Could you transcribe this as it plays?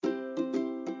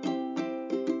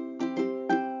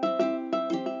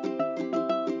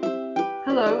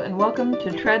Hello and welcome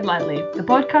to Tread Lightly, the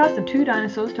podcast of two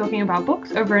dinosaurs talking about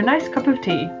books over a nice cup of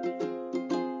tea.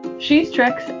 She's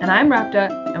Trex and I'm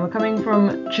Raptor, and we're coming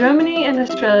from Germany and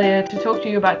Australia to talk to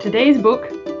you about today's book,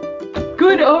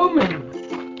 Good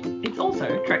Omens. It's also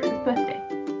Trex's birthday.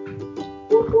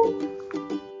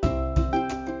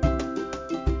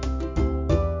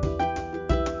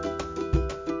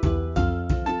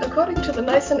 According to the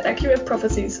nice and accurate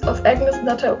prophecies of Agnes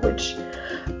Nutter Witch,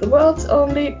 the world's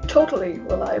only totally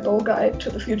reliable guide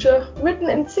to the future, written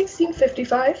in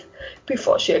 1655,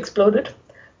 before she exploded,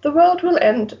 the world will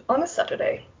end on a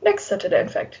Saturday. Next Saturday, in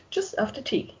fact, just after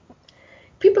tea.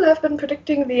 People have been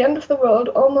predicting the end of the world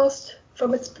almost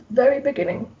from its very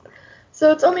beginning,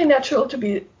 so it's only natural to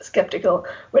be skeptical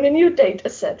when a new date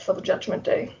is set for the Judgment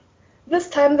Day. This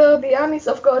time, though, the armies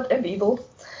of God and evil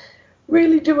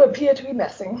really do appear to be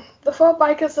messing. The four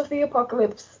bikers of the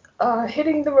apocalypse are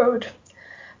hitting the road,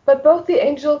 but both the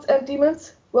angels and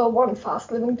demons, well, one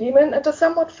fast-living demon and a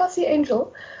somewhat fussy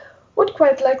angel, would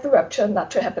quite like the rapture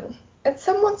not to happen. And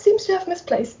someone seems to have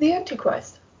misplaced the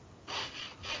Antichrist.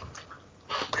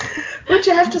 Which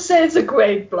I have to say is a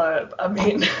great blurb. I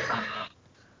mean,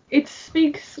 it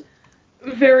speaks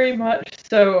very much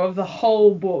so of the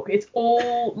whole book. It's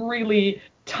all really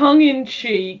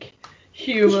tongue-in-cheek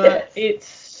humor. Yes. It's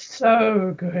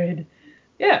so good.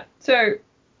 Yeah, so,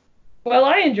 well,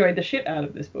 I enjoyed the shit out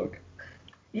of this book.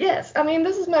 Yes, I mean,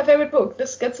 this is my favorite book.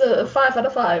 This gets a 5 out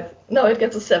of 5. No, it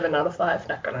gets a 7 out of 5,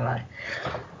 not gonna lie.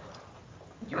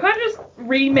 You can't just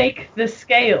remake the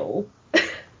scale.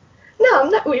 No, I'm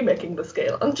not remaking the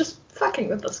scale. I'm just fucking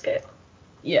with the scale.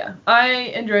 Yeah, I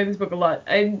enjoyed this book a lot.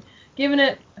 I've given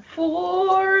it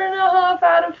 4.5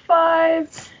 out of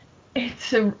 5.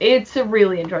 It's a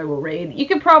really enjoyable read. You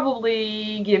could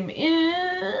probably give me...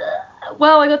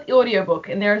 Well, I got the audiobook,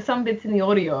 and there are some bits in the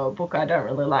audiobook I don't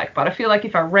really like, but I feel like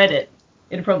if I read it,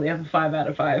 it'd probably have a 5 out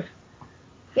of 5.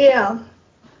 Yeah.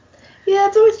 Yeah,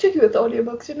 it's always tricky with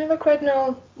audiobooks. You never quite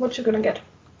know what you're gonna get.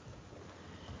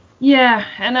 Yeah,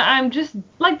 and I'm just...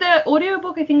 Like, the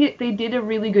audiobook, I think they did a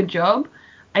really good job.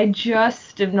 I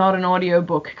just am not an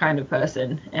audiobook kind of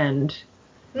person, and...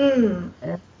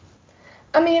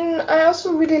 I mean, I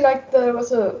also really liked there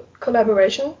was a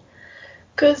collaboration,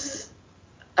 because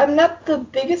I'm not the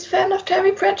biggest fan of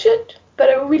Terry Pratchett, but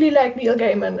I really like Neil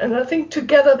Gaiman, and I think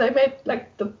together they made,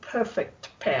 like, the perfect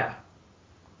pair.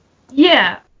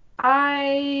 Yeah,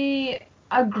 I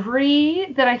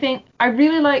agree that I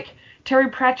really like Terry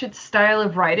Pratchett's style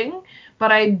of writing,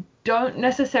 but I don't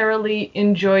necessarily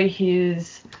enjoy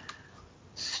his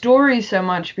stories so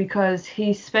much because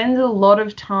he spends a lot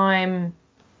of time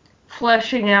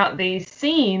fleshing out these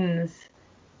scenes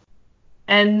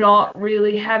and not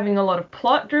really having a lot of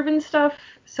plot-driven stuff.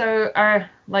 So I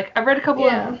read a couple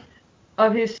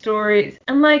of his stories,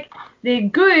 and they're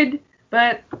good,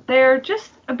 but they're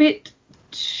just a bit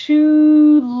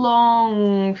too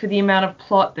long for the amount of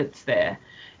plot that's there.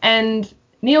 And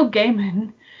Neil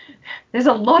Gaiman, there's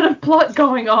a lot of plot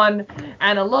going on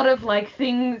and a lot of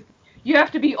things. You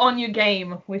have to be on your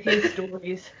game with his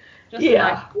stories. Just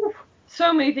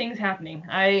so many things happening.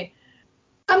 I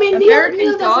mean,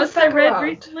 American Gods I read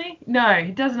recently. No,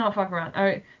 he does not fuck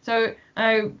around. So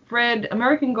I read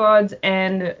American Gods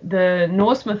and the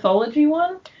Norse mythology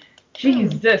one.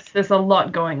 Jesus, there's a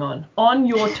lot going on. On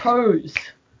your toes.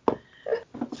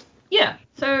 Yeah,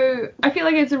 so I feel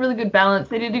like it's a really good balance.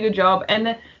 They did a good job,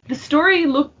 and the story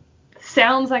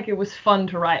sounds like it was fun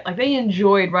to write. Like, they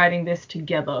enjoyed writing this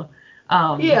together.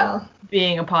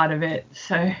 Being a part of it.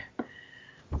 So.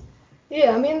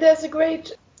 Yeah, I mean,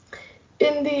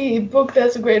 in the book,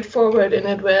 there's a great foreword in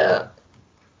it where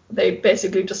they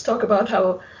basically just talk about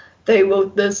how they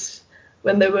wrote this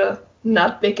when they were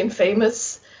not big and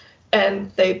famous, and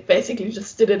they basically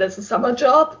just did it as a summer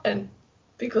job, and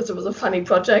because it was a funny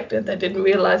project, and they didn't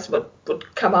realize what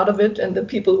would come out of it, and the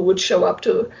people who would show up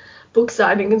to book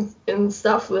signing and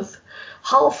stuff with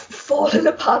half fallen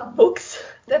apart books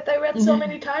that they read so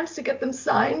many times to get them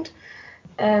signed,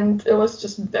 and it was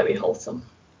just very wholesome.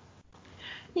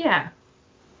 Yeah.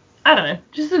 I don't know,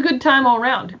 just a good time all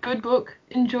around. Good book,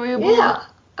 enjoyable. Yeah,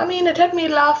 I mean, it had me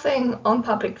laughing on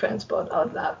public transport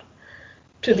out loud,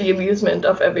 to the amusement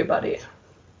of everybody.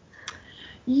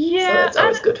 Yeah, so that's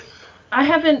always good. I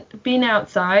haven't been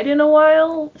outside in a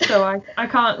while, so I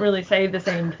can't really say the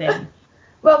same thing.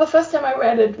 Well, the first time I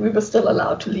read it, we were still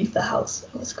allowed to leave the house.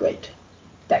 It was great.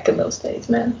 Back in those days,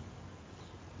 man.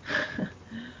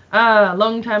 A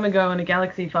long time ago in a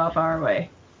galaxy far, far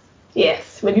away.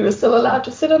 Yes, when you were still allowed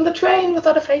to sit on the train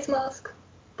without a face mask.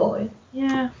 Boy.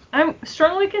 Yeah, I'm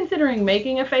strongly considering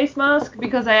making a face mask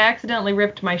because I accidentally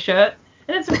ripped my shirt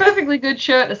And it's a perfectly good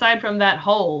shirt aside from that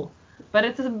hole. But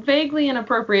it's a vaguely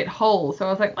inappropriate hole. So I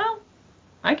was like, well,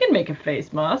 I can make a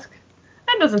face mask.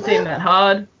 That doesn't seem that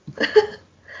hard.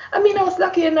 I mean, I was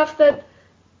lucky enough that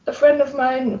a friend of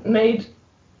mine made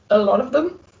a lot of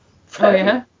them for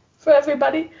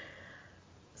everybody.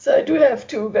 So I do have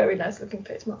 2 very nice looking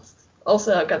face masks.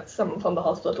 Also, I got some from the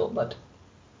hospital, but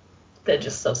they're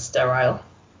just so sterile.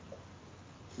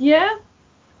 Yeah.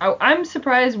 I'm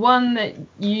surprised, one, that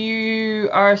you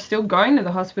are still going to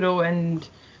the hospital and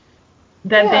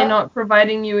that they're not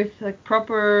providing you with like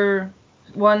proper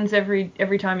ones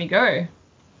every time you go.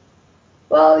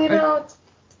 Well, you know,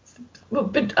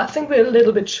 I think we're a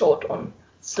little bit short on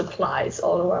supplies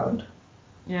all around.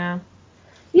 Yeah.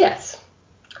 Yes.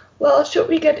 Well, should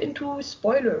we get into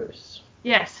spoilers?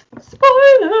 Yes.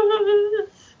 Spoilers!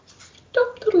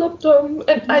 Dum.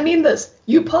 And I mean this.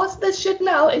 You pause this shit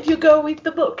now and you go read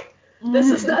the book. This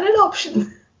is not an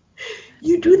option.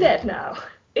 You do that now.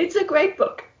 It's a great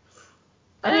book.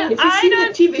 I mean, if you see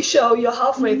the TV show, you're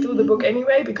halfway through the book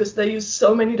anyway because they use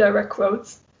so many direct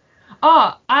quotes.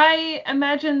 Oh, I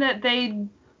imagine that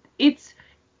it's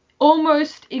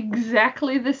almost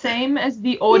exactly the same as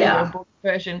the audiobook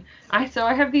version. I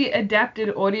have the adapted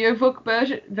audiobook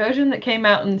version that came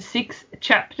out in 6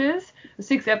 chapters,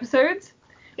 6 episodes,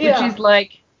 which is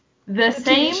like the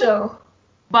same TV show.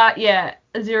 But yeah,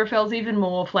 Aziraphale's even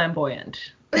more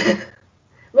flamboyant.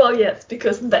 Well, yes,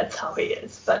 because that's how he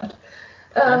is. But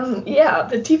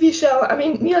the TV show, I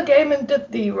mean, Neil Gaiman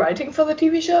did the writing for the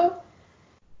TV show.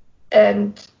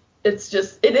 And it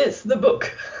is the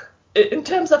book. In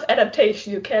terms of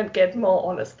adaptation, you can't get more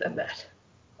honest than that.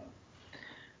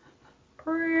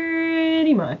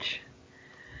 Pretty much.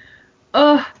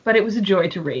 But it was a joy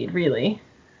to read, really.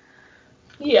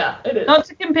 Yeah, it is. Not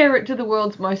to compare it to the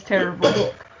world's most terrible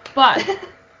book, but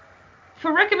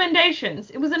for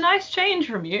recommendations, it was a nice change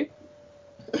from you.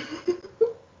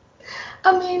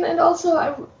 I mean, and also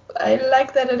I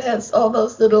like that it has all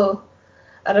those little,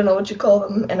 I don't know what you call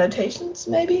them, annotations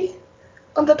maybe,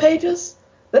 on the pages.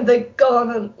 When they go on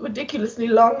a ridiculously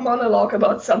long monologue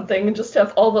about something and just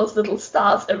have all those little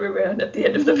stars everywhere, and at the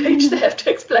end of the page they have to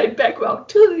explain background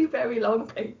to the very long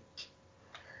page.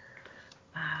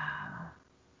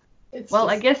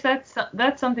 I guess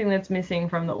that's something that's missing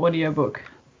from the audiobook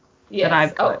that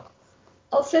I've got.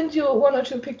 I'll send you 1 or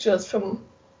 2 pictures from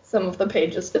some of the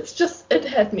pages. It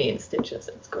had me in stitches.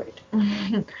 It's great.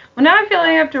 Well, now I feel like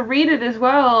I have to read it as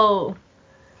well.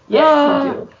 Yes,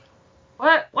 you do.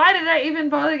 Why did I even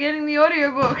bother getting the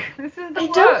audiobook? This is the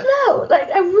worst. I don't know. Like,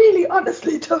 I really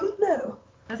honestly don't know.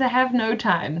 Because I have no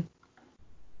time.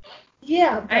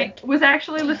 Yeah, but... I was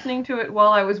actually listening to it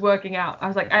while I was working out. I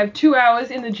was like, I have 2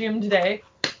 hours in the gym today.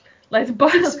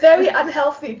 It's very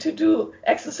unhealthy to do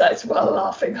exercise while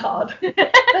laughing hard.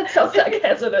 That sounds like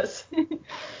hazardous.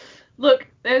 Look,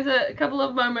 there's a couple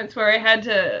of moments where I had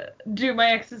to do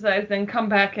my exercise, then come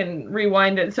back and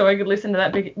rewind it so I could listen to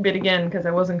that bit again because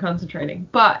I wasn't concentrating.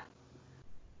 But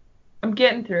I'm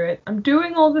getting through it. I'm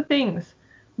doing all the things.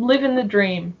 I'm living the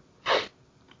dream.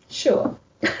 Sure.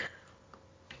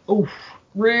 Oof.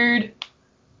 Rude.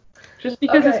 Just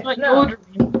because it's not your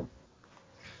dream.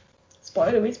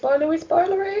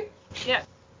 Spoilery. Yeah.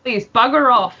 Please,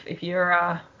 bugger off if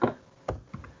you're,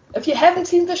 If you haven't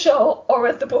seen the show, or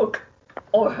read the book,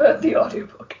 or heard the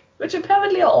audiobook, which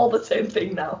apparently are all the same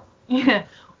thing now. Yeah.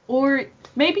 Or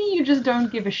maybe you just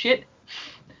don't give a shit.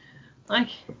 Like...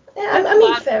 Yeah, I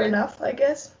mean, fair enough, I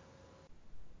guess.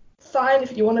 Fine,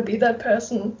 if you want to be that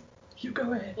person, you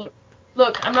go ahead.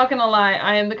 Look, I'm not going to lie.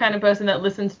 I am the kind of person that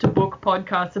listens to book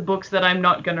podcasts of books that I'm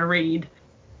not going to read.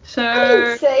 So...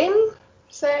 I mean,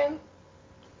 same.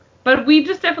 But we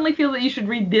just definitely feel that you should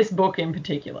read this book in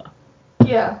particular.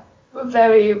 Yeah, we're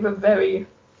very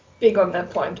big on that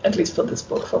point, at least for this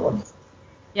book for once.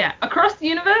 Yeah, Across the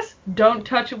Universe, don't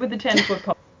touch it with a 10-foot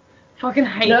pole. Fucking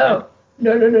hate it.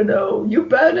 No. You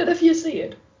burn it if you see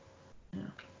it. Yeah.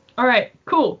 Alright,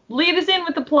 cool. Lead us in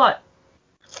with the plot.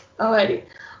 Alrighty.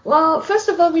 Well, first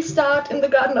of all, we start in the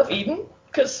Garden of Eden,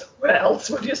 because where else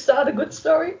would you start a good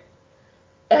story?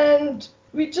 And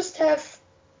we just have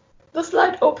the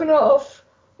slight opener of,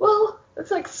 well,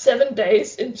 it's like 7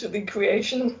 days into the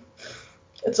creation.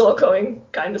 It's all going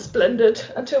kind of splendid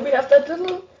until we have that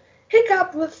little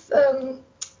hiccup with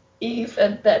Eve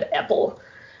and that apple.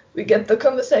 We get the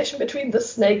conversation between the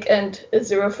snake and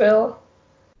Aziraphale,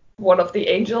 one of the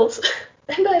angels.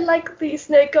 And I like the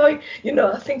snake going,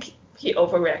 I think he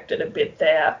overreacted a bit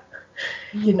there.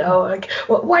 Like,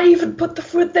 well, why even put the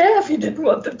fruit there if you didn't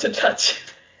want them to touch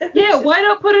it? Yeah, why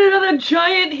not put it on a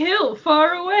giant hill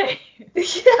far away?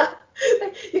 Yeah,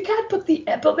 you can't put the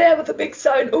temple there with a big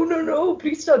sign, "Oh no, no,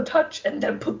 please don't touch," and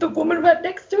then put the woman right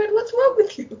next to it. What's wrong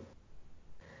with you?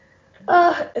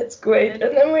 It's great.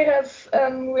 And then we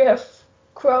have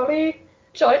Crowley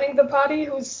joining the party,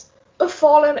 who's a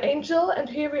fallen angel, and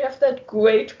here we have that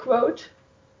great quote.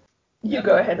 You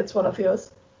go ahead, it's one of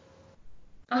yours.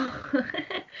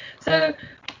 So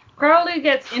Crowley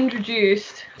gets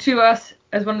introduced to us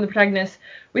as one of the protagonists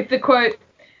with the quote,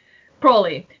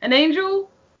 Crowley, an angel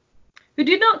who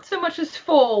did not so much as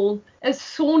fall as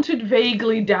sauntered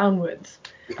vaguely downwards.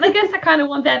 And I guess I kind of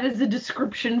want that as a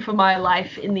description for my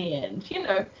life in the end, you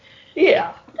know.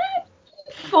 Yeah.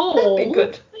 Fall. That'd be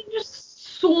good. They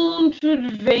just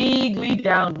sauntered vaguely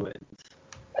downwards.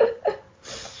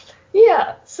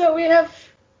 Yeah, so we have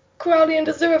Crowley and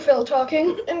Aziraphale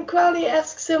talking, and Crowley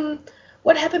asks him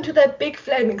what happened to that big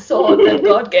flaming sword that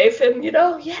God gave him. You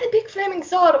know, he had a big flaming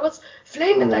sword, it was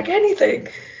flaming like anything.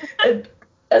 And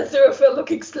Aziraphale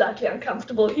looking slightly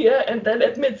uncomfortable here, and then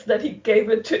admits that he gave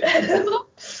it to Adam.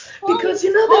 Because,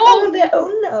 you know, they're on their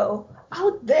own now,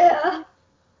 out there.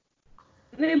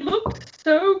 They looked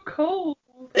so cold.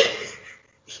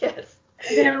 Yes.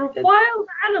 They're wild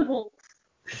animals.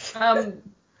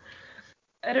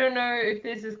 I don't know if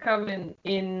this is covered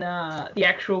in the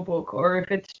actual book or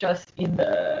if it's just in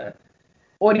the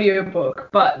audiobook,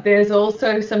 but there's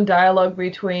also some dialogue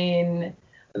between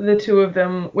the two of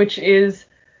them, which is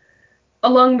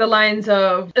along the lines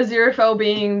of Aziraphale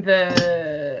being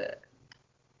the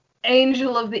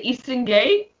angel of the Eastern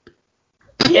Gate,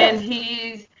 Yes. and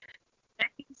he's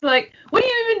like, what do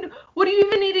you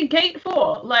even need a gate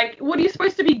for? Like, what are you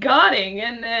supposed to be guarding?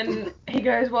 And then he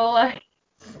goes, well, like,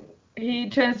 he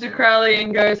turns to Crowley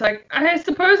and goes like, I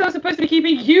suppose I was supposed to be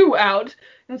keeping you out.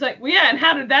 And it's like, well, yeah, and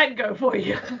how did that go for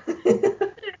you?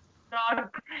 It's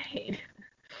not great.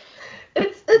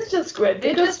 It's just great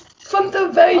because from the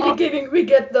very beginning we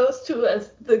get those two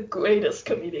as the greatest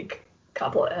comedic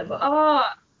couple ever.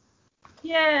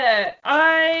 Yeah,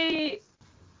 I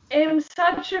am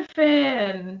such a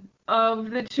fan of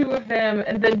the two of them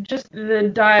and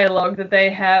the dialogue that they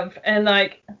have, and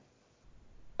like,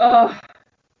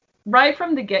 right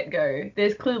from the get-go,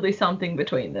 there's clearly something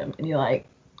between them, and you're like,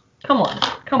 come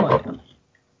on.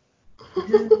 This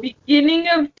is the beginning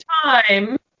of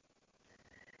time.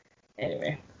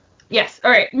 Anyway. Yes,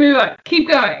 alright, move on. Keep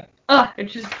going. I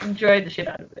just enjoyed the shit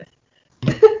out of this.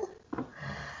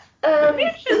 Maybe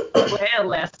I should swear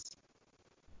less.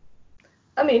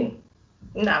 I mean,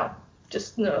 now,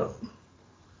 just no.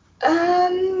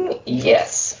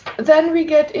 Yes. Then we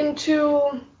get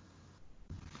into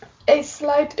a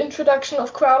slight introduction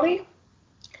of Crowley,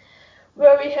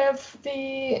 where we have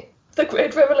the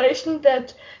great revelation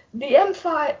that the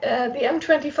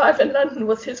M25 in London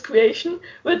was his creation,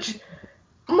 which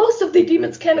most of the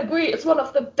demons can agree is one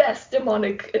of the best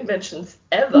demonic inventions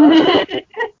ever.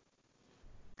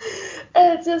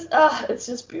 And it's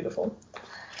just beautiful.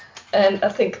 And I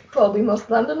think probably most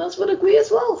Londoners would agree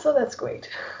as well, so that's great.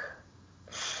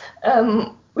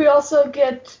 We also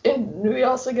get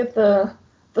the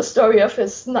story of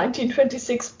his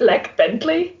 1926 black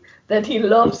Bentley that he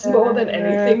loves more than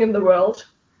anything in the world.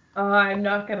 I'm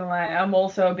not gonna lie, I'm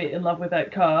also a bit in love with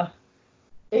that car.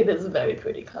 It is a very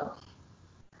pretty car.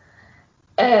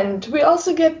 And we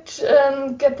also get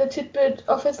the tidbit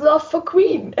of his love for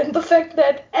Queen and the fact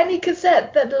that any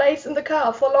cassette that lays in the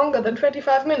car for longer than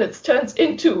 25 minutes turns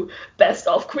into Best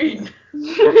of Queen.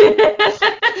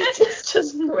 It's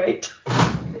just great.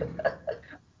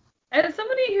 As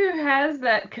somebody who has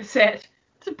that cassette,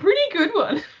 it's a pretty good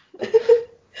one.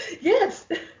 Yes.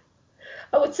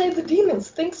 I would say the demons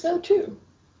think so too.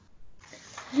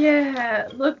 Yeah,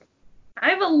 look, I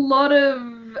have a lot of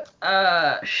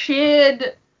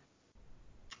shared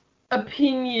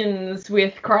opinions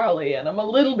with Crowley, and I'm a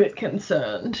little bit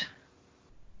concerned.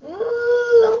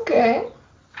 Okay.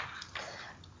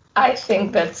 I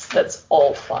think that's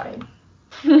all fine.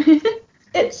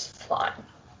 It's fine.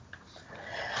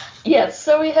 Yes,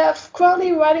 so we have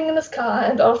Crowley riding in his car,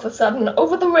 and all of a sudden,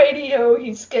 over the radio,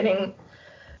 he's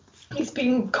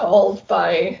being called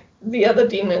by the other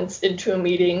demons into a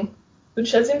meeting,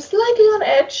 which has him slightly on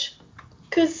edge,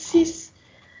 because he's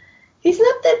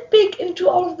not that big into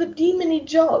all of the demony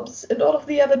jobs and all of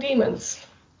the other demons.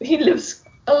 He lives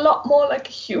a lot more like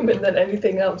a human than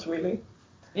anything else, really.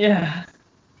 Yeah.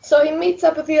 So he meets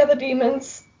up with the other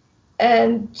demons,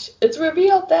 and it's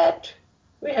revealed that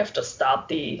we have to start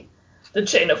the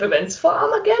chain of events for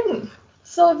Armageddon.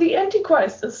 So the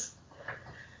Antichrist is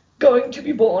going to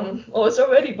be born, or is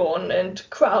already born, and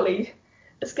Crowley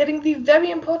is getting the very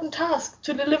important task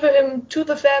to deliver him to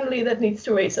the family that needs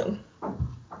to raise him.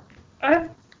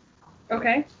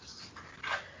 Okay.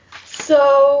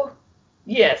 So,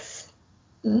 yes,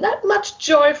 not much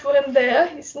joy for him there.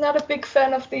 He's not a big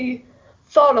fan of the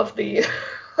thought of the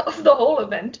of the whole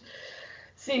event,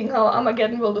 seeing how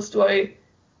Armageddon will destroy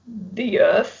the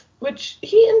Earth, which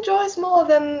he enjoys more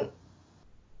than,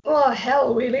 well,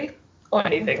 hell, really, or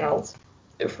anything else,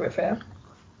 if we're fair.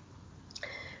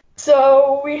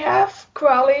 So we have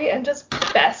Crowley and his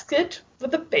basket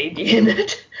with a baby in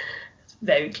it. It's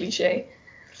very cliche.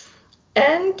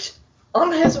 And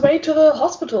on his way to the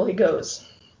hospital he goes.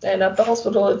 And at the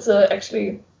hospital it's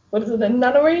actually, what is it, a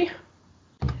nunnery?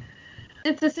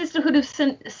 It's a Sisterhood of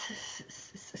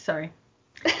sorry.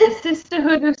 The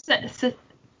Sisterhood of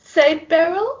Saint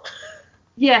Beryl?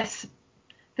 Yes.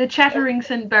 The Chattering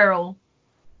St. Beryl.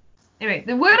 Anyway,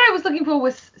 the word I was looking for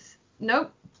was...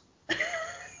 Nope.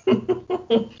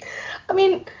 I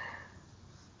mean,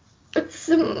 it's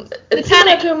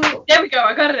Satanic. There we go,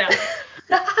 I got it out.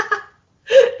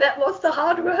 That was the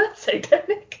hard word,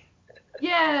 satanic.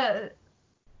 Yeah.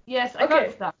 Yes, I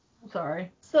got stuck. I'm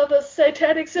sorry. So the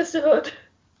Satanic Sisterhood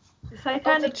The Satanic...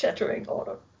 of the Chattering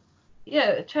Order.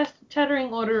 Yeah,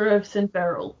 Chattering Order of St.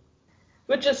 Beryl.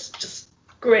 Which is just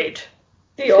great.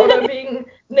 The order being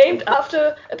named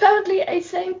after, apparently, a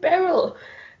Saint Beryl.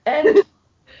 And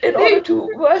in order to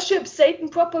worship Satan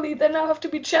properly, they now have to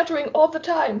be chattering all the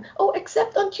time. Oh,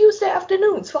 except on Tuesday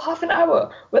afternoons for half an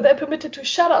hour, where they're permitted to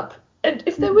shut up. And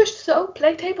if they wish so,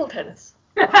 play table tennis.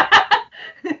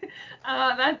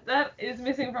 That is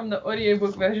missing from the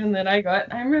audiobook version that I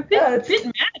got. I'm a bit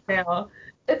mad now.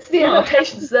 It's the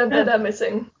annotations then that are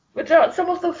missing, which are some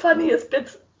of the funniest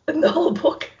bits in the whole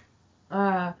book.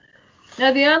 Now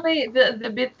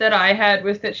the bit that I had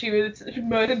was that she was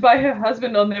murdered by her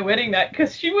husband on their wedding night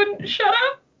because she wouldn't shut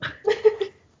up.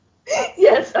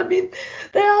 Yes, I mean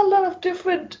there are a lot of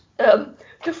different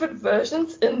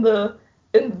versions in the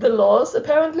laws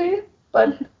apparently,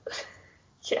 but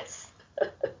yes.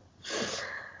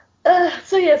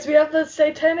 So yes, we have the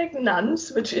satanic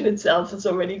nuns, which in itself is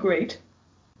already great.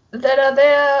 That are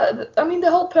there. I mean,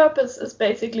 the whole purpose is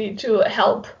basically to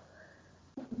help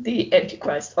the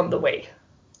Antichrist on the way.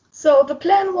 So the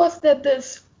plan was that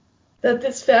this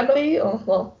family, or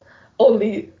well,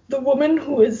 only the woman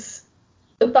who is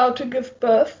about to give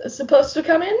birth is supposed to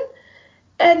come in,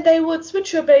 and they would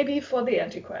switch her baby for the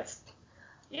Antichrist.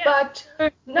 Yeah. But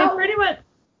no, they pretty much.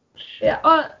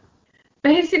 Yeah.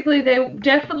 Basically, they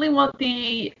definitely want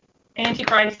the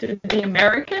Antichrist to be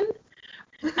American,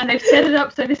 and they've set it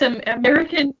up so this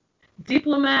American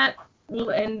diplomat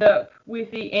will end up with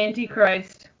the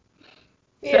Antichrist,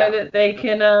 so that they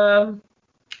can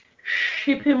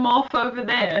ship him off over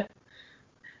there.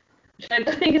 I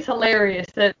just think it's hilarious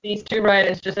that these two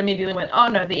writers just immediately went, oh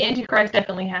no, the Antichrist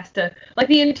definitely has to, like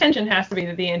the intention has to be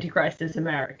that the Antichrist is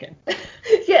American.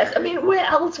 Yes, I mean, where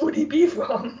else would he be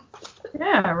from?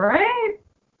 Yeah, right?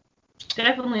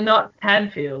 Definitely not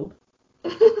Hadfield.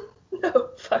 No,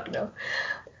 fuck no.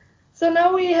 So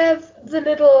now we have the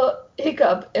little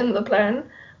hiccup in the plan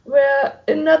where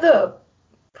another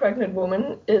pregnant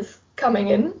woman is coming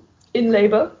in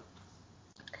labor.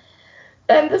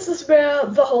 And this is where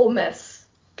the whole mess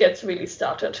gets really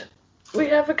started. We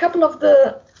have a couple of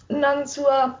the nuns who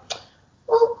are,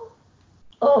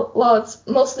 well, it's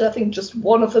mostly, I think, just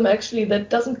one of them actually that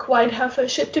doesn't quite have her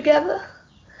shit together.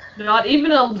 Not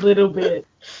even a little bit.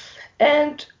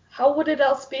 And how would it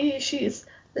else be? She is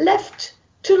left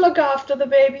to look after the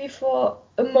baby for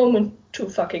a moment too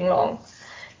fucking long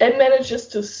and manages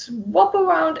to swap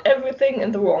around everything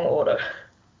in the wrong order.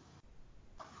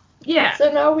 Yeah.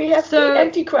 So now we have the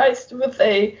Antichrist with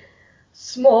a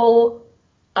small,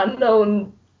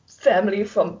 unknown family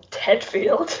from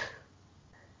Tedfield.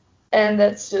 And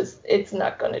that's just, it's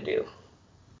not gonna do.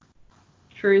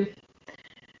 Truth.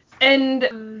 And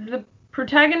the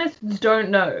protagonists don't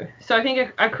know. So I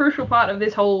think a crucial part of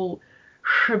this whole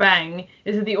shebang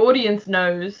is that the audience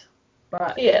knows,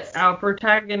 but our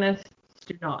protagonists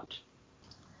do not.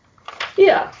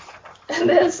 Yeah. And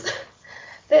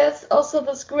there's also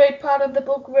this great part of the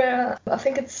book where I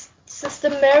think it's Sister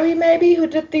Mary maybe who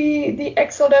did the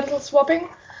accidental swapping.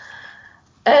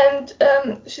 And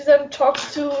she then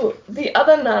talks to the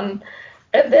other nun,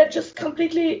 and they're just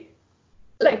completely,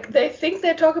 like, they think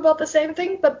they talk about the same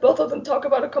thing, but both of them talk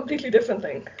about a completely different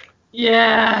thing.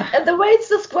 Yeah. And the way it's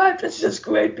described is just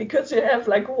great, because you have,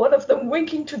 like, one of them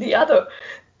winking to the other,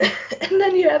 and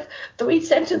then you have 3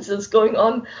 sentences going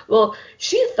on. Well,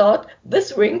 she thought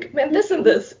this wink meant this and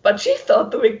this, but she thought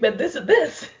the wink meant this and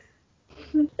this.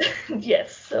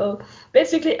 Yes, so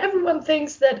basically everyone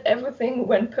thinks that everything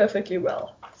went perfectly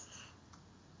well.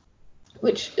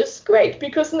 Which is great,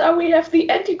 because now we have the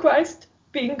Antichrist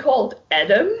being called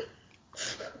Adam.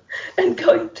 and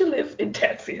going to live in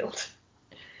Tadfield.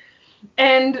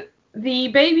 And the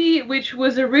baby, which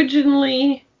was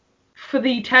originally for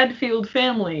the Tadfield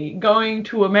family, going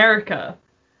to America.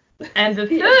 And the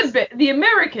Yes. third the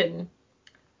American,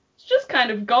 is just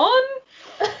kind of gone.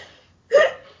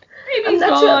 Baby's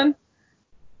gone.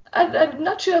 I'm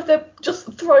not sure if they're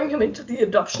just throwing him into the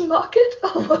adoption market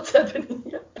or what's happening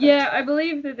here. Yeah, I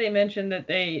believe that they mentioned that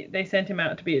they sent him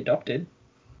out to be adopted.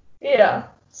 Yeah,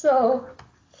 so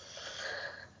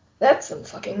that's some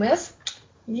fucking mess.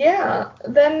 Yeah,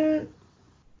 then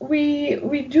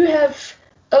we do have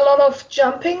a lot of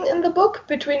jumping in the book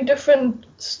between different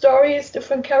stories,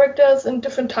 different characters, and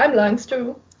different timelines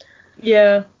too.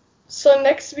 Yeah. So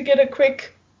next we get a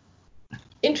quick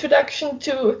introduction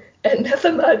to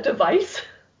Anathema Device.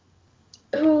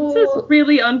 It's a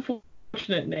really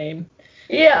unfortunate name.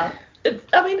 Yeah,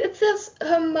 it says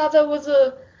her mother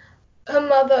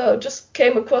just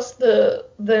came across the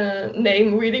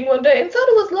name reading one day and thought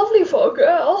it was lovely for a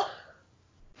girl.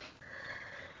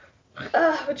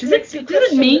 Which makes you question.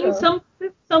 Does it mean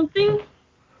something?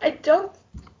 I don't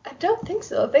think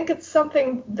so. I think it's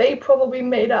something they probably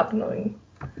made up, knowing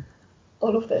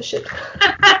all of their shit.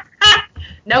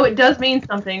 No, it does mean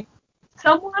something.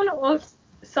 Someone or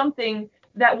something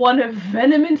that one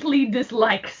vehemently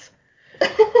dislikes.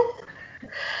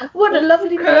 What a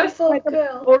lovely name for a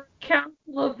girl. Or a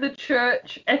council of the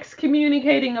church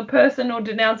excommunicating a person or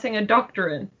denouncing a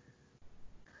doctrine.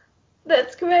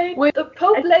 That's great. The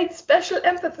Pope laid special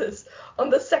emphasis on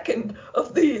the second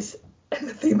of these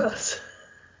anathemas.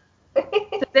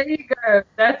 So there you go.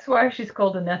 That's why she's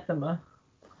called Anathema.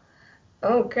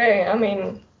 Okay, I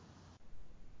mean,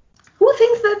 who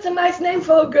thinks that's a nice name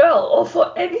for a girl, or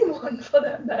for anyone for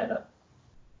that matter?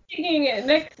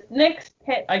 Next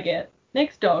pet I get.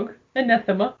 Next dog,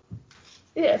 Anathema.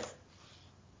 Yes.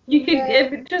 You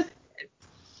could just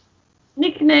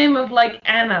nickname of like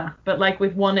Anna, but like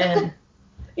with one N.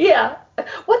 Yeah.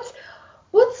 What's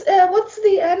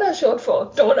the Anna short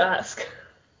for? Don't ask.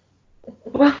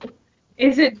 Well,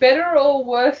 is it better or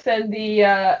worse than the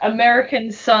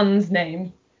American son's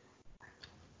name?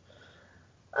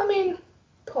 I mean,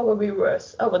 probably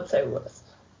worse. I would say worse.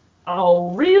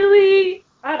 Oh, really?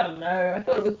 I don't know. I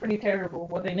thought it was pretty terrible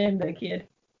what they named their kid.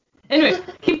 Anyway,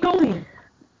 keep going.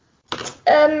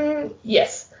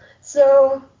 Yes.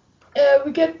 So,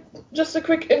 we get just a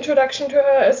quick introduction to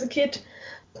her as a kid,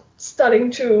 starting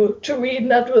to read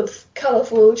not with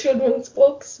colorful children's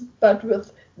books, but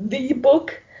with the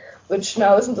book, which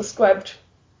now isn't described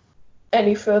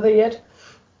any further yet.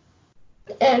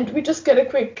 And we just get a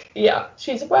quick,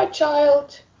 she's a bright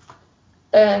child,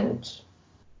 and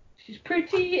she's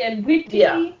pretty and witty.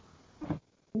 Yeah.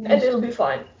 And it'll be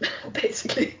fine,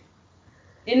 basically.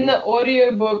 In the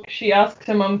audiobook, she asks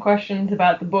her mum questions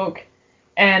about the book,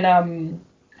 and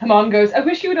her mum goes, I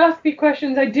wish you would ask me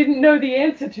questions I didn't know the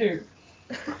answer to.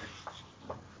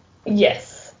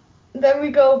 Yes. Then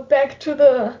we go back to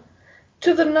the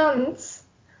nuns,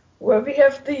 where we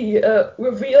have the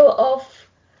reveal of,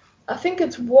 I think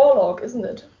it's Warlock, isn't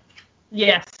it?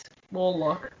 Yes,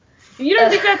 Warlock. You don't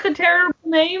think that's a terrible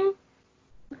name?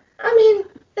 I mean,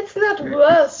 it's not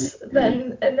worse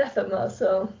than Anathema,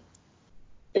 so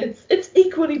it's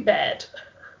equally bad.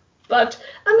 But,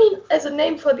 I mean, as a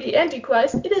name for the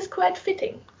Antichrist, it is quite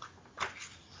fitting.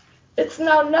 It's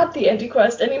now not the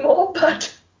Antichrist anymore,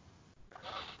 but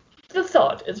the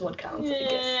thought is what counts,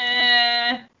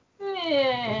 I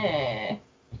guess.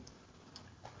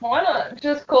 Why not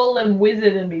just call him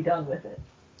Wizard and be done with it?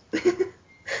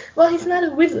 Well, he's not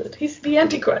a wizard. He's the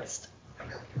Antichrist.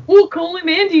 We'll call him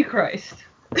Antichrist.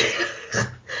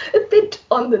 A bit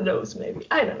on the nose, maybe.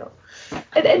 I don't know.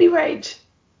 At any rate,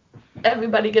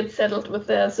 everybody gets settled with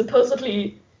their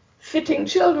supposedly fitting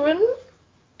children,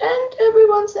 and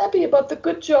everyone's happy about the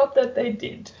good job that they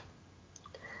did.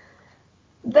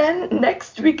 Then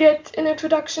next we get an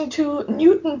introduction to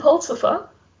Newton Pulsifer.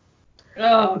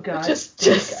 Oh god. Just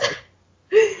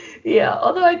yeah,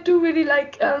 although I do really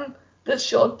like this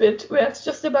short bit where it's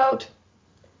just about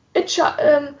a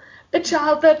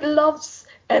child that loves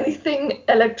anything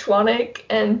electronic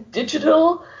and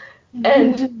digital,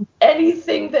 and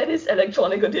anything that is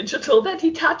electronic or digital that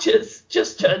he touches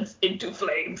just turns into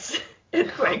flames.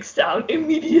 It breaks down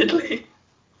immediately.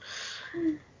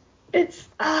 It's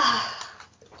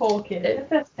poor kid.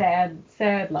 It's a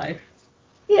sad life.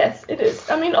 Yes, it is.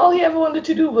 I mean, all he ever wanted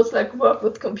to do was like work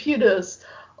with computers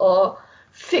or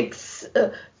fix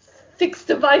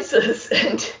devices,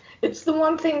 and it's the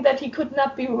one thing that he could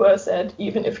not be worse at,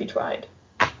 even if he tried.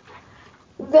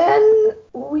 Then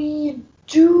we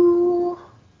do,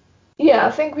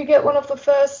 I think we get one of the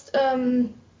first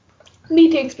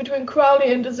meetings between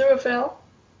Crowley and Aziraphale.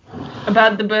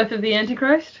 About the birth of the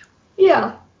Antichrist?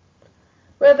 Yeah.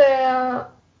 Where they're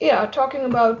talking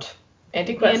about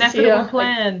Antichrist. The inevitable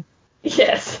plan. Like,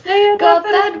 yes. God,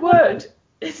 that word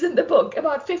is in the book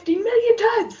about 50 million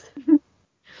times.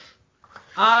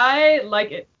 I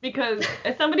like it because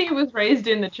as somebody who was raised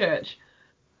in the church,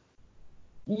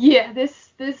 yeah, this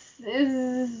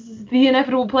is the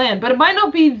inevitable plan, but it might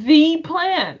not be the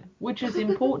plan, which is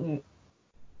important.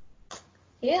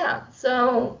 Yeah,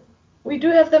 so we do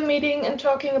have them meeting and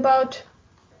talking about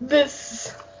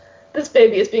this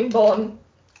baby is being born.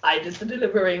 I did the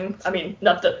delivering. I mean,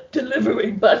 not the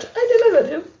delivering, but I delivered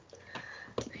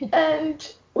him.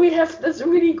 And we have this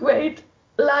really great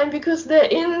line because they're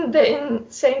in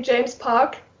St. James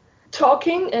Park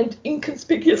talking and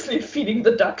inconspicuously feeding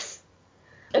the ducks.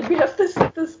 And we have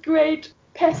this great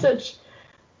passage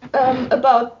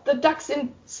about the ducks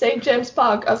in St. James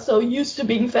Park are so used to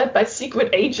being fed by secret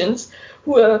agents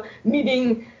who are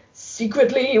meeting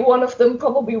secretly, one of them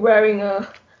probably wearing a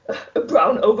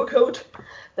brown overcoat,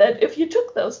 that if you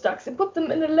took those ducks and put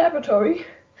them in a laboratory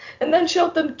and then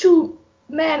showed them two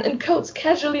men in coats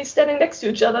casually standing next to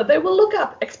each other, they will look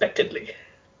up expectantly.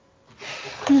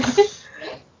 And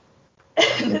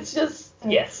it's just,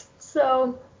 yes.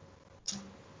 So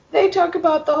they talk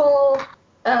about the whole,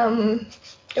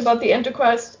 about the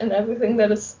Antichrist and everything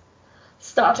that is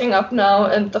starting up now,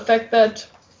 and the fact that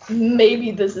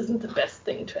maybe this isn't the best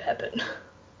thing to happen.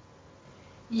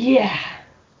 Yeah.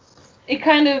 It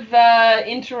kind of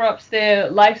interrupts their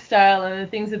lifestyle and the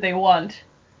things that they want.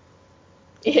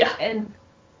 Yeah. And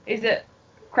is it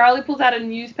Crowley pulls out a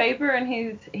newspaper and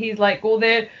he's like, well,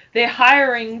 they're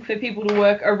hiring for people to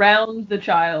work around the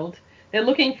child. They're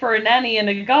looking for a nanny and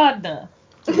a gardener.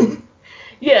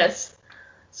 Yes.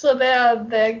 So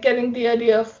they're getting the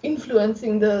idea of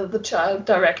influencing the child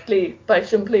directly by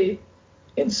simply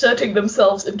inserting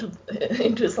themselves into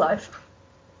his life.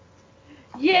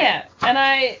 Yeah, and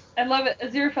I love it.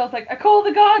 Aziraphale's like, I call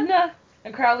the gardener,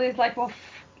 and Crowley's like, well,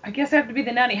 I guess I have to be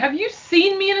the nanny. Have you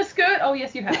seen me in a skirt? Oh,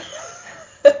 yes, you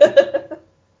have.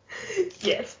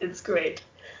 Yes, it's great.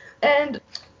 And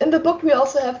in the book we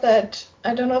also have that,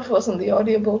 I don't know if it was in the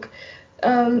audiobook,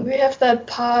 we have that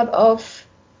part of,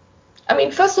 I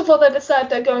mean, first of all, they decide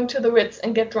they're going to the Ritz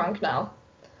and get drunk now.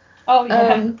 Oh,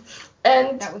 yeah.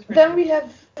 And then we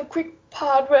have a quick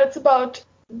part where it's about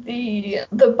the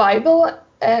Bible,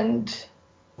 and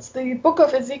it's the book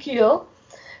of Ezekiel.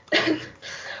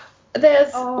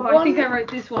 There's I think I wrote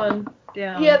this one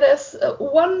down. Yeah, there's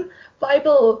one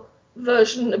Bible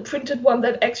version, a printed one,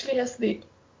 that actually has the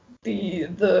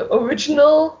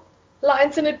original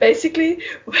lines in it, basically,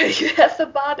 where you have the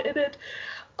part in it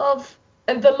of,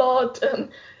 and the Lord spoke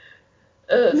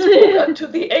unto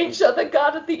the angel that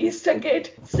guarded the eastern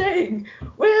gate, saying,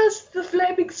 where's the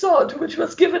flaming sword which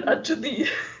was given unto thee?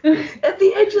 And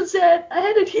the angel said, I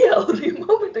had it here only a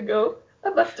moment ago.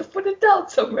 I must have put it down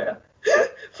somewhere.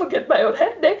 Forget my own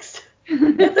hand next.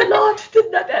 And the Lord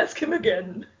did not ask him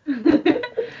again.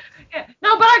 Yeah.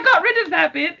 No, but I got rid of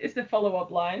that bit, is the follow-up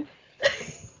line.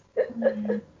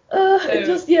 It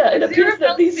appears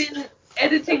that these... been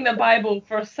editing the Bible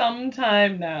for some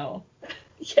time now.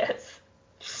 Yes.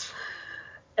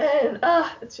 And,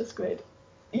 it's just great.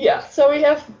 Yeah, so we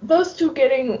have those two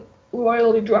getting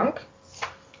royally drunk,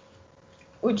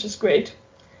 which is great.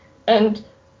 And,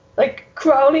 like,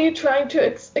 Crowley trying to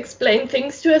explain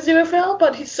things to Aziraphale,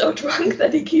 but he's so drunk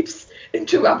that he keeps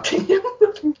interrupting him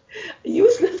with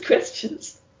useless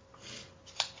questions.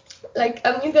 Like,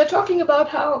 I mean, they're talking about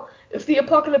how if the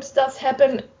apocalypse does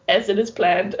happen as it is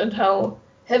planned and how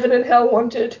heaven and hell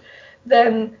want it,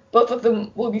 then both of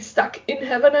them will be stuck in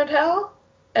heaven and hell.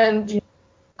 And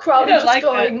Crowley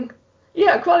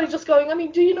Crowley just going, I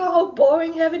mean, do you know how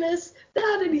boring heaven is? There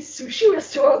aren't any sushi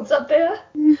restaurants up there.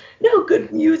 No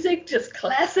good music, just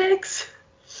classics.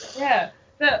 Yeah.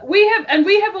 We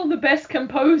have all the best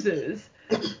composers.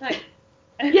 Like,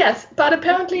 yes, but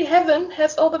apparently heaven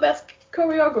has all the best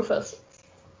choreographers.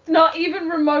 Not even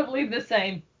remotely the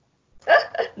same.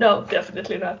 No,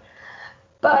 definitely not.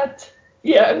 But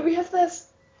yeah, and we have this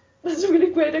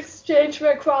really great exchange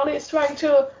where Crowley is trying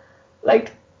to,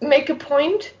 like, make a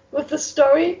point with the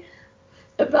story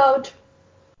about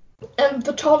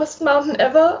the tallest mountain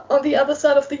ever on the other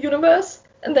side of the universe,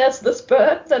 and there's this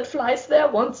bird that flies there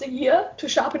once a year to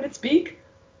sharpen its beak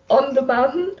on the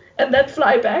mountain and then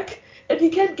fly back, and he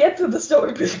can't get to the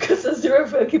story because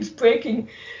Aziraphale keeps breaking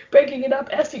it up,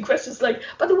 asking questions like,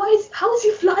 but how is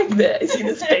he flying there? Is he in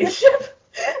a spaceship?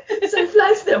 So he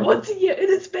flies there once a year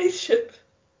in a spaceship.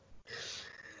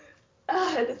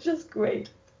 And it's just great.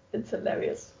 It's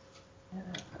hilarious.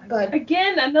 But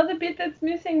again, another bit that's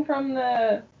missing from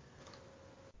the.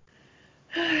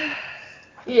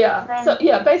 yeah. So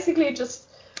yeah, basically just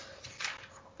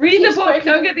read the keeps book.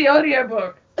 breaking- Don't get the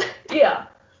audiobook. yeah.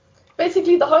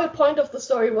 Basically, the whole point of the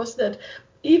story was that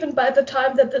even by the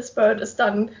time that this bird is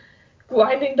done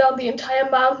grinding down the entire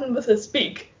mountain with his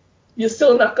beak, you're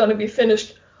still not going to be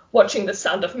finished watching The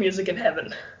Sound of Music in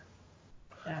Heaven.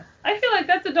 Yeah. I feel like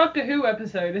that's a Doctor Who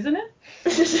episode, isn't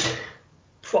it?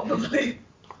 Probably.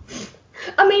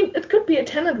 I mean, it could be a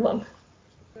Tennant one.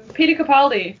 Peter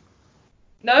Capaldi.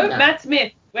 No, No. Matt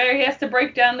Smith, where he has to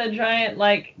break down the giant,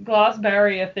 like, glass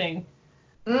barrier thing.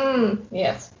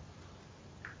 Yes.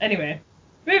 Anyway,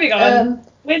 moving on.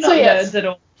 We're not nerds at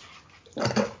all.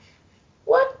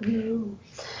 What? No.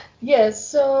 Yes,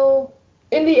 so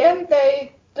in the end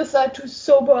they decide to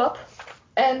sober up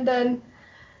and then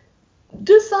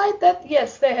decide that,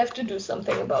 yes, they have to do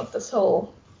something about this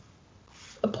whole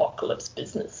apocalypse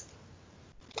business.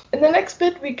 In the next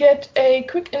bit, we get a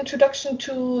quick introduction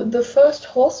to the first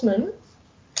horseman.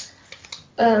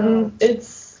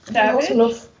 It's the Horseman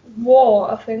of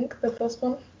War, I think, the first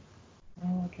one.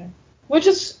 Oh, okay. Which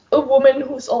is a woman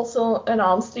who's also an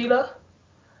arms dealer.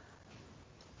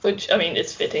 Which, I mean,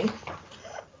 is fitting.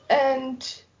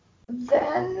 And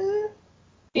then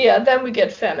we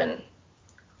get Famine,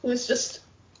 who's just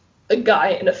a guy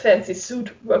in a fancy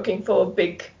suit working for a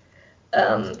big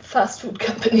fast food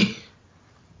company.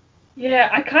 Yeah,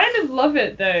 I kind of love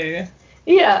it though.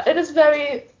 Yeah, it is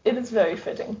very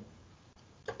fitting.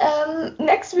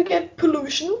 Next we get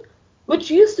Pollution,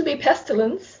 which used to be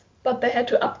Pestilence, but they had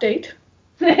to update.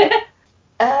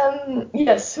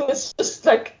 Yes, who is just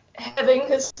like having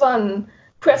his fun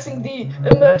pressing the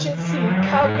emergency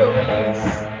cargo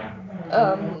release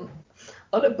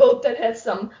on a boat that has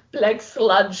some black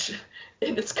sludge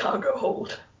in its cargo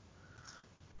hold.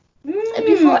 And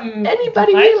before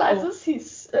anybody realizes,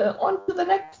 he's on to the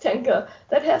next tanker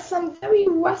that has some very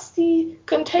rusty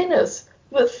containers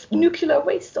with nuclear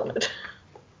waste on it.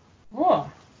 Oh.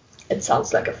 It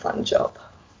sounds like a fun job.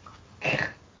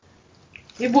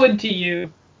 It would to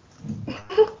you.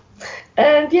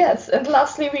 And yes, and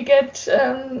lastly we get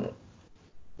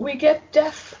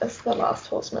Death as the last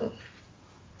horseman.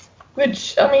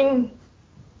 Which, I mean,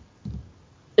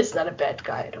 is not a bad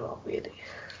guy at all, really.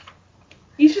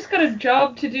 He's just got a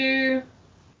job to do.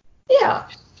 Yeah.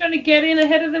 Just trying to get in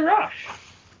ahead of the rush.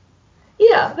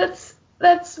 Yeah,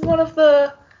 that's one of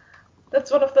the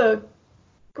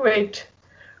great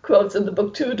quotes in the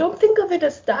book too. Don't think of it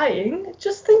as dying,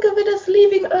 just think of it as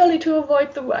leaving early to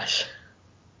avoid the rush.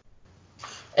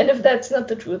 And if that's not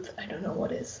the truth, I don't know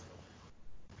what is.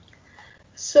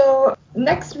 So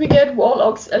next we get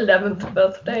Warlock's 11th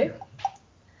birthday.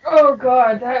 Oh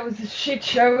god, that was a shit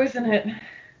show, isn't it?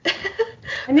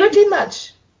 Pretty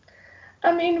much.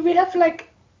 I mean, we have like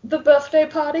the birthday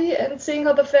party and seeing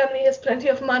how the family has plenty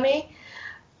of money.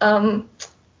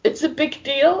 It's a big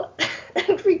deal.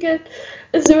 And we get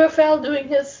Aziraphale doing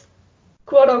his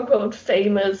quote-unquote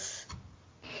famous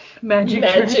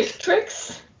magic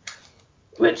tricks.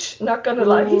 Which, not gonna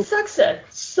lie, he sucks at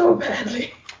so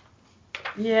badly.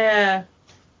 Yeah.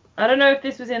 I don't know if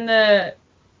this was in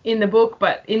the book,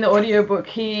 but in the audiobook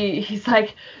he's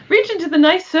like, reach into the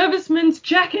nice serviceman's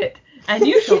jacket and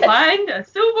you shall find a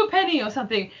silver penny or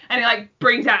something. And he like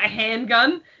brings out a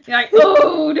handgun. You're like,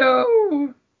 oh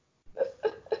no.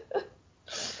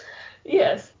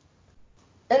 Yes.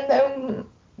 And then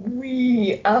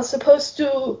we are supposed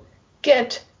to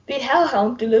get the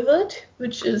Hellhound delivered,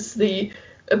 which is the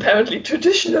apparently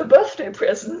traditional birthday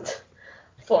present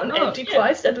for an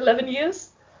Antichrist at 11 years.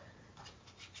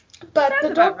 But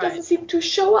the dog doesn't seem to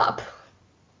show up,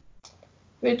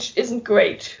 which isn't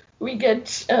great. We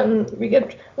get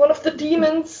one of the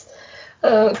demons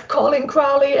calling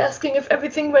Crowley, asking if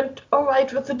everything went all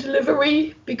right with the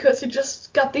delivery, because he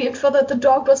just got the info that the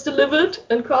dog was delivered.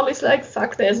 And Crowley's like,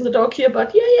 fuck, there isn't a dog here,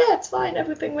 but yeah, it's fine.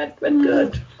 Everything went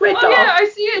good. Great dog. Oh yeah, I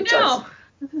see it now.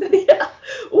 Yeah.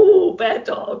 Ooh, bad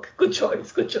dog. Good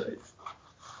choice.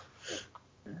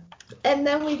 And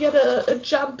then we get a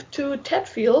jump to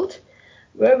Tedfield,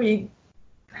 where we...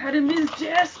 Adam is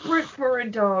desperate for a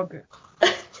dog.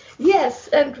 Yes,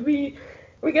 and we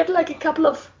get like a couple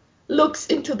of looks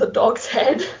into the dog's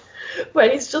head,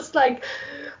 where he's just like,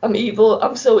 I'm evil,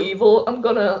 I'm so evil, I'm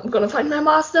gonna find my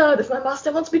master, and if my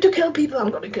master wants me to kill people, I'm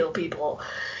gonna kill people.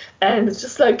 And it's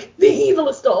just like the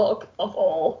evilest dog of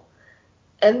all.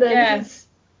 And then he's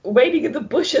waiting in the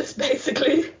bushes,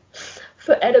 basically,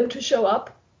 for Adam to show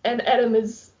up. And Adam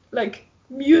is, like,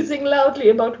 musing loudly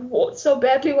about so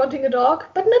badly wanting a dog.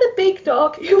 But not a big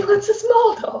dog, he wants a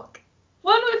small dog.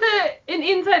 One with an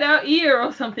inside-out ear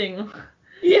or something.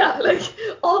 Yeah, like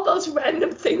all those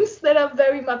random things that are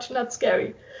very much not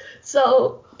scary.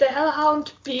 So the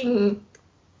Hellhound being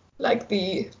like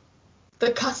the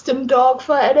custom dog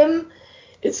for Adam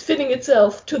is fitting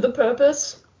itself to the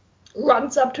purpose,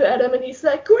 runs up to Adam and he's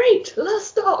like, great,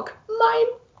 last dog, mine.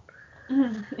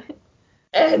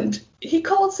 And he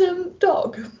calls him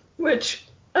Dog, which,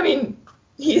 I mean,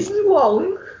 he isn't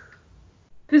wrong.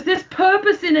 Because there's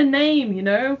purpose in a name, you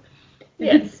know?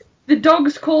 Yes. The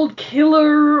dog's called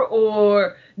Killer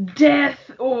or Death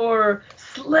or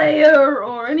Slayer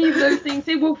or any of those things.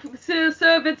 It will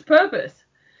serve its purpose.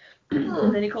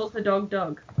 And then he calls the dog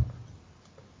Dog.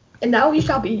 And now he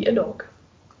shall be a dog.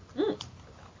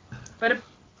 But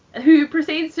who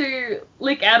proceeds to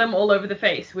lick Adam all over the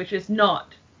face, which is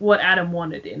not what Adam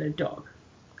wanted in a dog.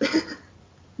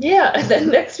 Yeah, and then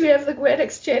next we have the great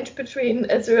exchange between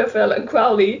Aziraphale and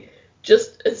Crowley.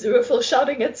 Just Aziraphale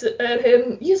shouting at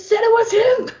him, you said it was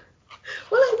him!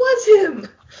 Well, it was him!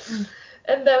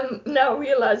 And then now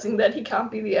realizing that he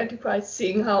can't be the Antichrist,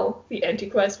 seeing how the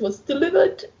Antichrist was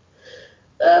delivered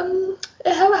a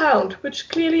Hellhound, which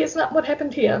clearly is not what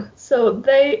happened here. So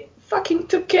they fucking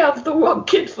took care of the wrong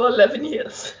kid for 11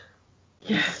 years.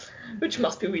 Yes. Which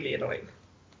must be really annoying.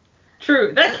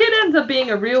 True. That kid ends up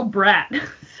being a real brat.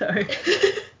 So.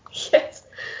 Yes.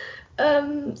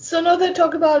 So now they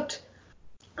talk about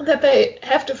that they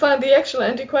have to find the actual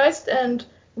Antichrist and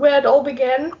where it all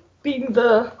began, being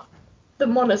the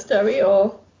monastery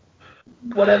or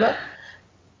whatever.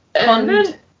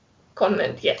 Convent?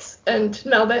 Convent, yes. And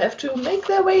now they have to make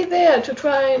their way there to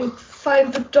try and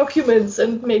find the documents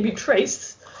and maybe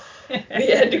trace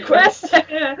the Antichrist.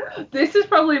 This is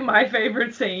probably my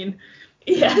favorite scene.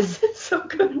 Yes, it's so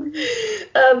good.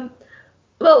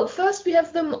 Well, first we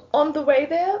have them on the way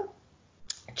there,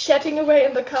 chatting away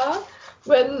in the car,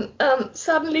 when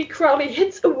suddenly Crowley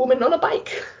hits a woman on a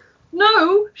bike.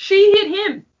 No, she hit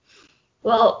him.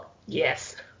 Well,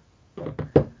 yes.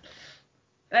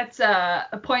 That's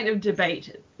a point of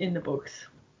debate in the books.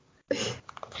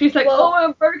 She's like, Well,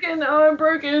 I'm broken.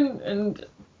 And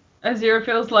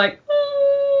Aziraphale's like,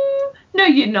 no,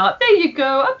 you're not. There you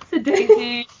go, up to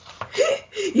daisy.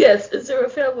 Yes,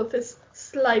 Aziraphale with his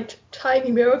slight,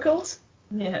 tiny miracles.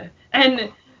 Yeah.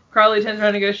 And Crowley turns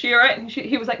around and goes, she alright? And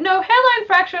he was like, no, hairline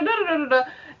fracture,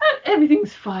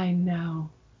 everything's fine now.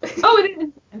 Oh, it is.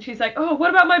 And she's like, oh, what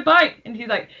about my bike? And he's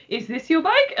like, is this your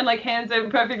bike? And like hands over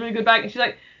a perfectly good bike. And she's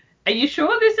like, are you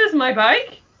sure this is my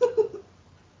bike?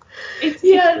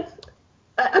 Yeah,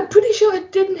 I'm pretty sure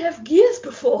it didn't have gears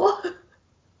before.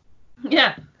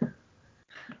 Yeah.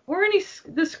 Or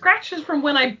the scratches from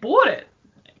when I bought it.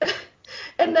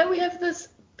 And then we have this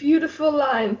beautiful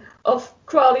line of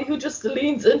Crowley who just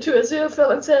leans into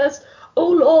Aziraphale and says, oh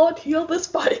Lord, heal this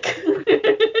bike.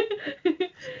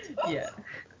 Yeah.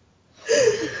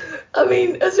 I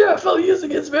mean, Aziraphale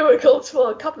using his miracles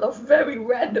for a couple of very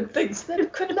random things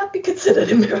that could not be considered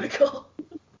a miracle.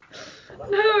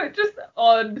 No, just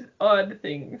odd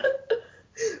things.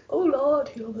 Oh Lord,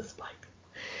 heal this bike.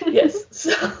 Yes,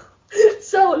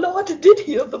 so Lord did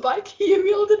heal the bike. He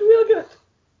healed it real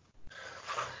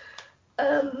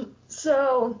good.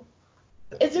 So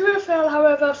Aziraphale,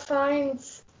 however,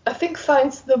 finds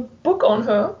the book on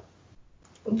her.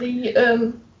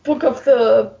 The book of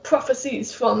the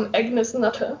prophecies from Agnes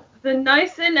Nutter. The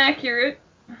nice and accurate.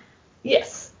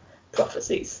 Yes,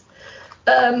 prophecies.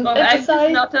 Of Agnes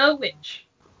Nutter, witch.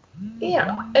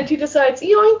 Yeah, and he decides,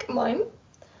 yoink, mine.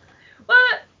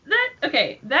 Well,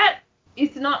 that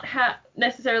is not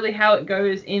necessarily how it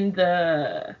goes in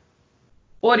the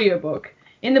audiobook.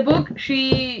 In the book,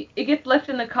 it gets left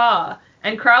in the car,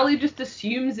 and Crowley just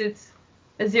assumes it's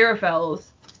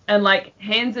Aziraphale's, and like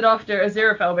hands it off to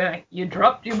Aziraphale, being like, "You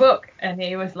dropped your book," and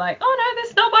he was like, "Oh no,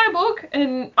 that's not my book,"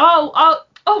 and I'll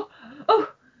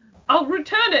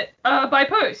return it by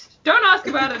post. Don't ask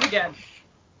about it again.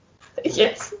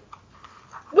 Yes.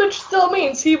 Which still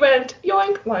means he went,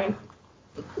 yoink, mine.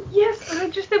 Yes,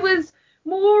 but there was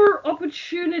more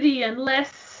opportunity and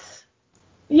less.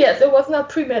 Yes, it was not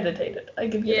premeditated. I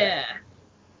give you that. Yeah.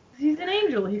 He's an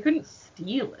angel. He couldn't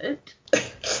steal it.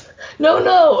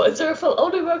 No. Aziraphale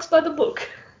only works by the book.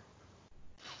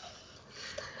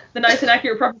 The Nice and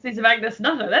Accurate Prophecies of Agnes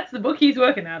Nutter. That's the book he's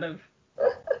working out of.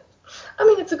 I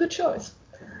mean, it's a good choice.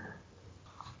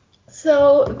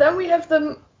 So then we have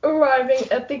them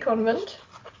arriving at the convent,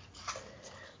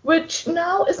 which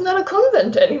now is not a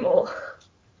convent anymore.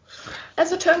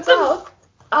 As it turns out,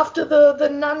 after the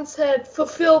nuns had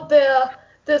fulfilled their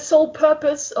sole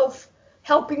purpose of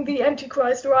helping the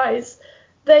Antichrist rise,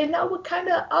 they now were kind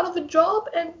of out of a job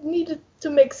and needed to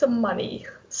make some money.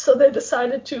 So they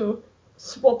decided to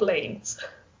swap lanes.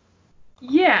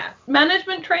 Yeah,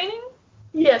 management training?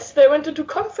 Yes, they went into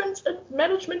conference and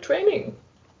management training.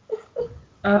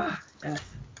 Yes.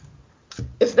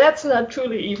 If that's not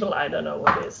truly evil, I don't know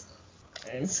what is.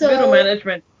 Middle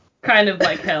management, kind of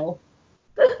like hell.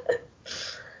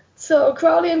 So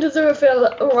Crowley and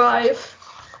Aziraphale arrive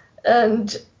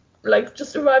and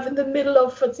just arrive in the middle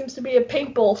of what seems to be a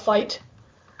paintball fight,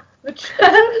 which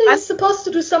apparently is supposed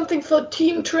to do something for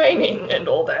team training and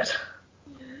all that.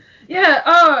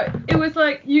 Yeah, it was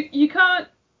like, you can't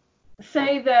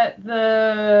say that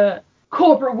the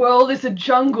corporate world is a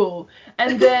jungle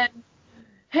and then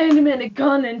hand him in a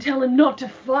gun and tell him not to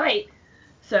fight.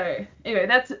 So, anyway,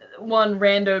 that's one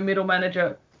rando middle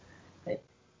manager.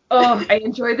 Oh, I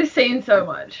enjoy this scene so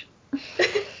much.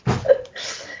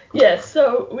 Yes,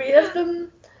 so we have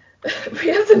them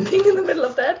being in the middle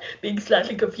of that, being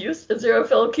slightly confused.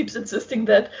 Aziraphale keeps insisting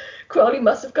that Crowley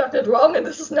must have gotten it wrong and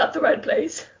this is not the right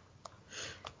place.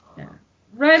 Yeah.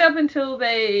 Right up until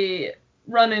they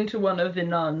run into one of the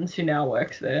nuns who now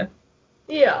works there.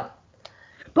 Yeah.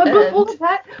 But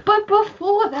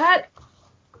before that,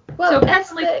 well, so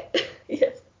apparently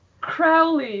yes.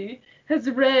 Crowley has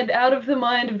read out of the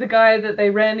mind of the guy that they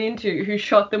ran into who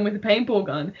shot them with a paintball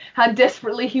gun how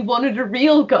desperately he wanted a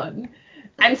real gun.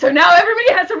 And so now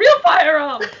everybody has a real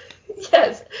firearm.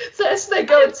 Yes. So as they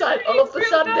go inside, all of a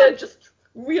sudden they're just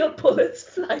real bullets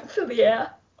flying through the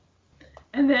air.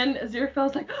 And then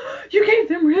Aziraphale's like, oh, you gave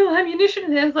them real ammunition.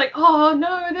 And it's like, oh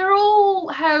no, they're all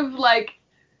have like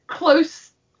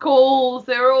close calls.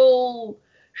 They're all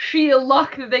sheer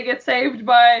luck that they get saved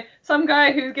by some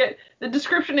guy the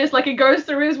description is like he goes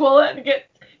through his wallet and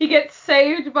he gets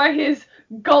saved by his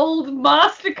gold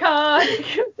MasterCard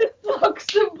because it blocks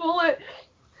the bullet.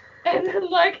 And then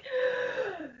like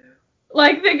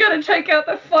they're gonna check out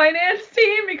the finance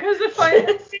team because the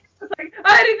finance team was like,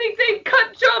 I didn't think they'd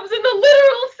cut jobs in the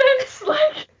literal sense.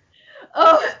 Like,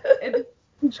 I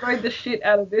enjoyed the shit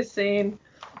out of this scene.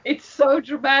 It's so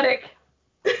dramatic.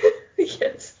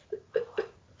 Yes.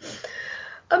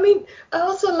 I mean, I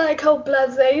also like how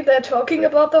blasé they're talking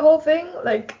about the whole thing.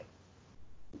 Like,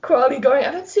 Crowley going,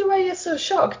 I don't see why you're so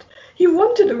shocked. He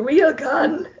wanted a real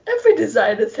gun. Every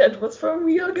designer said was for a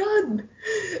real gun.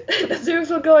 And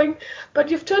Aziraphale going, but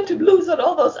you've turned him loose on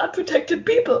all those unprotected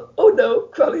people. Oh no,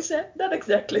 Crowley said, not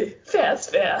exactly. Fair's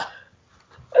fair.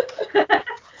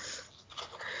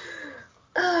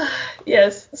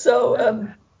 Yes, so,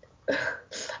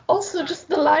 also just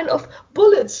the line of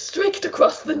bullets streaked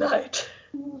across the night.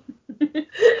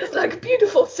 It's like a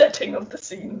beautiful setting of the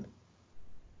scene.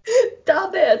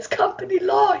 Down there, it's company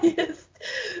law, yes.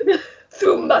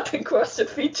 Through mud encrusted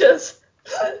features.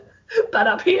 But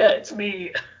up here, it's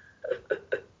me.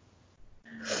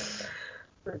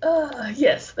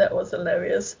 Yes, that was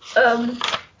hilarious.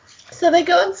 So they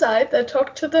go inside, they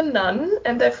talk to the nun,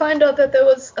 and they find out that there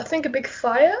was, I think, a big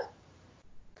fire.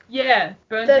 Yeah,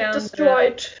 burned that down.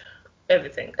 Destroyed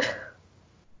everything.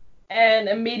 And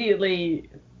immediately,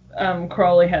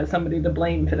 Crowley has somebody to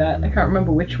blame for that. I can't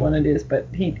remember which one it is, but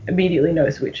he immediately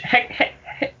knows which.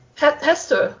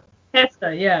 Hester.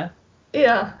 Hester, yeah.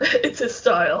 Yeah, it's his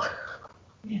style.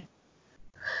 Yeah.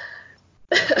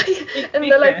 And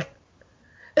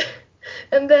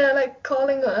they're like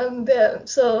calling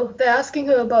so they're asking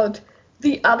her about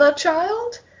the other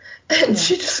child, and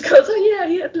she just goes, oh yeah,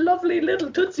 he had lovely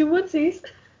little tootsie wootsies.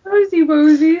 Rosy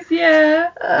woosies,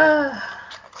 yeah.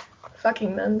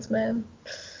 Fucking nuns, man.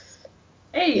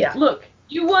 Hey, yeah. Look,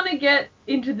 you want to get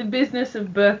into the business of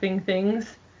birthing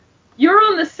things, you're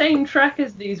on the same track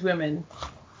as these women.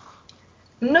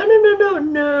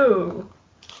 No.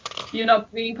 You're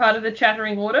not being part of the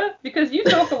chattering order? Because you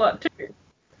talk a lot too.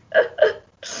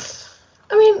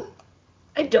 I mean,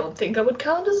 I don't think I would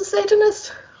count as a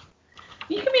Satanist.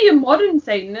 You can be a modern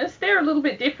Satanist. They're a little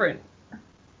bit different.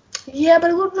 Yeah,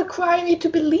 but it would require me to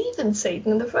believe in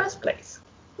Satan in the first place.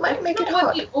 Might make it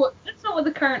hard. That's not what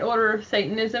the current order of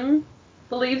Satanism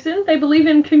believes in. They believe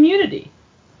in community.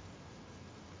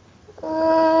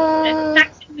 And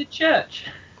attacking the church.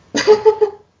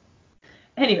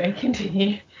 Anyway,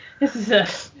 continue. This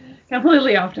is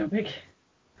completely off topic.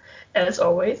 As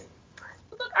always.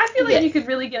 Look, I feel like you could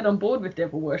really get on board with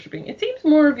devil worshipping. It seems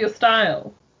more of your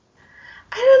style.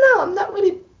 I don't know. I'm not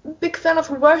really a big fan of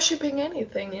worshipping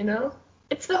anything, you know?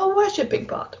 It's the whole worshipping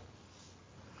part.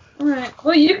 Right.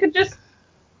 Well, you could just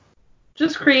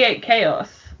create chaos.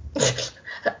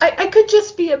 I could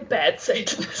just be a bad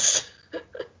Satanist.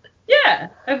 Yeah.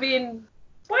 I mean,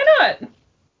 why not?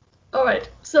 Alright,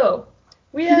 so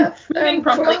we have moving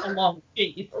properly along.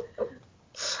 Jeez.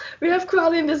 We have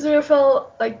Crowley and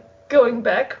Aziraphale like going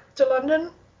back to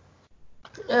London,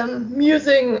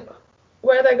 musing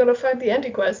where they're gonna find the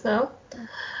Antichrist now.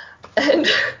 And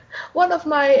one of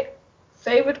my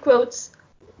favorite quotes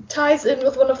ties in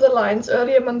with one of the lines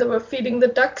earlier when they were feeding the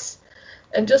ducks,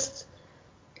 and just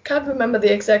can't remember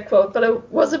the exact quote, but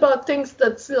it was about things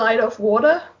that slide off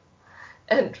water.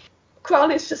 And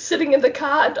Crowley's just sitting in the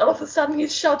car, and all of a sudden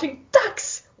he's shouting,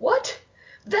 "Ducks! What?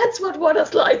 That's what water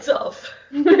slides off."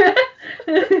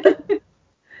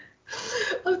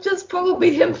 Of just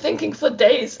probably him thinking for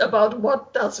days about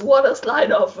what does water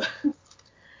slide off.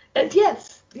 And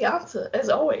yes, the answer, as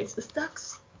always, is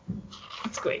ducks.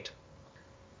 It's great.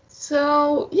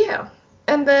 So, yeah.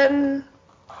 And then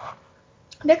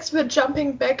next we're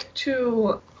jumping back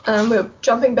to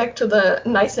the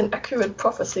nice and accurate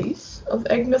prophecies of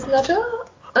Agnes Nutter,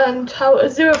 and how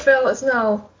Aziraphale is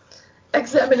now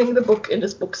examining the book in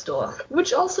his bookstore.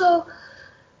 Which also,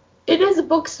 it is a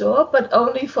bookstore, but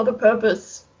only for the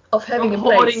purpose of having a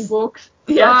place. Hoarding books.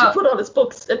 Yeah, to put all his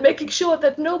books and making sure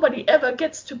that nobody ever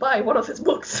gets to buy one of his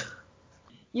books.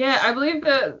 Yeah, I believe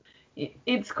that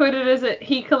it's quoted as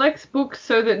he collects books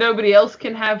so that nobody else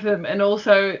can have them, and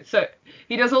also so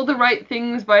he does all the right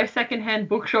things by a second-hand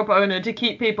bookshop owner to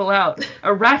keep people out.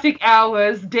 Erratic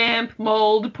hours, damp,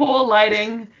 mold, poor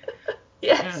lighting.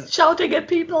 Yes, shouting at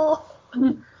people.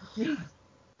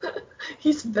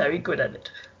 He's very good at it.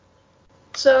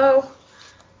 So,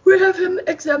 we have him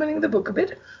examining the book a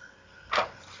bit.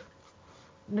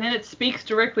 Then it speaks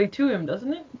directly to him,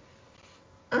 doesn't it?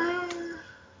 I'm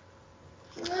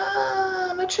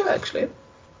not sure, actually.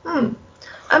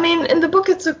 I mean, in the book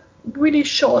it's a really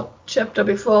short chapter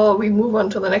before we move on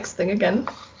to the next thing again.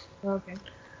 Okay.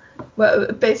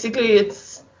 Well, basically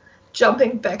it's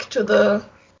jumping back to the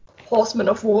Horseman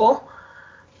of War,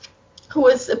 who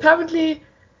is apparently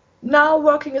now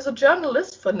working as a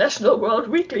journalist for National World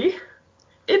Weekly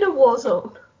in a war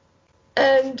zone.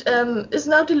 And is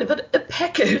now delivered a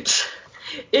package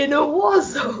in a war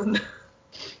zone.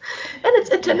 And it's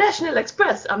International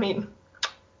Express, I mean.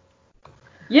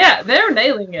 Yeah, they're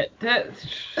nailing it.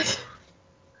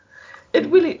 It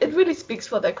really speaks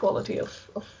for their quality of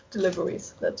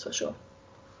deliveries, that's for sure.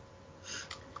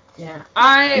 Yeah,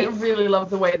 I really love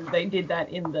the way that they did that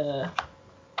in the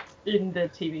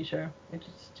TV show. It's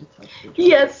just such a good job.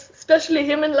 Yes, especially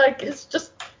him in like his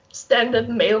just standard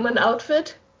mailman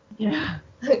outfit. Yeah.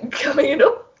 Coming,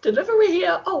 delivery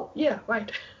here. Oh, yeah,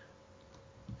 right.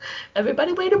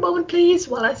 Everybody wait a moment, please,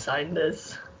 while I sign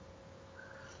this.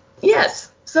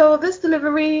 Yes, so this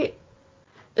delivery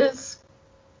is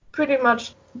pretty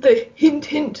much the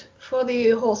hint for the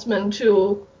Horseman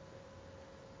to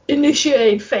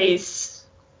initiate phase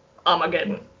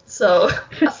Armageddon. So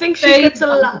I think she gets a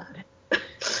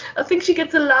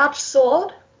large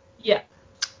sword. Yeah.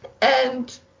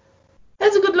 And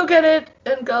has a good look at it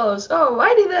and goes, "Oh,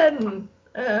 righty then.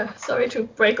 Sorry to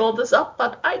break all this up,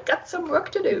 but I got some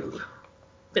work to do.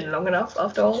 Been long enough,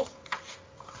 after all."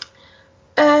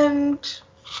 And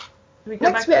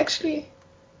next we actually,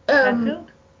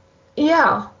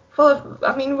 yeah.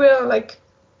 We're like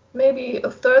maybe a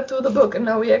third through the book, and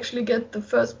now we actually get the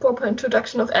first proper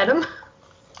introduction of Adam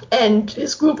and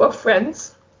his group of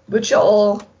friends, which are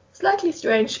all slightly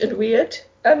strange and weird.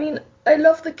 I mean, I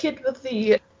love the kid with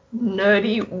the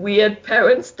nerdy, weird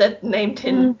parents that named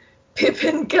him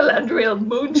Pippin Galadriel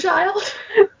Moonchild.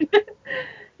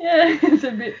 Yeah, it's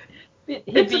a bit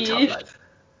hippie-ish. It's a tough life.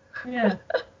 Yeah.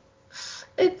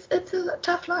 It's a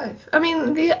tough life. I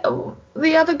mean,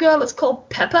 the other girl is called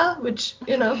Pepper, which,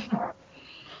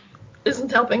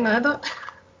 isn't helping either.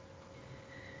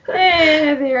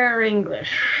 They're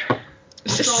English.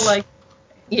 It's all like...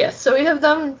 Yes, so we have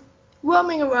them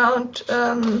roaming around,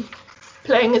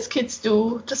 playing as kids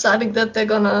do, deciding that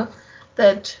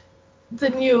that the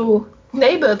new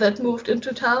neighbor that moved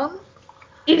into town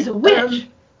is a witch.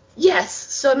 Yes,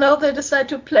 so now they decide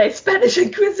to play Spanish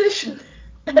Inquisition,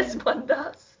 as one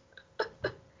does,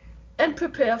 and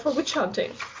prepare for witch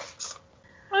hunting.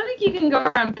 I don't think you can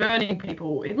go around burning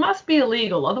people. It must be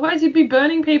illegal, otherwise you'd be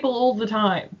burning people all the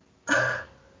time.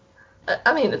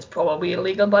 I mean, it's probably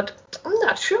illegal, but I'm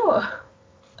not sure.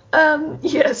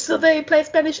 Yes, so they play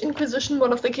Spanish Inquisition.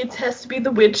 One of the kids has to be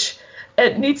the witch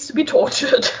and needs to be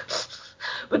tortured,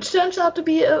 which turns out to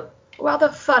be a rather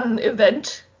fun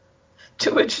event,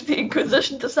 to which the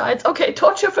Inquisition decides, okay,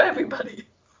 torture for everybody.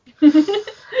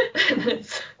 And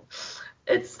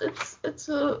it's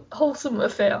a wholesome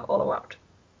affair all around.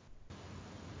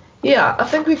 Yeah, I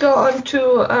think we go on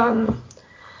to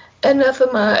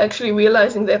Anathema actually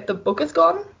realizing that the book is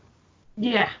gone.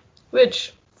 Yeah.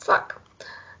 Which, fuck.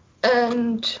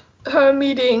 And her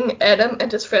meeting Adam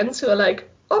and his friends who are like,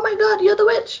 "Oh my god, you're the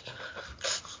witch."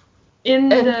 In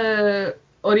the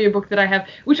audiobook that I have,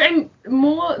 which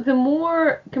the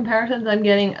more comparisons I'm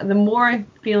getting, the more I'm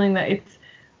feeling that it's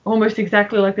almost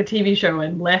exactly like the TV show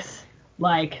and less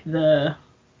like the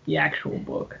actual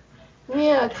book.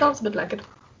 Yeah, it sounds a bit like it.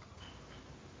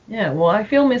 Yeah, well, I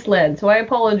feel misled, so I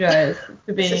apologize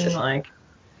for being, like,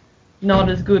 not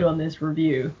as good on this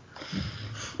review.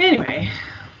 Anyway.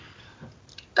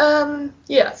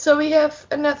 Yeah, so we have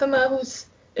Anathema who's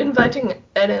inviting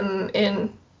Adam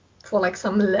in for, like,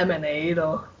 some lemonade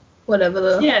or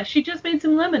whatever. Yeah, she just made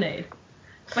some lemonade.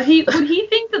 But would he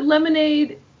think that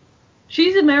lemonade...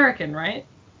 She's American, right?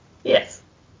 Yes.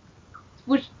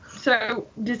 So,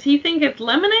 does he think it's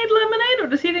lemonade, or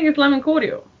does he think it's lemon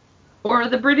cordial? Or are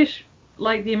the British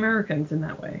like the Americans in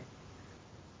that way?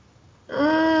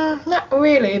 Not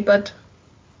really, but...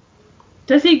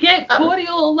 Does he get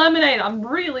cordial or lemonade?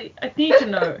 I need to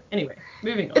know. Anyway,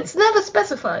 moving on. It's never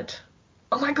specified.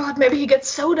 Oh my god, maybe he gets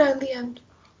soda in the end.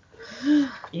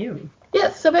 Ew.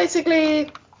 Yes, so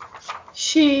basically,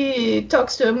 she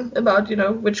talks to him about,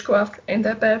 witchcraft ain't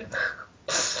that bad.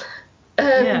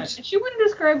 And she wouldn't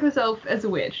describe herself as a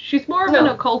witch. She's more of an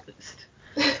occultist.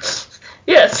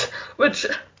 Yes, which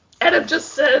Adam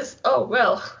just says, oh,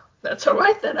 well, that's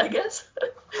alright then, I guess.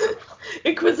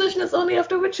 Inquisition is only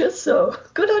after witches, so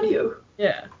good on you.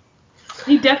 Yeah.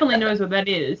 He definitely knows what that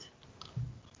is.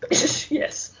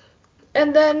 Yes.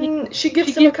 And then she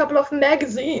gives him a couple of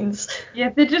magazines. Yeah,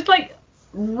 they're just like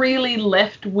really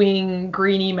left-wing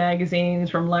greeny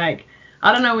magazines from like,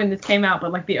 I don't know when this came out,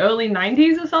 but like the early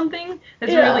 90s or something.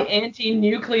 That's really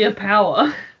anti-nuclear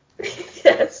power.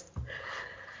 Yes.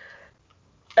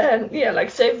 And yeah,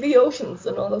 like save the oceans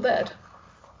and all of that.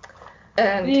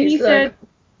 And he said,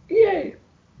 yay.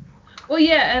 Well,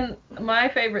 yeah, and my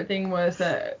favorite thing was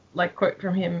like quote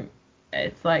from him.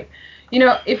 It's like,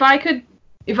 if I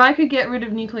could get rid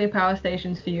of nuclear power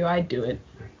stations for you, I'd do it.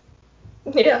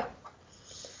 Yeah.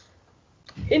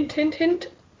 Hint, hint, hint.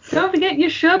 Don't forget your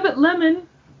sherbet lemon.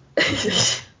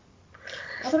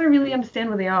 Not that I really understand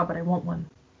where they are, but I want one.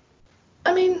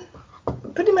 I mean,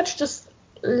 pretty much just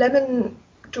lemon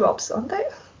drops, aren't they?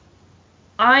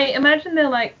 I imagine they're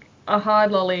like a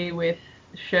hard lolly with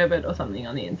sherbet or something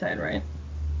on the inside, right?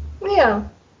 Yeah.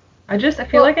 I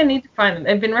feel like I need to find them.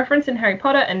 They've been referenced in Harry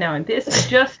Potter and now in this.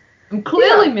 I'm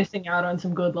clearly missing out on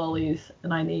some good lollies,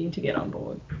 and I need to get on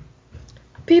board.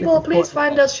 People, please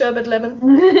find us sherbet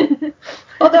lemon.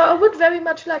 Although I would very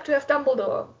much like to have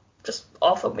Dumbledore just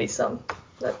offer me some.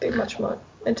 That'd be much more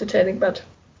entertaining, but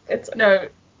it's okay. No,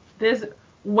 there's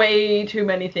way too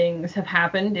many things have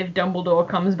happened if Dumbledore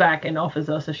comes back and offers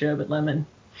us a sherbet lemon.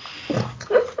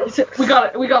 we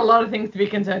got a lot of things to be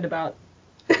concerned about.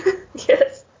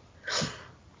 Yes.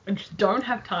 I just don't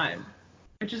have time.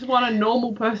 I just want a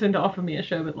normal person to offer me a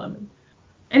sherbet lemon.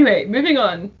 Anyway, moving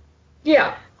on.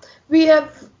 Yeah. We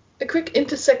have a quick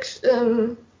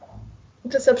interception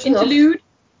Interlude?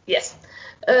 Yes.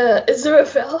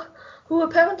 Aziraphale, who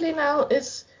apparently now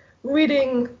is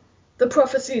reading the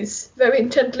prophecies very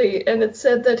intently, and it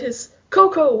said that his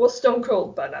cocoa was stone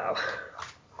cold by now.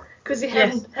 Because he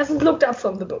hasn't looked up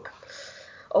from the book.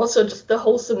 Also, just the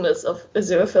wholesomeness of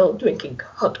Aziraphale drinking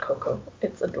hot cocoa.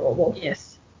 It's adorable.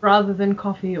 Yes, rather than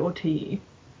coffee or tea.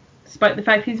 Despite the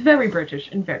fact he's very British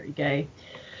and very gay.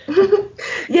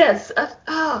 Yes.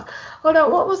 Hold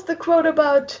on. What was the quote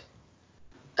about...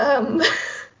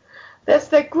 there's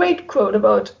that great quote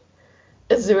about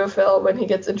Aziraphale when he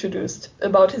gets introduced,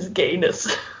 about his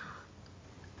gayness.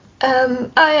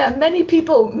 Many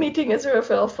people meeting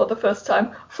Aziraphale for the first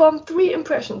time formed 3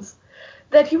 impressions.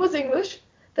 That he was English,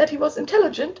 that he was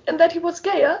intelligent, and that he was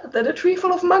gayer than a tree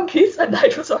full of monkeys and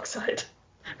nitrous oxide.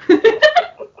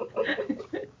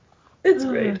 It's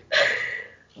great.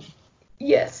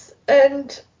 Yes,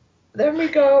 and then we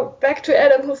go back to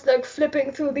Adam, who's like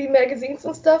flipping through the magazines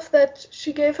and stuff that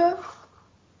she gave her.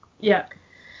 Yeah.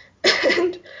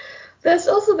 And there's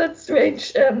also that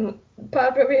strange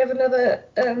part where we have another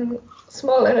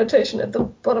small annotation at the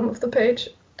bottom of the page,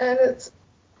 and it's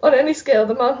on any scale,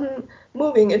 the mountain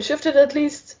moving, it shifted at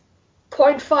least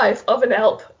 0.5 of an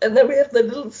alp, and then we have the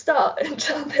little star, and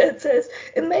down there it says,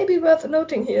 it may be worth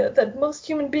noting here that most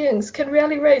human beings can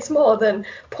rarely raise more than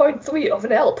 0.3 of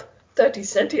an alp, 30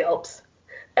 centialps.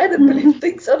 Adam believes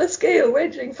things on a scale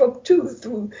ranging from 2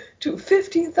 through to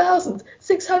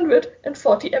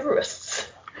 15,640 Everests.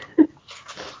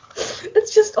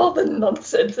 It's just all the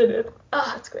nonsense in it.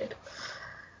 It's great.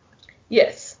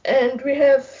 Yes, and we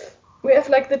have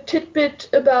like the tidbit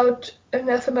about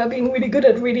Anathema being really good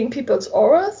at reading people's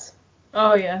auras.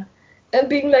 Oh, yeah. And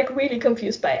being like really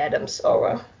confused by Adam's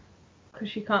aura. Because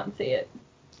she can't see it.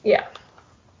 Yeah.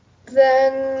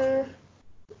 Then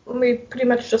We pretty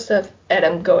much just have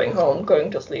Adam going home,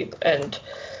 going to sleep, and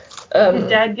His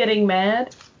dad getting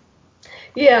mad.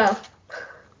 yeah,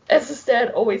 as his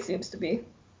dad always seems to be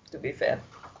fair.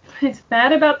 He's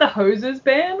mad about the hoses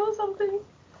ban or something.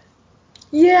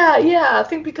 Yeah, I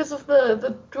think because of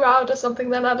the drought or something,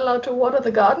 they're not allowed to water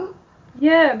the garden.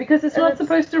 Yeah, because it's And not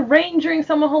supposed to rain during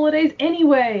summer holidays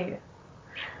anyway.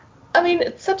 I mean,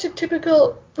 it's such a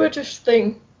typical British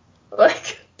thing,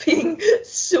 like being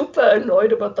super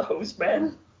annoyed about the hose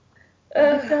ban.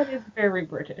 That is very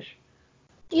British.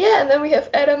 Yeah, and then we have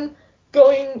Adam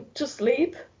going to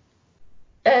sleep,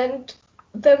 and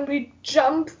then we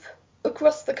jump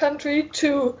across the country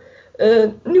to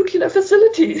a nuclear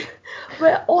facility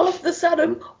where all of a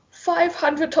sudden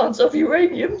 500 tons of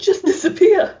uranium just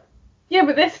disappear. Yeah,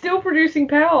 but they're still producing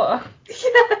power.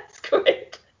 Yeah, it's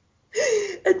great.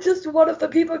 And just one of the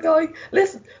people going,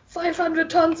 listen, 500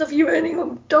 tons of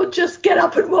uranium, don't just get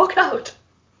up and walk out.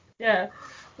 Yeah.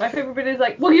 My favorite bit is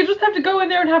like, well, you just have to go in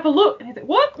there and have a look. And he's like,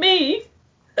 what, me?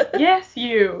 Yes,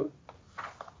 you.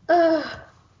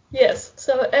 Yes,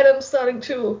 so Adam's starting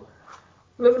to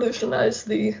revolutionize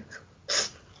the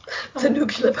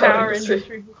nuclear power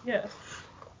industry. Yeah.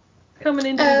 Coming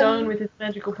into his own with his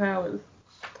magical powers.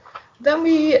 Then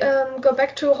we go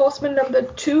back to horseman number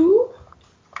 2,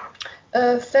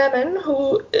 Famine,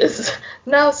 who is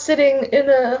now sitting in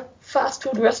a fast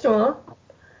food restaurant.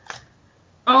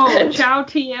 Oh, and Chow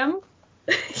TM?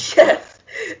 Yes,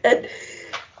 and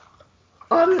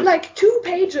on like 2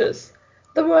 pages,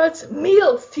 the words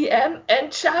Meals TM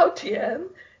and Chow TM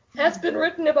has been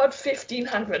written about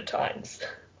 1,500 times.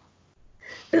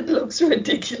 It looks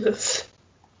ridiculous.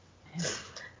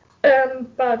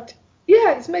 But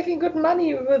yeah, he's making good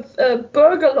money with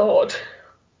Burger Lord.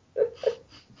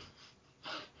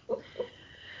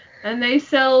 And they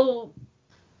sell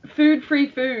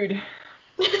food-free food.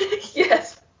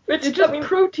 Yes. Which, they're just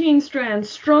protein strands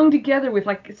strung together with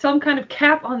like some kind of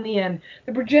cap on the end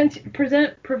that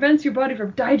prevents your body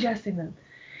from digesting them.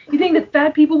 You think that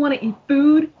fat people want to eat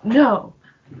food? No.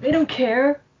 They don't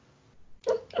care.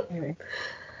 Anyway.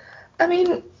 I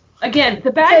mean... Again,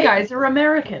 the bad guys are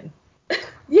American.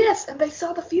 Yes, and they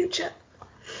saw the future.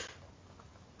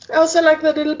 I also like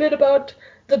the little bit about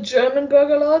the German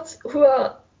Burger Lords who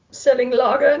are selling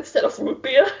lager instead of root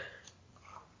beer.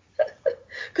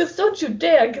 Because don't you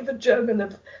dare give a German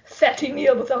a fatty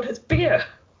meal without his beer.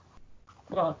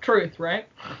 Well, truth, right?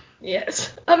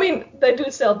 Yes. I mean, they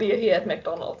do sell beer here at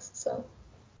McDonald's, so...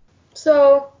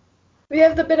 So, we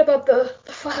have the bit about the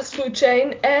fast food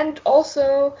chain and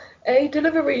also a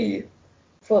delivery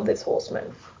for this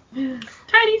horseman.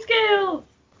 Tiny scales!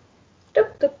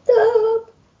 Dup, dup,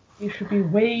 dup. You should be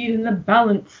weighed in the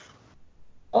balance.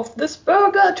 Of this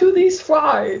burger to these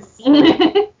fries.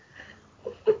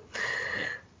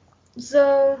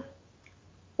 So,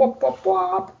 wop, wop,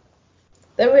 wop.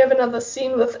 Then we have another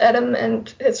scene with Adam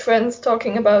and his friends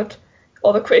talking about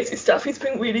all the crazy stuff he's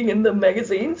been reading in the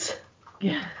magazines.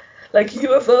 Yeah. Like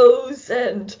UFOs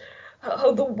and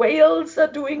how the whales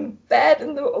are doing bad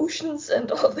in the oceans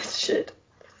and all this shit.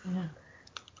 Yeah.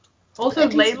 Also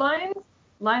ley lines?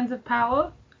 Lines of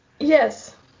power?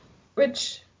 Yes.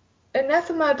 Which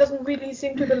Anathema doesn't really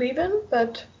seem to believe in,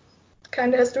 but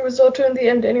kind of has to resort to in the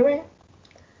end anyway.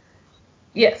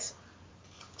 Yes.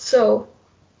 So,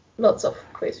 lots of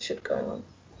crazy shit going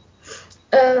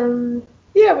on.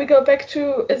 Yeah, we go back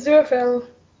to Aziraphale,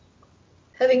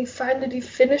 having finally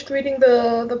finished reading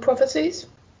the prophecies.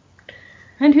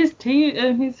 And his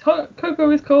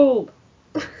cocoa is cold.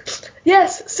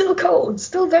 Yes, still cold.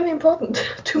 Still very important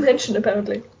to mention,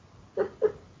 apparently.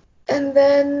 And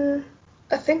then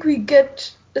I think we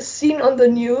get a scene on the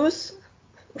news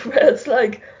where it's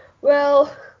like,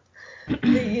 well,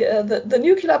 the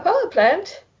nuclear power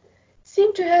plant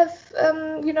seemed to have,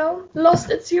 lost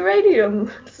its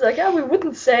uranium. It's like, we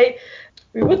wouldn't say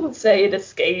it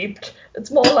escaped.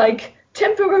 It's more like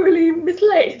temporarily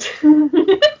mislaid.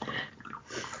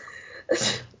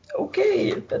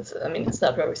 Okay, but it's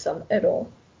not worrisome at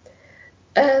all.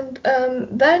 And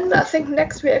then I think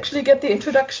next we actually get the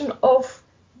introduction of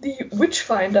the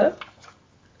Witchfinder.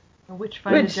 A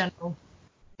Witchfinder General.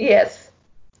 Yes.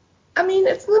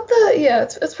 It's not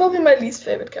it's probably my least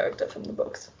favorite character from the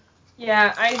books.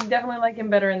 Yeah, I definitely like him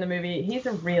better in the movie. He's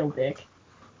a real dick.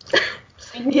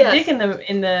 He's a dick in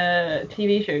the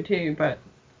TV show too, but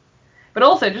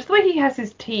also just the way he has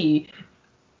his tea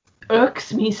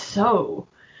irks me so.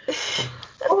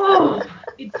 Oh,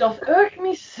 it does irk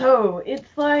me so.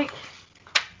 It's like...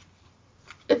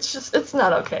 It's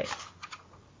not okay.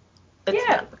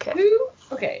 Not okay.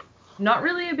 Okay, not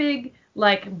really a big,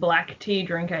 black tea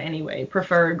drinker anyway.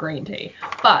 Prefer green tea.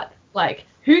 But,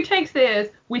 Who takes theirs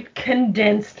with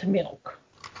condensed milk?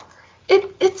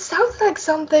 It sounds like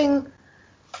something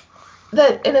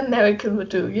that an American would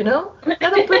do, you know?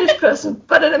 Not a British person,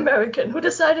 but an American who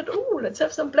decided, ooh, let's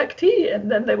have some black tea, and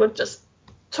then they would just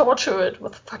torture it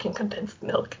with fucking condensed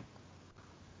milk.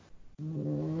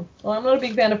 Well, I'm not a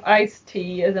big fan of iced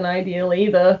tea as an ideal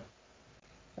either.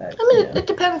 But, I mean, it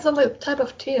depends on the type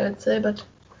of tea, I'd say, but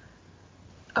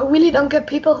I really don't get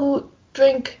people who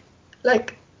drink,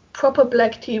 like, proper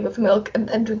black tea with milk and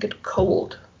then drink it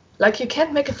cold. Like, you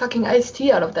can't make a fucking iced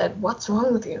tea out of that. What's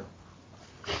wrong with you?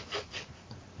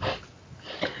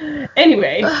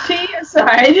 Anyway, tea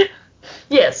aside.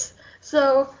 Yes.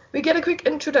 So we get a quick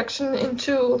introduction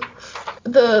into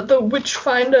the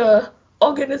Witchfinder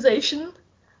organization,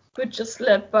 which is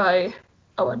led by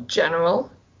our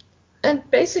general. And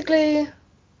basically,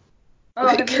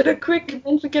 we get a quick.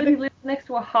 We live next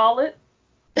to a harlot.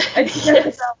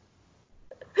 Yes.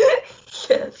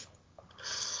 Yes.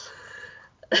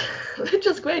 Which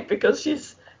is great because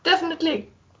she's definitely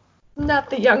not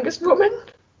the youngest woman.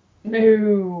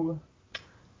 No.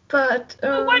 But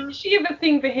why does she have a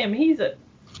thing for him? He's a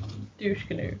douche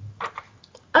canoe.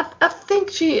 I think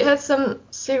she has some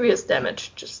serious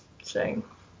damage. Just saying.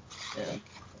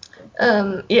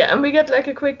 Yeah. Yeah, and we get like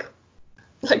a quick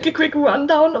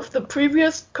rundown of the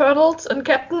previous colonels and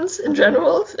captains and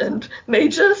generals and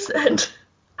majors, and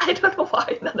I don't know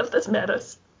why none of this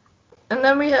matters. And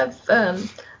then we have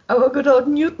our good old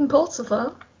Newton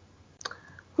Pulsifer,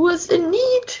 who is in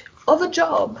need of a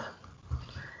job.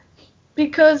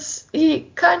 Because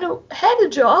he kind of had a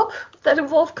job that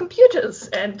involved computers,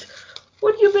 and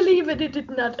would you believe it, it did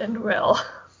not end well.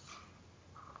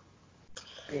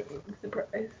 Big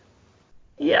surprise.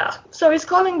 Yeah, so he's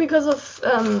calling because of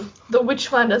the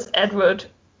Witchfinder's advert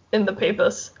in the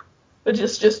papers, which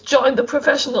is just join the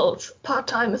professionals,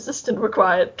 part-time assistant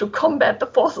required to combat the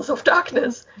forces of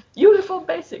darkness, uniform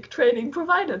basic training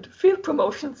provided, field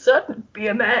promotion certain, be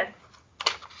a man.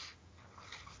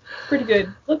 Pretty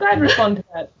good. Look, I'd respond to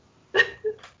that.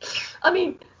 I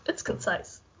mean, it's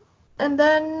concise. And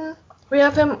then we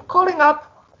have him calling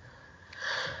up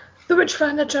the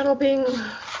Witchfinder Journal being,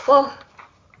 well,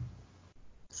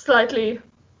 slightly,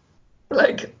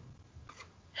 like,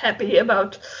 happy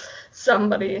about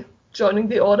somebody joining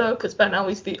the order, because by now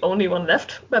he's the only one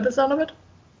left, by the sound of it.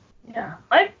 Yeah.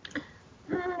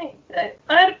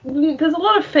 There's a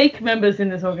lot of fake members in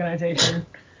this organization.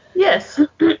 Yes.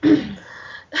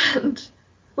 And,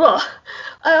 well,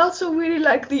 I also really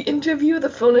like the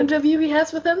phone interview he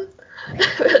has with him.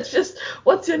 It's just,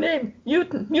 what's your name?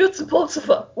 Newton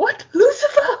Pulsifer. What?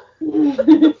 Lucifer?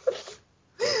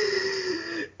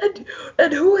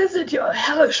 and who is it, your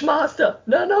hellish master?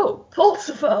 No,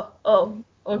 Pulsifer. Oh,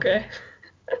 okay.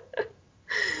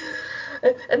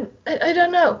 and I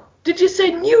don't know. Did you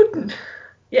say Newton?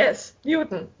 Yes,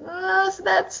 Newton. Is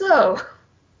that so?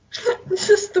 This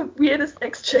is the weirdest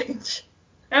exchange.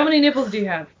 How many nipples do you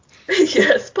have?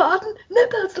 Yes, pardon?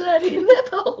 Nipples, laddie,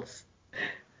 nipples.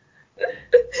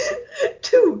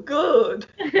 Too good.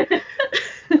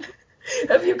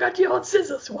 Have you got your own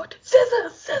scissors? What?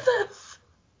 Scissors.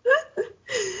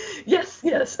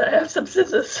 Yes, I have some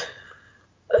scissors.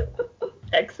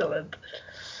 Excellent.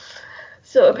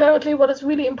 So apparently what is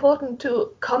really important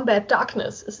to combat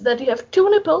darkness is that you have 2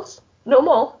 nipples, no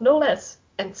more, no less,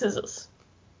 and scissors.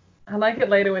 I like it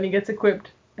later when he gets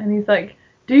equipped and he's like,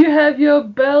 do you have your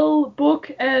bell,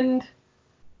 book, and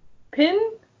pin?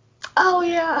 Oh,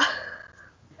 yeah.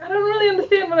 I don't really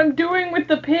understand what I'm doing with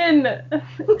the pin.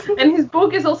 And his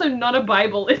book is also not a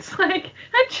Bible. It's like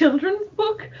a children's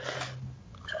book.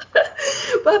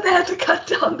 But they had to cut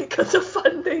down because of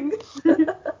funding.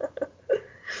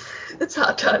 It's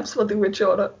hard times for the Witch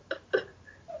Order.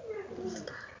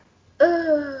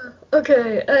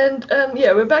 Okay, and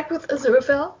yeah, we're back with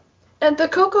Aziraphale. And the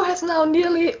cocoa has now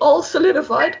nearly all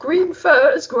solidified. Green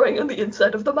fur is growing on the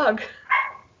inside of the mug.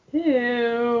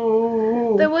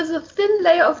 Ew. There was a thin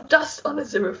layer of dust on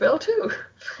Aziraphale too.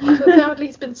 So apparently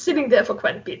he's been sitting there for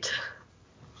quite a bit.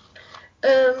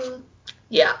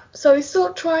 Yeah, so he's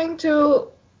still trying to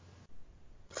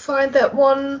find that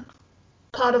one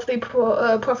part of the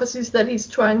prophecies that he's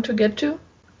trying to get to.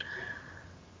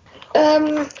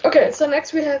 Okay, so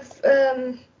next we have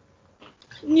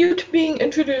Newt being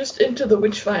introduced into the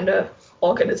Witchfinder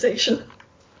organization.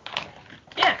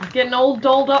 Yeah, he's getting all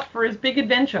dolled up for his big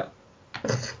adventure.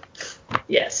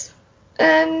 Yes.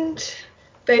 And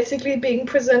basically being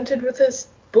presented with his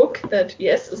book that,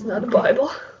 yes, is not a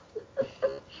Bible.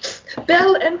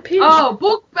 Bell and Pin. Oh,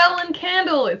 Book, Bell, and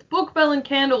Candle. It's Book, Bell, and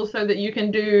Candle so that you can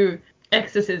do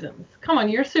exorcisms. Come on,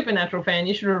 you're a Supernatural fan.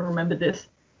 You should have remembered this.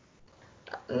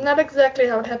 Not exactly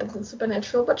how it happens in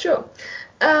Supernatural, but sure.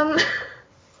 Um,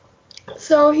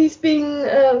 so he's being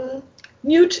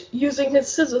Newt using his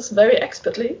scissors very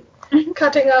expertly,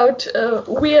 cutting out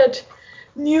weird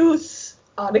news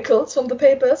articles from the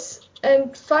papers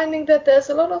and finding that there's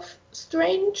a lot of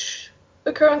strange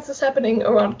occurrences happening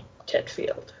around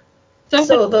Tedfield.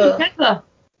 So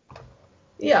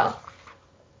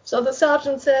the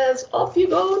sergeant says, "Off you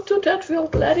go to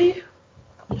Tedfield, laddie."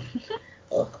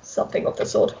 Or something of the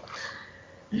sort.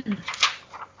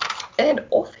 And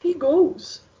off he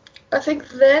goes. I think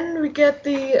then we get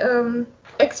the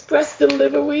express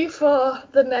delivery for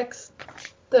the next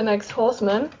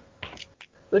horseman,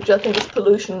 which I think is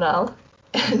pollution now.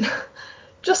 And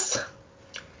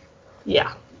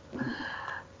yeah.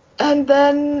 And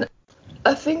then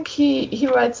I think he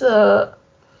writes a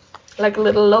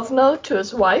little love note to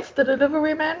his wife, the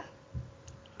delivery man,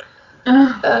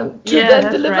 to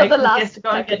then deliver the last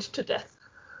package to death.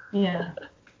 Yeah.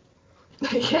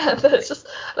 Yeah, it's just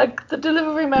like the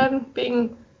delivery man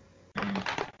being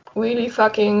really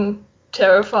fucking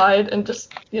terrified and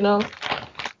just,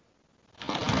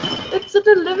 it's a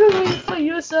delivery for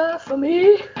you, sir, for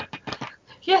me.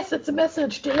 Yes, it's a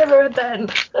message, deliver it then.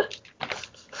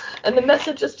 And the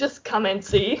message is just come and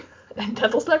see. And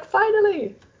Devil's like,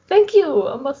 finally, thank you,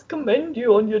 I must commend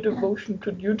you on your devotion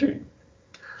to duty.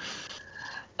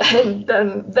 And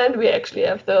then we actually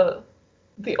have the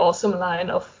awesome line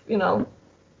of, am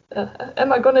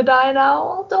I gonna die now?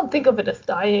 Well, don't think of it as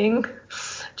dying.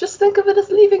 Just think of it as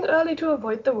leaving early to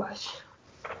avoid the rush.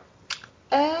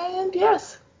 And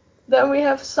yes, then we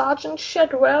have Sergeant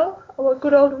Shadwell, our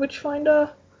good old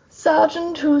Witchfinder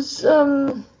sergeant, who's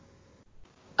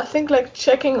I think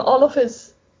checking all of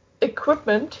his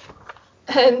equipment.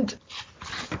 And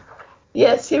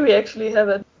yes, here we actually have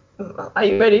it. Are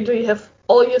you ready? Do you have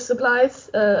all your supplies?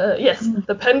 Yes.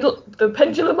 The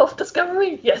pendulum of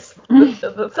discovery? Yes.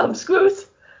 The thumb screws?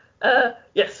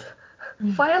 Yes.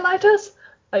 Firelighters?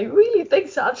 I really think,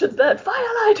 Sergeant, that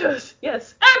firelighters!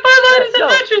 Yes.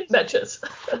 Firelighters and matches!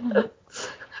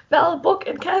 Bell, book,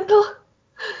 and candle.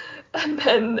 And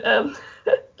then,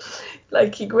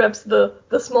 he grabs the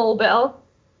small bell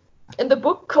and the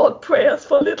book called Prayers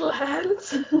for Little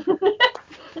Hands.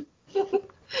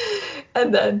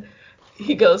 And then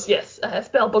he goes, yes, I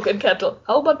have bell, book, and candle.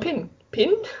 How about pin?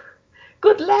 Pin?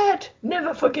 Good lad,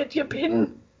 never forget your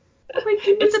pin.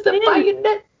 It's the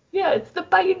bayonet. Yeah, it's the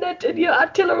bayonet in your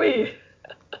artillery.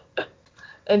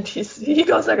 And he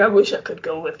goes like, I wish I could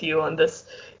go with you on this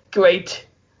great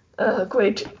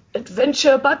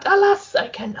adventure, but alas, I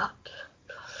cannot.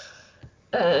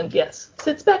 And yes,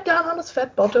 sits back down on his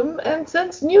fat bottom and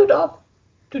sends Newt off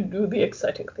to do the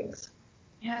exciting things.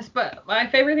 Yes, but my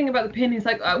favorite thing about the pin is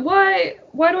why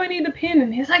do I need a pin?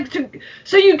 And he's like,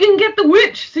 so you can get the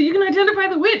witch, so you can identify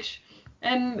the witch.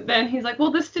 And then he's like,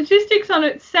 well, the statistics on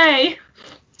it say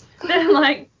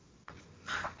that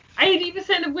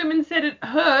 80% of women said it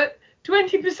hurt,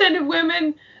 20% of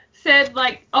women said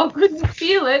couldn't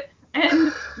feel it,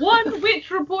 and one witch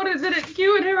reported that it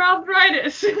cured her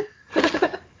arthritis.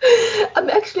 I'm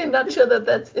actually not sure that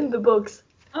that's in the books.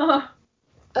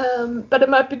 But it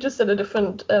might be just at a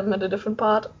different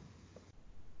part.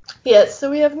 Yes,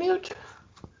 so we have Newt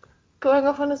going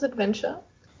off on his adventure.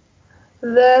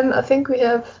 Then I think we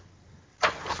have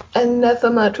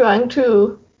Anathema trying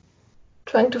to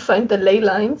find the ley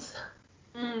lines,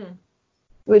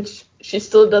 which she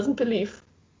still doesn't believe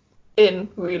in,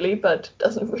 really, but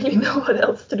doesn't really know what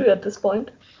else to do at this point.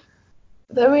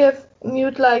 Then we have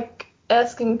Newt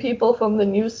asking people from the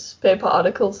newspaper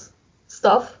articles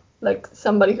stuff, like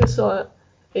somebody who saw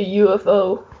a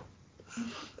UFO.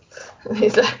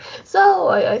 He's like, so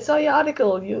I saw your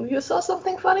article. You saw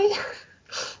something funny?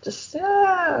 Just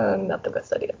not the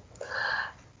best idea.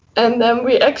 And then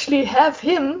we actually have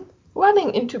him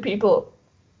running into people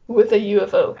with a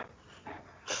UFO.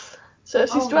 So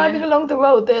as he's driving along the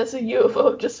road, there's a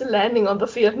UFO just landing on the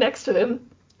field next to him.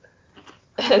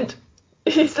 And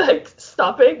he's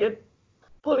stopping and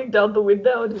pulling down the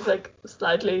window, and he's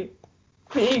slightly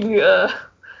being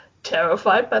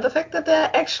terrified by the fact that there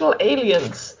are actual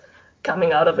aliens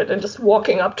coming out of it and just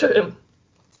walking up to him.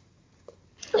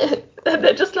 And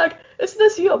they're just like, is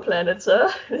this your planet,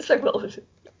 sir? And it's like, well,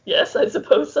 yes, I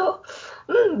suppose so.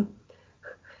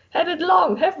 Had it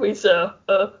long, have we, sir?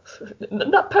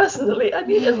 Not personally. I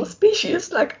mean, as a species,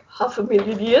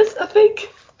 500,000 years, I think.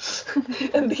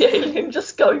 And the alien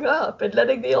just going up and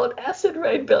letting the old acid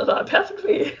rain build up, haven't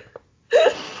we?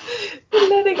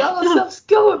 Letting ourselves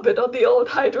go a bit on the old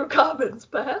hydrocarbons,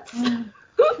 perhaps.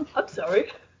 I'm sorry.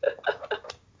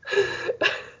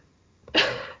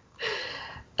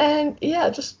 And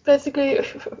yeah, just basically,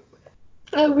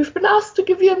 we've been asked to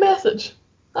give you a message.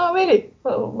 Oh, really?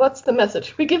 Well, what's the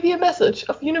message? We give you a message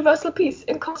of universal peace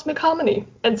and cosmic harmony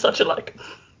and such alike.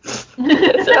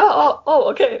 So,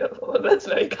 okay. Well, that's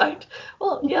very kind.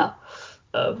 Well, yeah.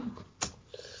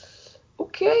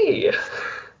 Okay.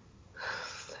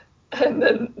 And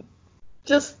then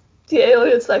just the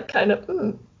aliens like kind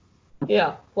of,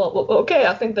 yeah, well, okay,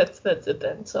 I think that's it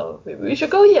then. So we should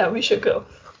go? Yeah, we should go.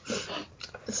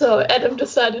 So Adam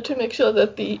decided to make sure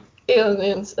that the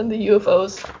aliens and the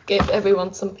UFOs gave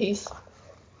everyone some peace.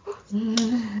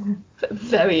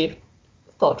 Very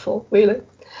thoughtful, really. I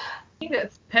think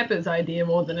that's Pepper's idea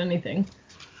more than anything.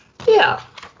 Yeah.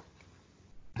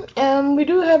 And we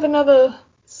do have another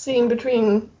scene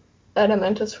between Adam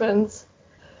and his friends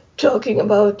talking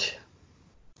about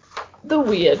the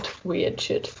weird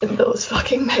shit in those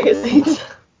fucking magazines.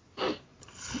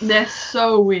 They're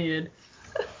so weird.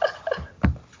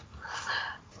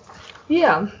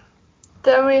 Yeah.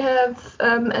 Then we have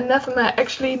Anathema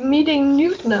actually meeting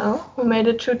Newt now, who made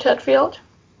it through Tedfield.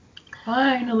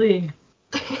 Finally.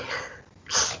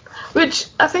 Which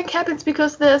I think happens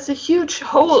because there's a huge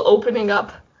hole opening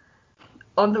up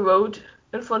on the road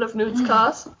in front of Newt's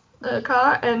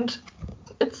car, and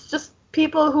it's just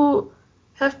people who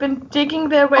have been digging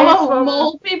their way from...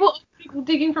 mole people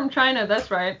digging from China,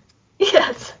 that's right.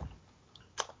 Yes.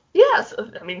 Yes,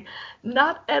 I mean,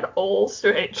 not at all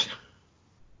strange.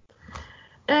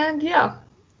 And yeah,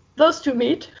 those two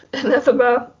meet,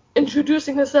 Anathema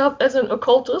introducing herself as an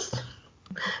occultist,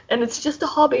 and it's just a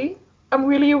hobby. I'm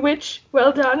really a witch.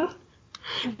 Well done.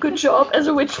 Good job as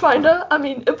a witch finder. I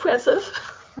mean, impressive.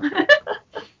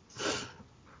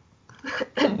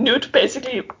 And Newt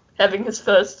basically having his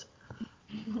first,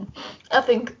 I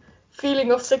think,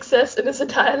 feeling of success in his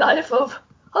entire life of,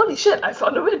 holy shit, I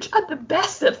found a witch. I'm the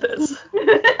best at this.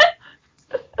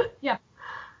 Yeah.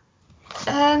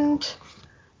 And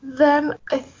then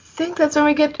I think that's when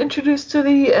we get introduced to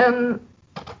the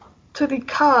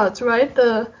cards, right?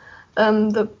 The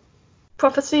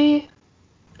prophecy,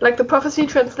 like the prophecy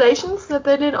translations that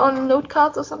they did on note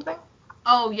cards or something.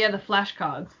 Oh yeah, the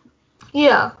flashcards.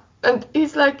 Yeah, and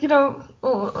he's like, I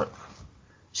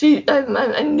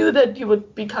knew that you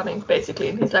would be coming, basically.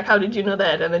 And he's like, how did you know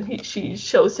that? And then she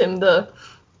shows him the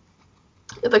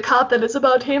card that is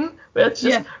about him, where it's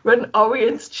just Ren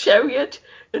Orient's chariot,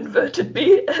 inverted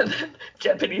B, and then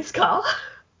Japanese car.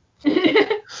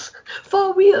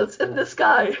 4 wheels in the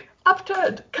sky,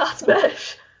 upturned, car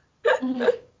smash.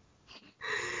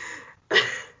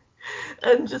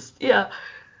 And just,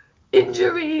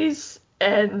 injuries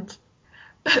and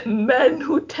man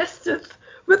who testeth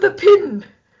with a pin.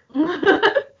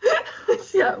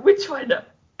 Yeah, witchfinder,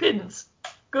 pins,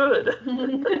 good.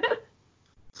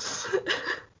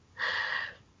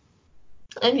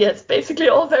 And yes, basically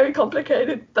all very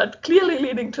complicated, but clearly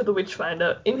leading to the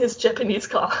witchfinder in his Japanese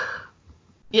car.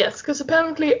 Yes, because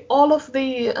apparently all of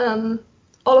the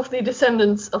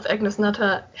descendants of Agnes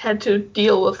Nutter had to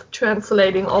deal with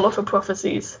translating all of her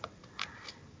prophecies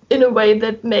in a way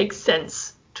that makes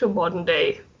sense to modern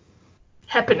day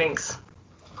happenings.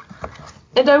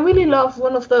 And I really love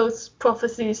one of those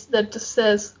prophecies that just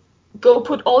says, go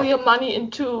put all your money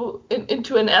into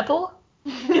an apple,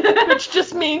 which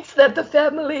just means that the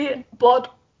family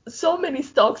bought so many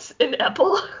stocks in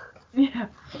Apple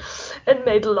and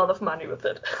made a lot of money with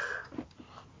it.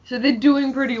 So they're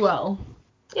doing pretty well.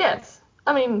 Yes,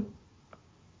 I mean,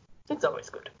 it's always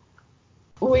good.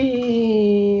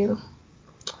 We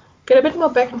get a bit more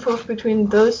back and forth between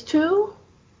those two.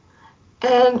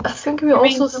 And I think we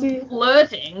also see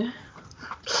flirting.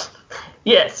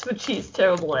 Yes, which she's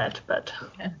terrible at, but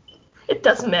it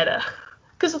doesn't matter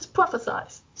because it's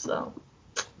prophesized. So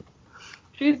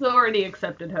she's already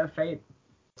accepted her fate.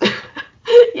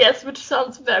 Yes, which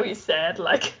sounds very sad.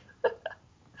 Like,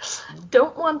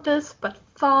 don't want this, but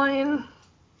fine.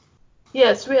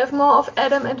 Yes, we have more of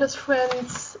Adam and his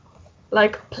friends,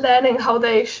 like planning how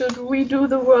they should redo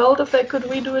the world if they could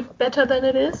redo it better than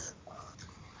it is.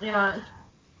 Yeah,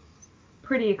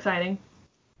 pretty exciting.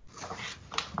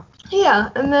 Yeah,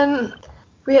 and then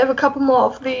we have a couple more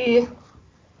of the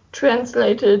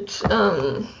translated,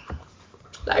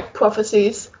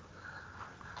 prophecies.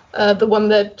 The one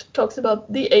that talks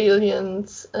about the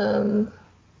aliens. Then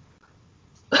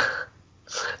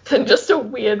just a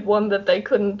weird one that they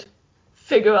couldn't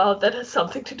figure out that has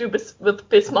something to do with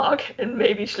Bismarck and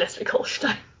maybe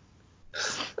Schleswig-Holstein.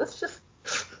 That's just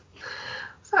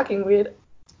fucking weird.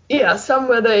 Yeah,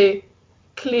 somewhere they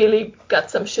clearly got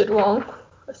some shit wrong.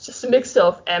 It's just a mixture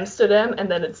of Amsterdam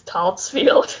and then it's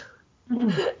Tartsfield.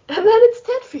 And then it's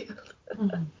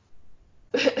Tedfield.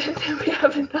 And then we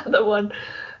have another one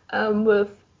with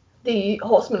the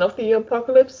Horsemen of the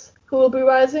Apocalypse who will be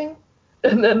rising.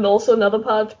 And then also another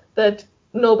part that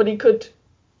nobody could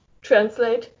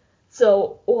translate.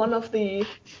 So one of the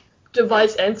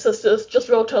device ancestors just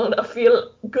wrote on, "I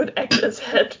feel good Agnes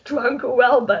had drunk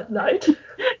well that night."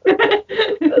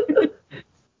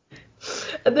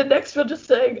 And the next one just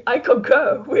saying, "I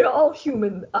concur, we are all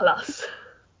human, alas."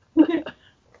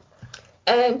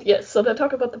 And yes, so they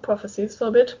talk about the prophecies for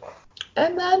a bit.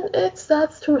 And then it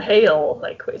starts to hail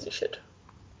like crazy shit.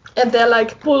 And they're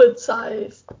like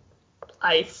bullet-sized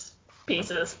ice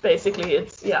pieces, basically.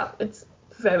 It's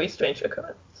very strange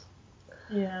occurrence.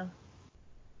 Yeah.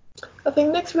 I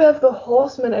think next we have the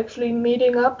Horsemen actually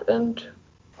meeting up and...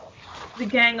 The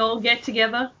gang all get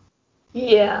together.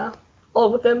 Yeah.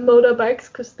 All with their motorbikes,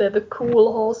 because they're the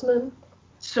cool Horsemen.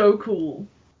 So cool.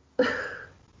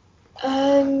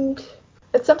 And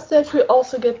at some stage we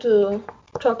also get to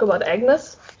talk about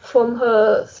Agnes from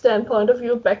her standpoint of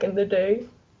view back in the day.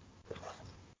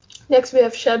 Next we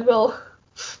have Shadwell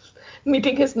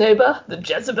meeting his neighbor, the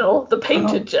Jezebel, the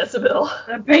painted Jezebel.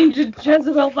 The painted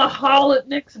Jezebel, the harlot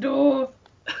next door.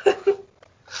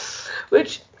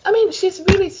 Which, I mean, she's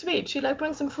really sweet. She like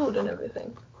brings him food and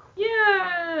everything.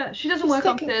 Yeah, she doesn't She's work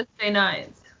taking- on Thursday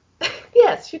nights.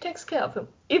 Yes, she takes care of him,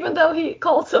 even though he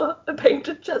calls her a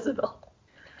painted Jezebel.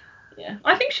 Yeah,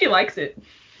 I think she likes it.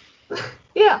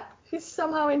 Yeah, she's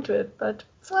somehow into it, but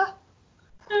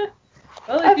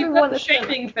Well, if Everyone you've got the is gonna-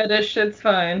 shaming fetish, it's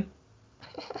fine.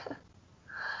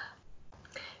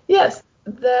 Yes,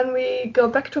 then we go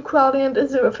back to Crowley and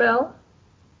Aziraphale,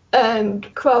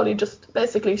 and Crowley just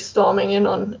basically storming in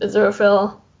on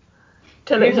Aziraphale,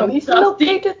 telling him he's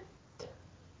located...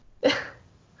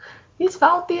 He's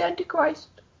found the Antichrist.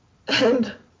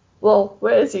 And, well,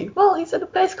 where is he? Well, he's at a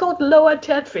place called Lower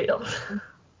Tedfield.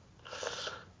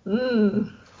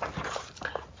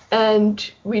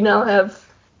 And we now have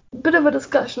a bit of a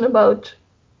discussion about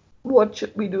what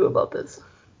should we do about this.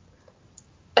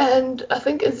 And I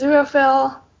think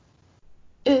Aziraphale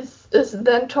is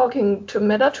then talking to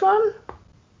Metatron,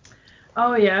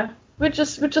 Oh, yeah. which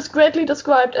is greatly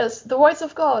described as the voice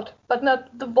of God, but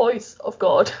not the voice of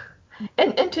God.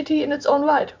 An entity in its own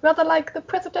right, rather like the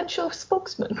presidential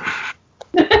spokesman.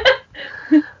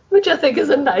 Which I think is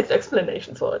a nice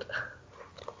explanation for it.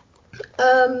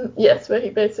 Yes, where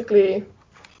he basically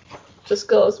just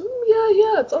goes,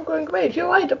 yeah, it's all going great. You're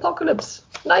right, Apocalypse.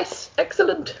 Nice,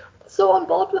 excellent. So on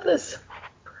board with this.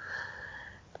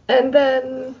 And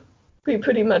then we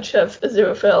pretty much have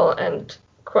Aziraphale and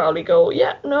Crowley go,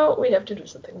 yeah, no, we have to do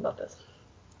something about this.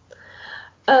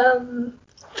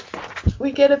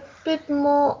 We get a bit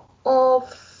more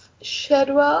of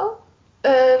Shadwell,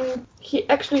 and he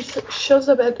actually shows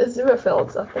up at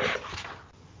Aziraphale's, I think.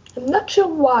 I'm not sure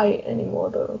why anymore,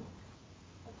 though.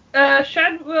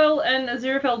 Shadwell and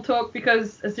Aziraphale talk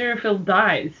because Aziraphale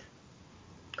dies.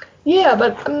 Yeah,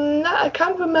 but I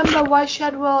can't remember why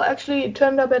Shadwell actually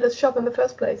turned up at his shop in the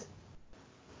first place.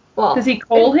 Well, Does he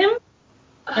call him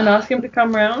and ask him to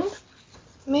come round?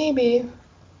 Maybe.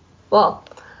 Well,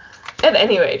 at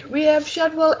any rate, we have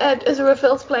Shadwell at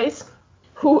Aziraphale's place,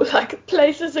 who, like,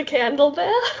 places a candle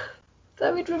there,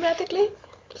 very dramatically.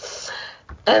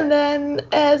 And then,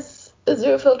 as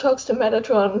Aziraphale talks to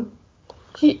Metatron,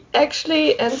 he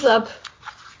actually ends up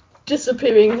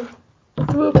disappearing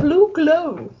through a blue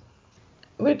glow,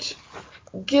 which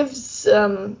gives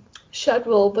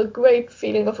Shadwell the great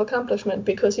feeling of accomplishment,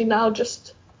 because he now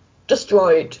just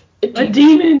destroyed a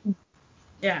demon!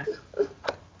 Yeah.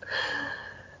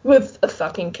 With a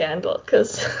fucking candle,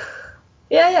 because,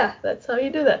 yeah, that's how you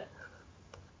do that.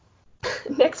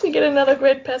 Next we get another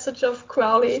great passage of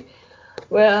Crowley,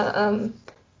 where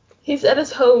he's at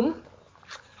his home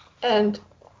and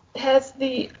has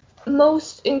the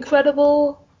most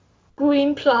incredible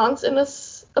green plants in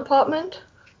his apartment.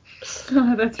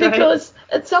 Oh, that's Because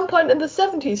at some point in the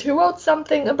 70s he wrote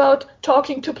something about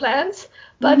talking to plants,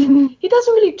 but he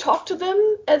doesn't really talk to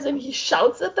them, as in he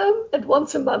shouts at them, and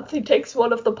once a month he takes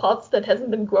one of the pots that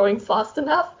hasn't been growing fast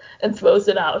enough and throws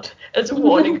it out as a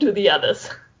warning to the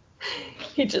others.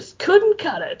 He just couldn't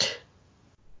cut it.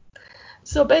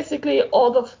 So basically all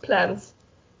the plants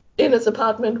in his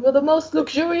apartment were the most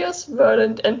luxurious,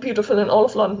 verdant, and beautiful in all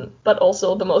of London, but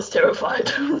also the most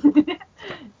terrified.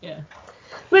 Yeah.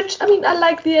 Which, I mean, I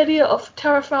like the idea of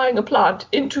terrifying a plant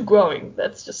into growing.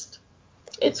 That's just,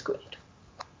 it's great.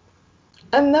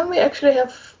 And then we actually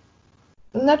have,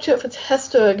 I'm not sure if it's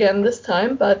Hester again this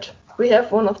time, but we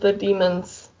have one of the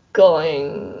demons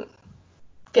getting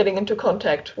into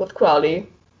contact with Crowley,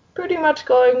 pretty much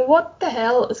going, what the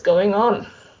hell is going on?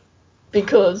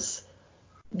 Because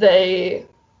They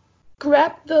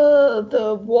grab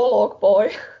the warlock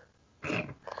boy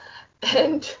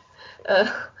and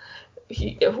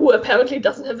who apparently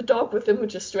doesn't have a dog with him,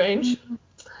 which is strange.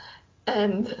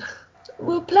 And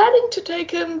we're planning to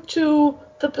take him to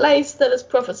the place that is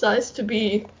prophesied to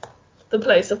be the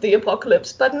place of the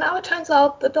apocalypse, but now it turns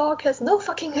out the dog has no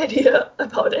fucking idea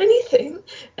about anything,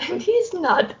 and he's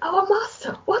not our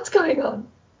master. What's going on?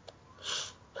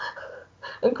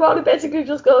 And Crowley basically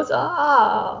just goes,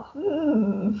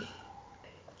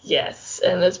 yes,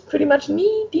 and it's pretty much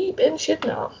knee deep in shit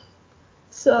now.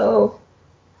 So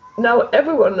now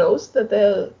everyone knows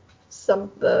that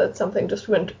something just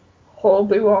went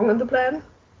horribly wrong in the plan,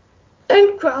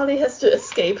 and Crowley has to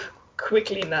escape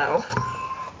quickly now.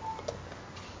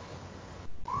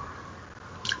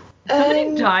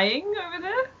 Somebody dying over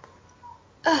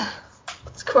there?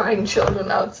 It's crying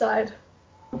children outside.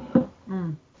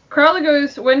 Crowley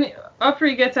goes, after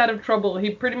he gets out of trouble,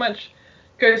 he pretty much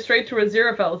goes straight to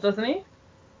Aziraphale's, doesn't he?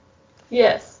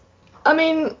 Yes. I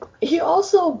mean, he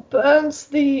also burns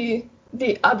the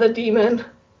other demon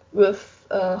with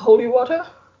holy water.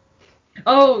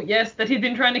 Oh, yes, that he'd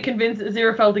been trying to convince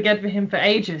Aziraphale to get for him for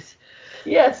ages.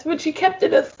 Yes, which he kept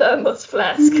in a thermos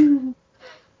flask.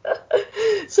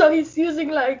 So he's using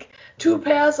like 2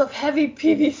 pairs of heavy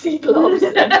PVC gloves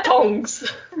and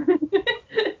tongs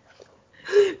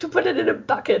to put it in a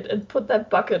bucket and put that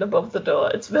bucket above the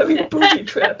door. It's very booby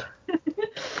trap.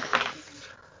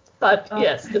 But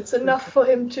yes, it's enough for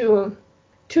him to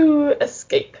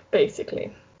escape,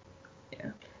 basically.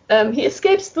 Yeah. He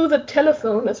escapes through the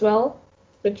telephone as well,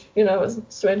 which,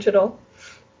 isn't strange at all.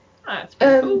 That's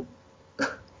pretty cool.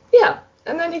 Yeah,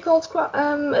 and then he calls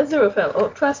Aziraphale, or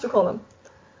tries to call him.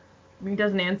 He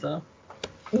doesn't answer.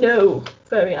 No,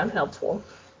 very unhelpful.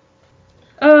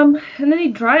 And then he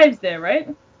drives there,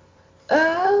 right?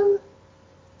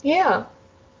 Yeah.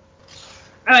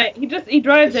 He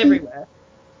drives everywhere.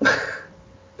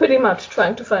 Pretty much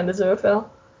trying to find Aziraphale.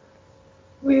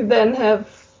 We then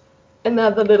have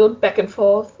another little back and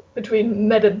forth between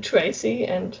Madame Tracy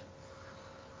and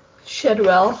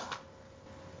Shadwell.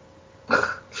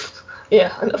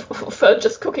 Yeah, and for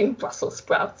just cooking Brussels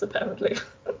sprouts, apparently.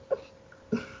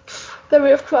 Then we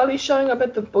have Crowley showing up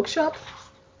at the bookshop.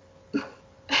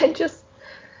 And just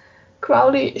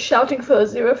Crowley shouting for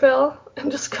Aziraphale and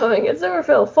just going,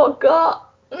 Aziraphale, for God!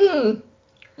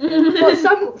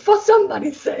 For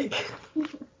somebody's sake.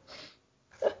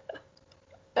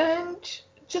 And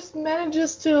just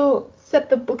manages to set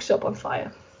the bookshop on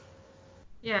fire.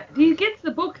 Yeah, he gets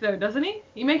the book though, doesn't he?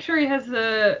 He makes sure he has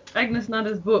Agnes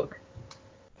Nutter's book.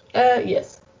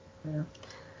 Yes. Yeah.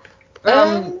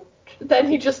 And then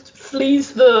he just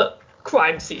flees the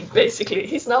crime scene, basically.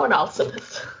 He's now an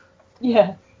arsonist.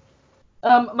 Yeah.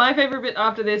 My favorite bit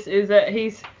after this is that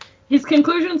his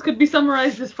conclusions could be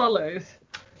summarized as follows.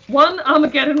 1,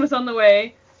 Armageddon was on the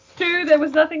way. 2, there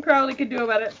was nothing Crowley could do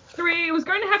about it. 3, it was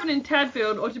going to happen in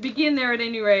Tadfield, or to begin there at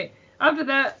any rate.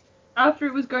 After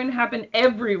it was going to happen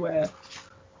everywhere.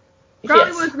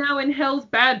 Crowley was now in Hell's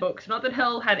bad books, not that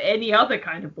Hell had any other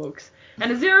kind of books.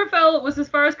 And Aziraphale was, as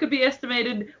far as could be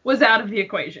estimated, was out of the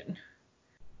equation.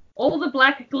 All the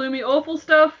black, gloomy, awful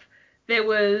stuff, there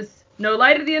was no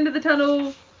light at the end of the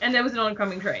tunnel, and there was an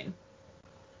oncoming train.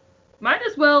 Might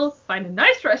as well find a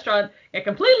nice restaurant, get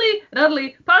completely and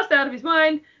utterly pissed out of his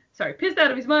mind,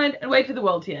 and wait for the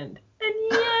world to end. And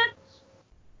yet...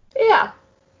 Yeah.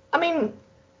 I mean,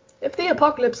 if the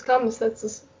apocalypse comes, that's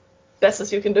as best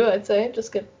as you can do, I'd say.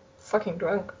 Just get fucking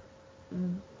drunk.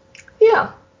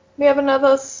 Yeah. We have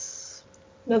another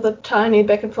tiny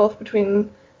back and forth between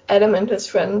Adam and his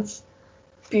friends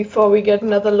before we get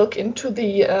another look into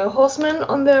the horsemen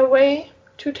on their way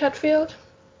to Tadfield,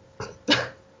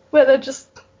 where they just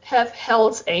have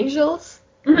Hell's Angels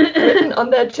written on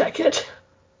their jacket.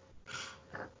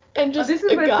 And just this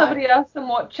is where somebody asked them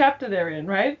what chapter they're in,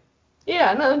 right?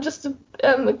 Yeah, no, just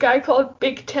a guy called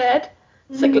Big Ted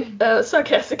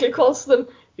sarcastically calls them,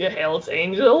 "You Hell's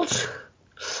Angels.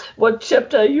 What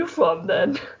chapter are you from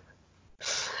then?"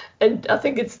 And I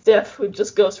think it's Death who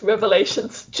just goes,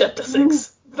 Revelations chapter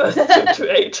 6, verse 2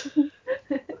 to 8.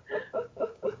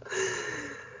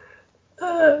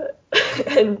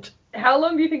 And how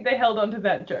long do you think they held on to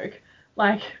that joke?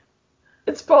 Like,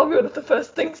 it's probably one of the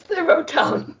first things they wrote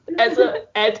down as a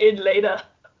add-in later.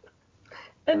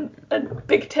 And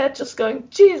Big Ted just going,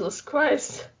 Jesus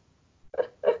Christ.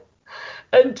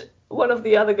 And one of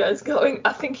the other guys going,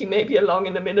 I think he may be along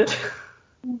in a minute.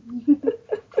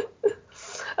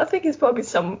 I think he's probably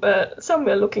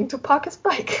somewhere looking to park his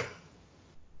bike.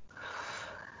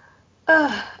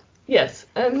 Yes,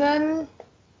 and then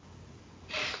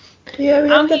Yeah, we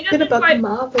have He that bit doesn't about quite.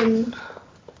 Marvin.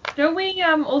 Don't we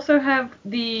also have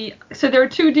so there are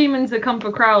two demons that come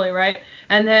for Crowley, right?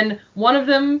 And then one of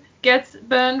them gets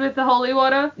burned with the holy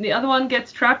water, and the other one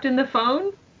gets trapped in the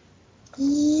phone?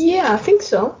 Yeah, I think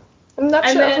so. I'm not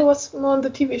And sure if then, it was more on the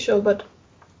TV show, but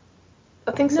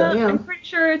I think so, no, yeah. I'm pretty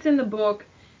sure it's in the book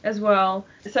as well.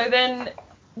 So then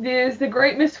there's the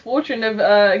great misfortune of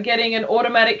getting an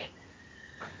automatic,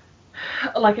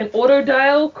 like an auto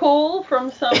dial call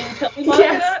from some telemarketer,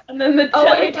 Yes. and then the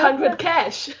 0800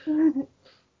 cash.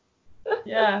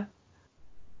 Yeah.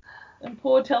 And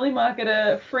poor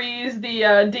telemarketer frees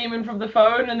the demon from the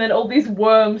phone, and then all these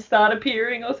worms start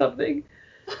appearing or something.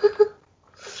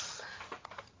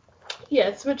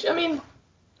 Yes, which, I mean,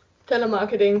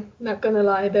 telemarketing, not gonna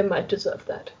lie, they might deserve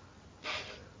that.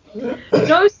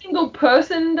 No single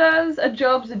person does. A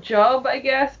job's a job, I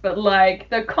guess, but like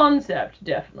the concept,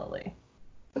 definitely.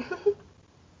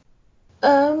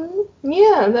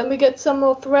 Yeah, and then we get some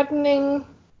more threatening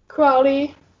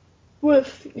Crowley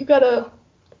with you gotta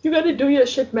do your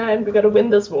shit, man. We gotta win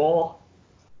this war.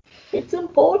 It's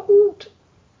important.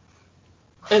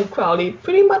 And Crowley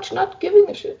pretty much not giving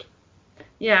a shit.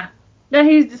 Yeah. Now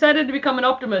he's decided to become an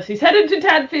Optimus. He's headed to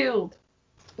Tadfield.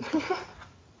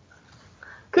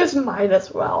 'Cause might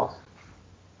as well.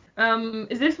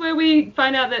 Is this where we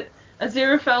find out that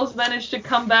Aziraphale's managed to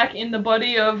come back in the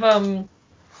body of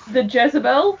the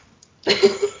Jezebel?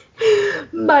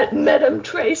 Madam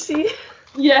Tracy.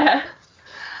 Yeah.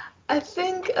 I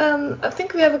think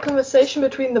we have a conversation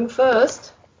between them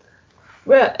first,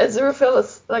 where Aziraphale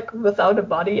is like without a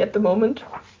body at the moment.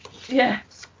 Yeah.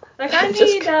 Like I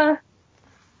Just- need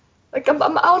Like I'm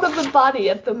out of a body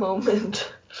at the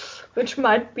moment, which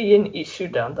might be an issue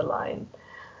down the line.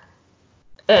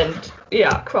 And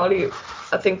yeah, Crowley,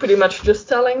 I think pretty much just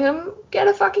telling him, get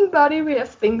a fucking body, we have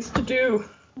things to do.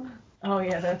 Oh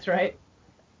yeah, that's right.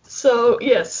 So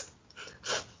yes,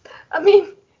 I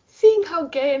mean, seeing how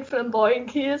gay and flamboyant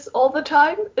he is all the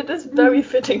time, it is very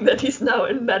fitting that he's now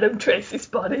in Madame Tracy's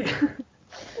body.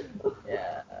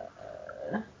 Yeah.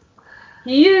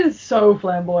 He is so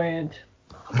flamboyant.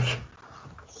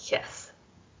 Yes,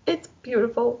 it's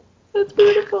beautiful. It's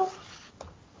beautiful.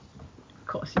 Of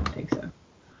course you think so.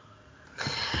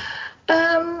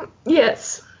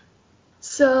 Yes.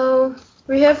 So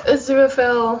we have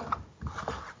Aziraphale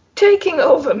taking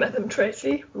over Madame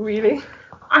Tracy, really.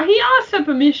 He asked her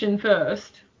permission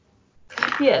first.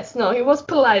 Yes, no, he was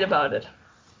polite about it.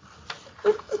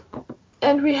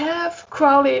 And we have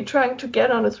Crowley trying to get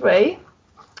on his way,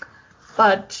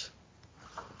 but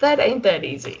that ain't that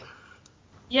easy.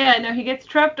 Yeah, no, he gets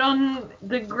trapped on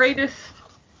his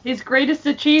greatest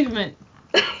achievement.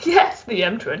 Yes, the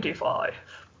M25.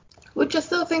 Which I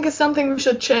still think is something we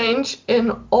should change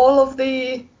in all of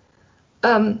the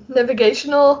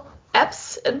navigational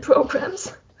apps and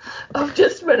programs. Of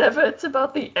just whenever it's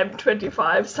about the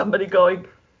M25, somebody going,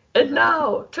 and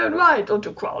now turn right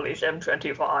onto Crowley's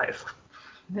M25.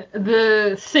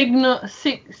 The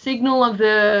signal of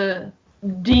the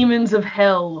demons of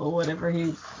hell, or whatever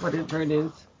it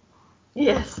is.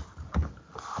 Yes.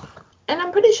 And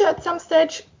I'm pretty sure at some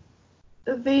stage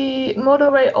the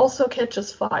motorway also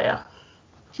catches fire.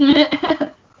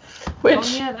 Oh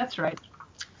Which, yeah, that's right.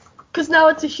 because now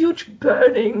it's a huge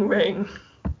burning ring.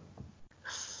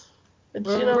 Which,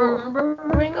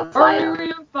 ring of fire.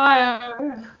 Ring of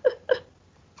fire.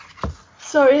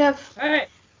 So we have Alright.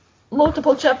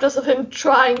 multiple chapters of him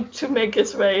trying to make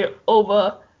his way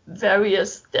over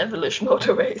various devilish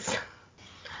motorways.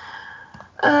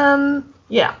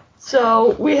 Yeah.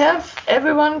 So we have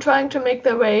everyone trying to make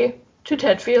their way to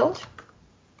Tedfield.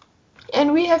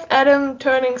 And we have Adam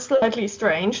turning slightly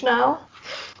strange now.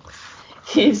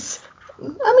 It's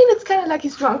kind of like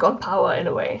he's drunk on power in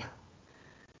a way.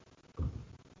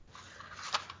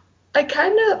 I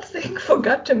kind of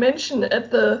forgot to mention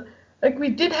we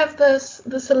did have this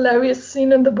hilarious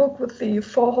scene in the book with the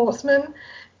four horsemen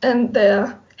and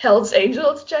their Hell's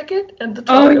Angels jacket and the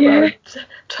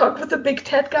talk with the big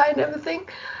Ted guy and everything.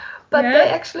 But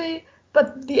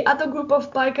but the other group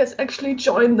of bikers actually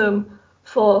join them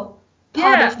for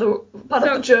part of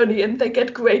the journey, and they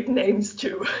get great names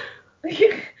too.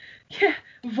 Yeah,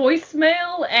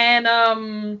 voicemail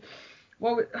and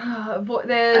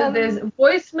there's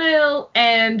voicemail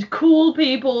and cool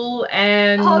people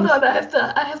and. Hold on,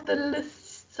 I have the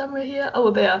list somewhere here. Oh,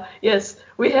 there. Yes,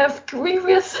 we have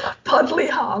grievous bodily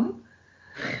harm.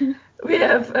 We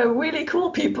have really cool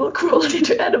people, cruelty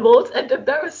to animals, and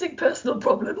embarrassing personal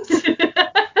problems.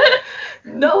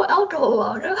 No alcohol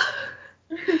lager.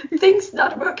 Things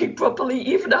not working properly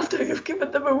even after you've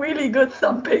given them a really good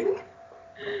thumping.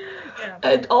 Yeah.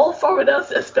 And all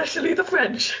foreigners, especially the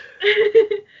French.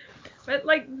 But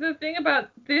like the thing about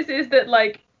this is that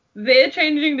like they're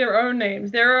changing their own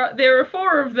names. There are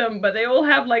 4 of them, but they all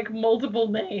have like multiple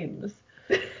names.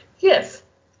 Yes,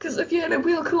 because if you're in a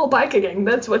real cool biker gang,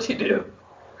 that's what you do.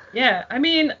 Yeah, I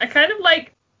mean, I kind of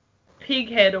like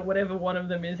Pighead or whatever one of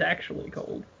them is actually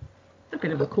called. It's a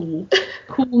bit of a cool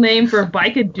name for a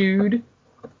biker dude.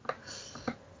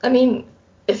 I mean,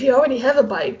 if you already have a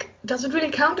bike, does it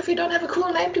really count if you don't have a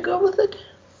cool name to go with it?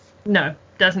 No,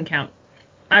 doesn't count.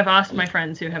 I've asked my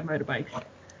friends who have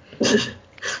motorbikes.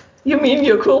 You mean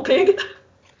your cool pig?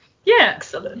 Yeah.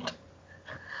 Excellent.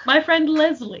 My friend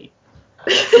Leslie.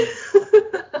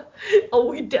 Oh,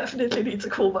 we definitely need a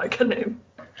cool biker name.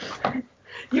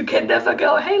 You can never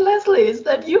go, hey Leslie, is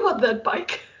that you on that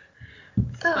bike?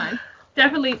 It's fine.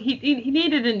 Definitely, he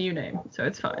needed a new name, so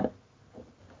it's fine.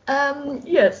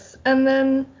 Yes, and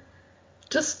then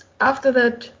just after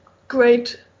that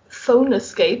great phone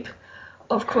escape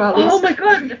of Crowley's. Oh my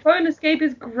god, the phone escape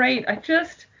is great.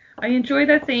 I enjoy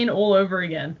that scene all over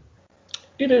again.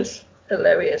 It is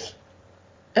hilarious.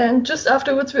 And just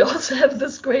afterwards we also have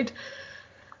this great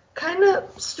kind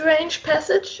of strange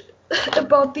passage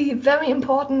about the very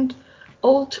important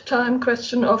old-time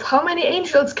question of how many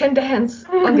angels can dance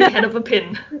on the head of a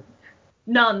pin.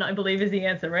 None, I believe, is the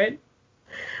answer, right?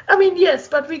 I mean, yes,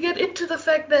 but we get into the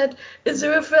fact that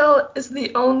Aziraphale is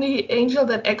the only angel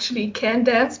that actually can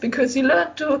dance because he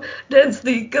learned to dance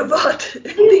the gavotte in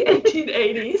the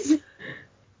 1880s.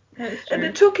 That's true. And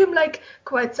it took him like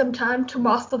quite some time to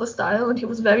master the style, and he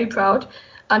was very proud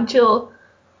until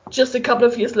just a couple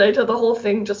of years later the whole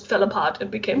thing just fell apart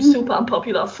and became super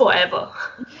unpopular forever.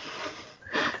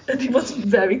 And he was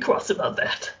very cross about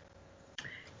that.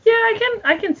 Yeah,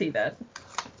 I can see that.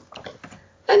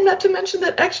 And not to mention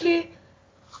that actually,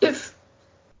 if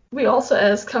we also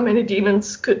ask how many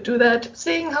demons could do that,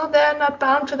 seeing how they're not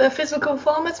bound to their physical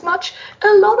form as much,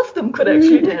 a lot of them could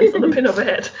actually dance on the pin of a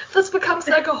head. This becomes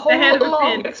like a whole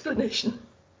long explanation.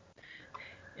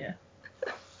 Yeah.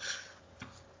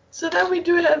 So then we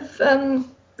do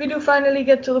finally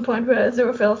get to the point where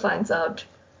Aziraphale finds out,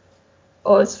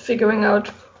 or is figuring out,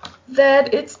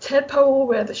 that it's Tadpole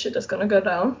where the shit is gonna go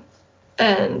down.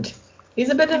 And he's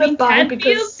a bit in a bind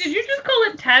because... Did you just call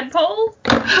it Tadpole?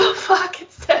 Oh fuck,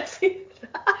 it's Tadfield.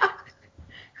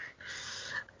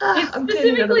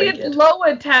 It's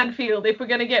lower Tadfield if we're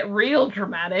gonna get real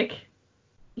dramatic.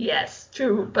 Yes,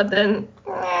 true, but then...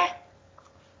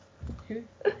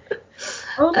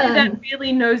 Only that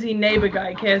really nosy neighbor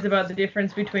guy cares about the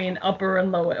difference between upper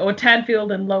and lower, or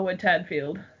Tadfield and lower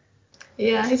Tadfield.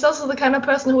 Yeah, he's also the kind of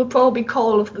person who would probably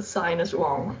call if the sign is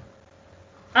wrong.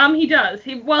 He does.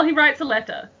 He writes a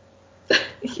letter.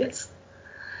 Yes.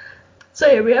 So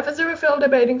yeah, we have Aziraphale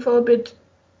debating for a bit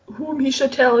whom he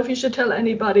should tell, if he should tell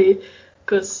anybody,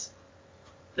 because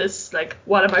this, like,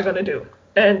 what am I gonna do?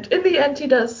 And in the end, he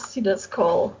does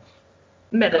call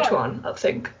Metatron, I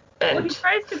think. And well, he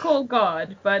tries to call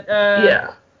God, but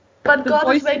yeah, but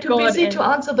God is way too God busy to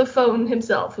answer the phone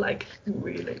himself. Like,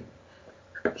 really?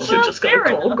 You're just gonna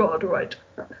call God, right?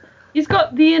 He's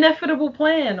got the ineffable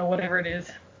plan, or whatever it is.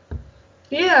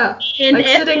 Yeah, like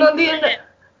sitting on the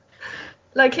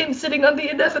like him sitting on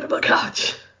the inevitable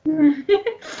couch.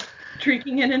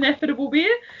 Drinking an ineffable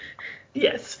beer?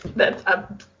 Yes, that,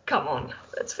 come on,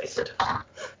 let's face it.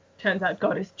 Turns out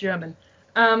God is German.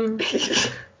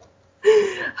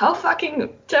 How fucking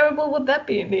terrible would that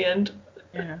be in the end?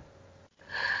 Yeah.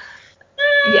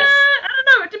 Yes. I don't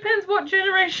know, it depends what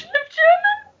generation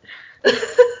of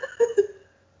German.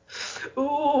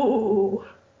 Ooh.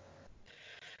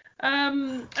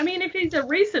 I mean, if he's a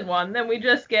recent one, then we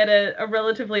just get a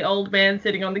relatively old man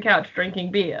sitting on the couch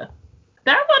drinking beer.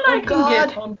 That one I can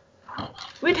get on.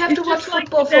 We'd have to watch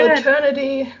football for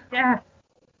eternity. Yeah.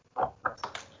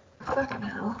 Fucking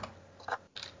hell.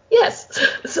 Yes,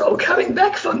 so coming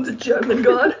back from the German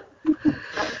God,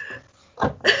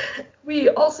 we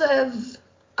also have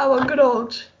our good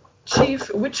old chief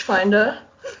witchfinder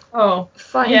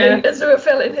finding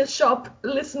Aziraphale in his shop,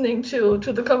 listening to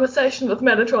the conversation with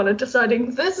Metatron and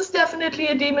deciding, this is definitely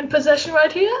a demon possession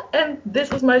right here, and this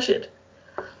is my shit.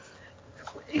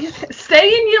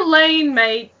 Stay in your lane,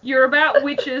 mate. You're about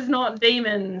witches, not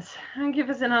demons. Don't give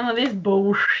us none of this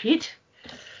bullshit.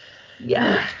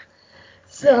 Yeah.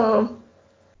 So...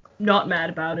 Not mad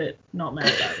about it.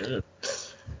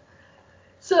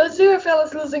 So Aziraphale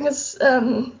is losing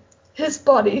his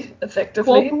body,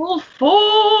 effectively. Corporal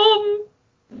form!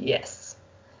 Yes.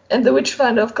 And the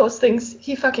Witchfinder, of course, thinks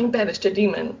he fucking banished a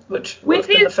demon, which would have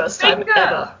been the first time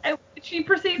ever. And she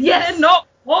proceeds to then not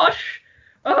wash.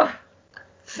 Ugh.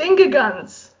 Finger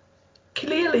guns.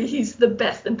 clearly he's the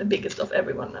best and the biggest of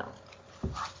everyone now.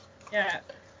 Yeah.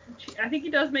 I think he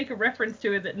does make a reference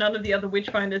to it that none of the other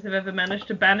Witchfinders have ever managed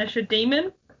to banish a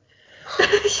demon.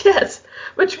 Yes,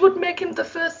 which would make him the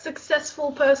first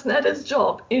successful person at his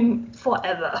job in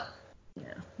forever.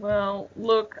 Yeah. Well,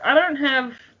 look, I don't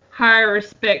have high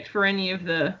respect for any of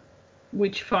the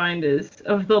Witchfinders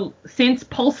since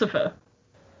Pulsifer.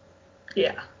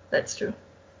 Yeah, that's true.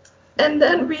 And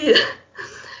then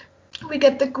we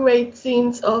get the great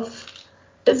scenes of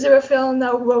Aziraphale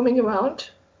now roaming around,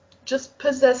 just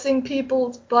possessing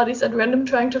people's bodies at random,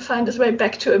 trying to find his way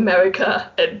back to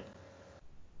America and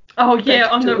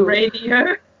the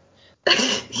radio.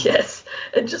 Yes,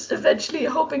 and just eventually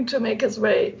hoping to make his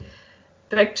way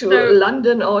back to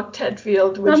London or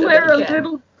Tedfield, whichever somewhere he can. A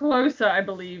little closer, I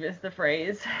believe, is the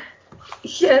phrase.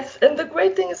 Yes, and the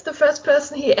great thing is the first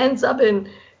person he ends up in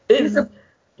is a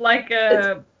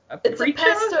preacher? It's a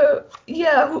pastor,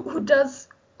 yeah, who does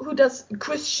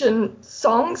Christian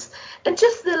songs, and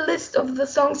just the list of the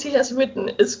songs he has written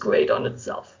is great on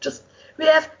itself. Just we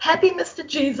have Happy Mr.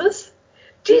 Jesus,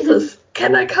 Jesus,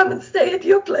 can I come and stay at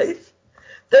your place?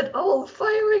 That old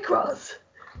fiery cross,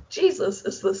 Jesus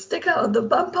is the sticker on the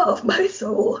bumper of my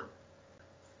soul.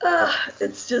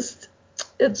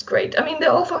 It's great. I mean,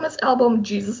 they're all from his album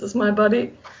Jesus Is My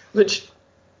Body, which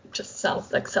just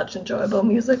sounds like such enjoyable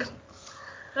music.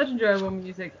 Such enjoyable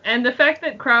music. And the fact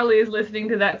that Crowley is listening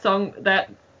to that song,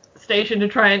 that station, to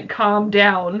try and calm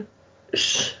down,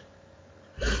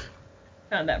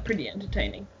 found that pretty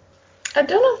entertaining. I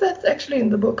don't know if that's actually in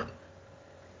the book.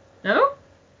 No?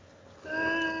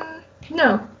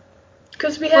 No.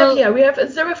 Because we have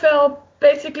Aziraphale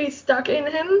basically stuck in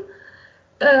him,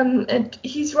 and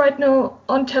he's right now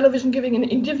on television giving an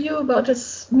interview about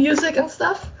his music and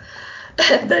stuff,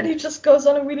 and then he just goes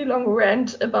on a really long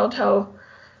rant about how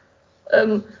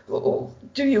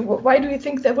why do you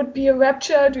think there would be a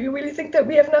rapture? Do you really think that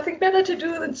we have nothing better to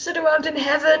do than sit around in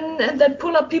heaven and then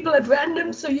pull up people at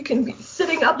random so you can be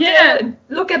sitting up there and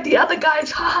look at the other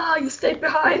guys, haha, you stayed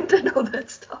behind, and all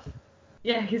that stuff.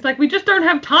 Yeah, he's like, we just don't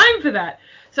have time for that.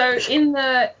 So in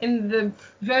the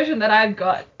version that I've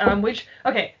got,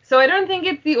 so I don't think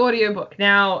it's the audiobook.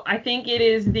 Now, I think it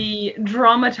is the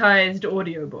dramatized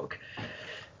audiobook.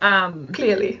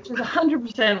 Clearly. Which is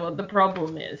 100% what the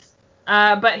problem is.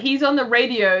 But he's on the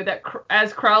radio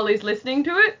as Crowley's listening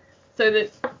to it, so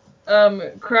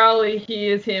that Crowley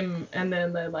hears him, and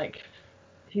then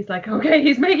he's like, okay,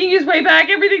 he's making his way back,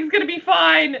 everything's gonna be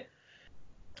fine.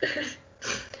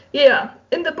 Yeah,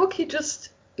 in the book he goes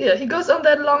on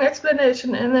that long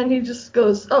explanation, and then he just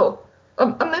goes, oh,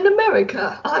 I'm in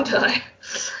America, aren't I?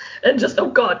 And just, oh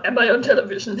God, am I on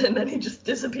television? And then he just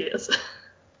disappears.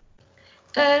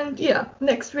 And yeah,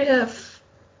 next we have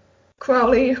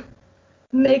Crowley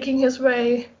making his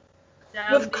way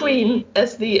with Queen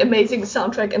as the amazing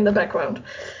soundtrack in the background.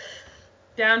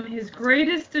 Down his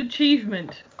greatest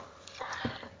achievement.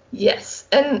 Yes,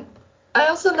 and I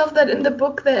also love that in the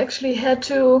book they actually had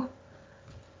to,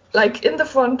 like in the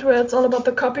front where it's all about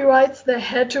the copyrights, they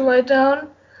had to write down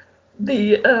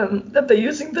that they're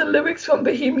using the lyrics from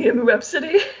Bohemian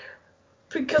Rhapsody.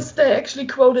 Because they actually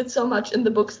quoted so much in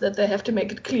the books that they have to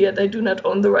make it clear they do not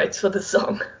own the rights for the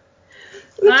song.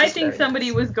 I think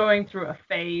somebody was going through a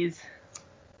phase.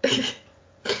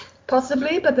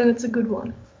 Possibly, but then it's a good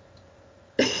one.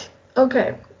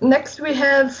 Okay, next we're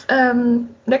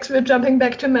jumping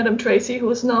back to Madame Tracy, who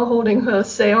is now holding her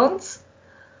seance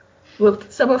with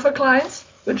some of her clients,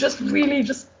 which is really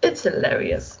it's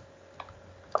hilarious.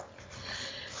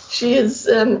 She's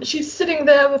sitting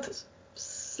there with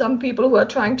some people who are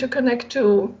trying to connect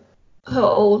to her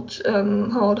old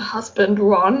husband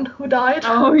Ron, who died.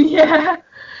 Oh yeah.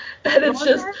 And it's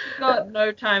just got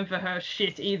no time for her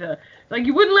shit either. Like,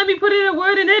 you wouldn't let me put in a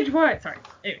word in Edgewise.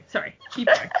 Sorry. Keep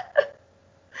going.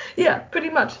 Yeah, pretty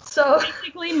much. So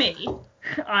basically me.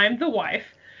 I'm the wife.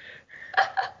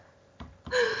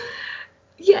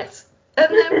 Yes. And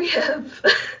then we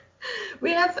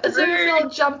have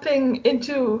Aziraphale jumping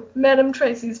into Madame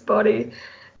Tracy's body.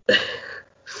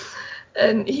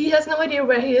 And he has no idea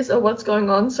where he is or what's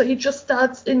going on, so he just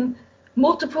starts in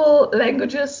multiple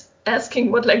languages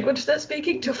asking what language they're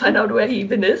speaking to find out where he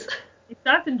even is. He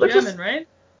starts in German, right?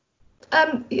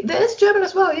 There is German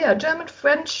as well, yeah. German,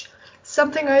 French,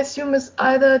 something I assume is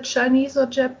either Chinese or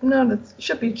Japanese. No, it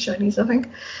should be Chinese, I think.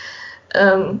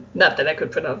 Not that I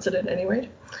could pronounce it at any rate.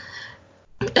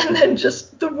 And then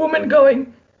just the woman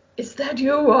going, is that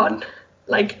you, Ron?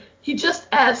 Like, he just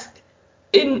asked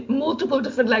in multiple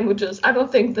different languages. I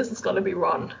don't think this is going to be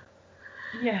Ron.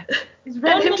 Yeah. Is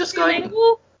Ron and him just going...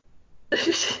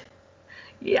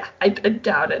 Yeah, I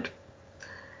doubt it.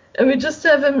 And we just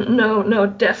have him, no,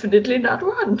 definitely not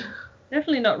Ron.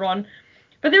 Definitely not Ron.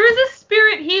 But there is a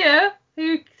spirit here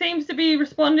who seems to be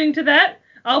responding to that.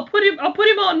 I'll put him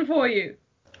on for you.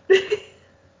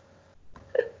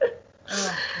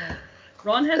 Oh, yeah.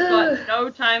 Ron has got no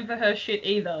time for her shit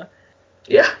either.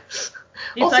 Yeah.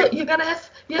 He's also, like, you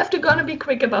have to gonna be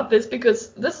quick about this because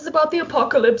this is about the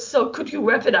apocalypse. So could you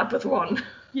wrap it up with Ron?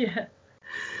 yeah.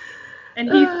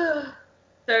 And he's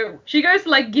so she goes to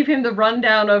like give him the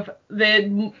rundown of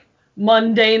their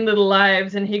mundane little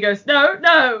lives, and he goes,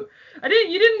 no,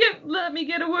 you didn't let me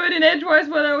get a word in edgewise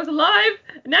when I was alive,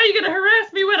 and now you're gonna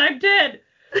harass me when I'm dead.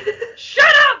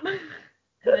 Shut up! And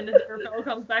then as Aziraphale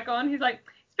comes back on, he's like,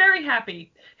 he's very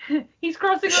happy. He's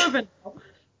crossing over now.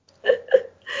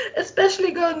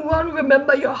 Especially going, Ron,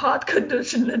 remember your heart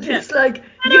condition. And Yeah. he's like,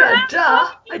 yeah, duh,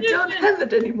 I don't have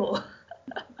it anymore.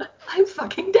 I'm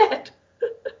fucking dead.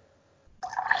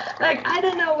 Like, I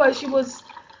don't know why she was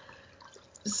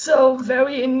so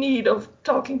very in need of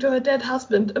talking to her dead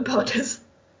husband about his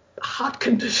heart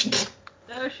condition.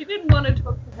 No, she didn't want to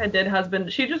talk to her dead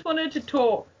husband. She just wanted to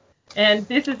talk. And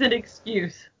this is an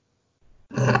excuse.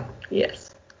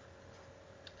 Yes.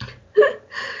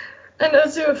 And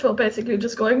Aziraphale basically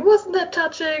just going, wasn't that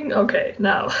touching? Okay,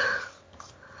 now.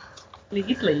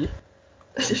 Please leave.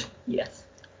 Yes.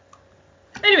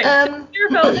 Anyway,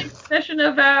 Aziraphale takes possession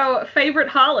of our favourite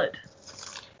harlot.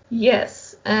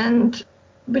 Yes, and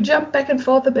we jump back and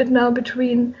forth a bit now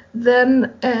between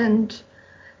them and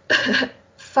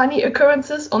funny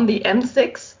occurrences on the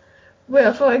M6,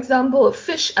 where, for example,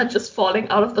 fish are just falling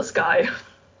out of the sky.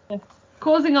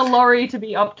 Causing a lorry to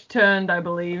be upturned, I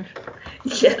believe.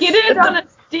 Yes. Skidded on a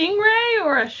stingray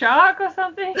or a shark or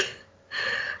something?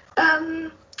 I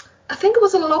think it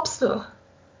was a lobster.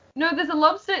 No, there's a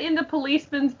lobster in the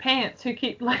policeman's pants who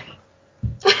keep, like...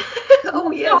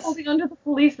 Oh, yes. Holding onto the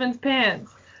policeman's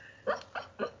pants.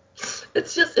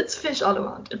 It's fish all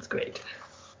around. It's great.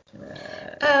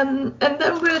 And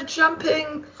then we're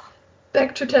jumping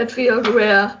back to Tedfield,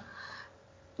 where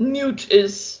Newt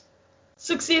is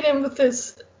succeeding with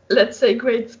his, let's say,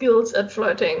 great skills at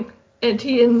flirting, and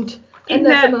he and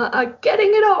Anathema are getting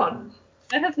it on.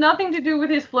 That has nothing to do with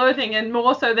his flirting, and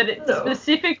more so that it's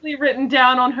specifically written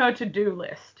down on her to-do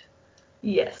list.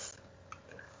 Yes.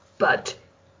 But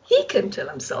he can tell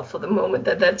himself for the moment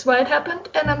that that's why it happened,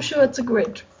 and I'm sure it's a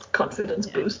great confidence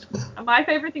boost. My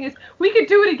favorite thing is, we could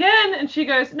do it again, and she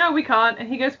goes, no, we can't, and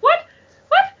he goes, what?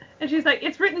 And she's like,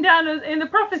 it's written down in the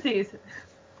prophecies.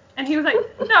 And he was like,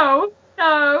 no,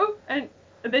 and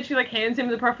then she like hands him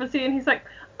the prophecy, and he's like,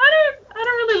 I don't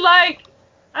really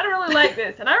like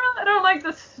this, and I don't like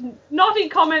the snotty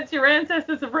comments your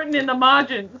ancestors have written in the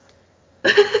margins.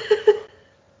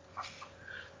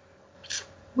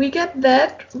 We get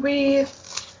that. We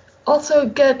also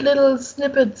get little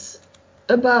snippets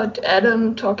about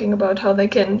Adam talking about how they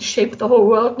can shape the whole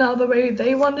world now the way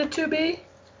they want it to be,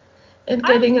 and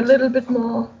getting a little bit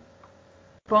more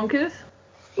bonkers.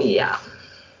 Yeah.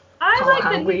 I like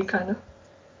hungry, kind of.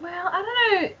 Well, I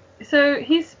don't know. So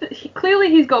he's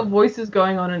got voices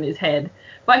going on in his head,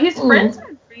 but his friends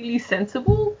are really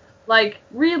sensible, like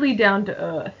really down to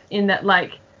earth. In that,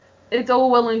 like, it's all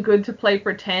well and good to play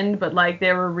pretend, but like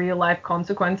there are real life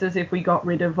consequences if we got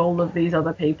rid of all of these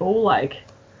other people. Like.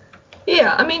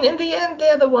 Yeah, I mean, in the end,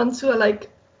 they're the ones who are like,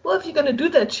 well, if you're gonna do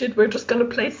that shit, we're just gonna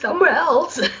play somewhere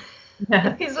else.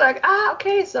 Yeah. He's like,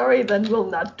 okay, sorry, then we'll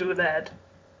not do that.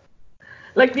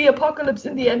 Like, the apocalypse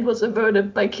in the end was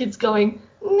averted by kids going,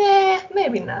 nah,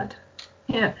 maybe not.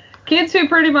 Yeah. Kids who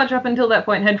pretty much up until that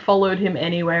point had followed him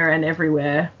anywhere and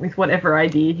everywhere with whatever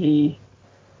idea he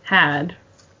had.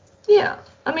 Yeah.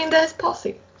 I mean, there's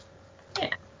Posse.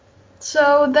 Yeah.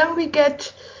 So then we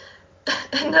get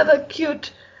another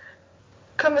cute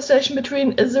conversation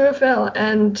between Aziraphale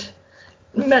and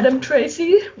Madame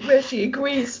Tracy, where she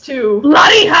agrees to...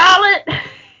 Bloody harlot!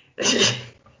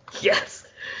 Yes.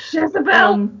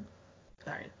 Jezebel!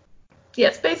 Sorry.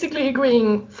 Yes, basically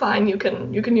agreeing, fine, you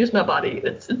can use my body.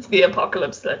 It's the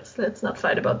apocalypse. Let's not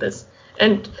fight about this.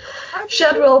 And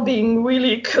Shadwell being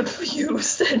really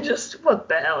confused and just, what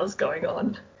the hell is going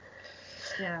on?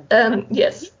 Yeah.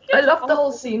 Yes, I love the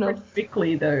whole scene of...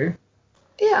 Quickly, though.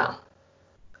 Yeah.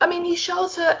 I mean, he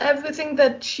shows her everything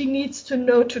that she needs to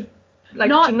know to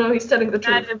know he's telling the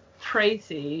truth. Madame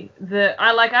Tracy.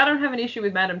 I don't have an issue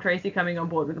with Madame Tracy coming on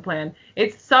board with the plan.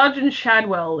 It's Sergeant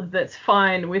Shadwell that's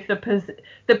fine with the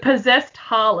possessed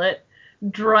harlot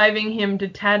driving him to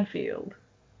Tadfield.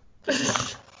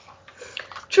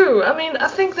 True. I mean, I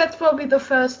think that's probably the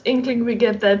first inkling we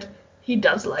get that he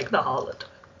does like the harlot.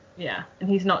 Yeah, and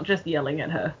he's not just yelling at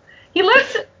her. He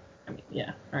likes it. I mean,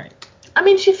 yeah, all right. I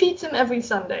mean, she feeds him every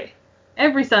Sunday.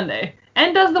 Every Sunday.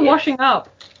 And does the Yes. washing up.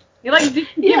 You like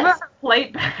didn't give Yes. her a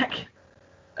plate back.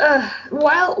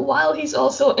 While he's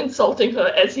also insulting her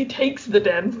as he takes the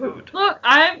damn food. Look,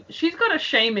 she's got a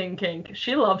shaming kink.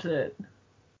 She loves it.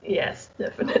 Yes,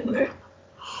 definitely.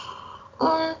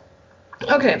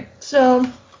 Okay, so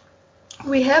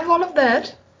we have all of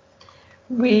that.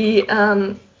 We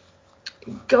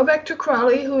go back to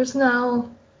Crowley, who is now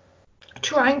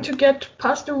trying to get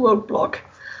past the roadblock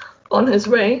on his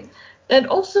way. And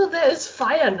also there is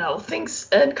fire now. Things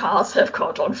and cars have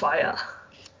caught on fire.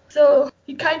 So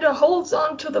he kind of holds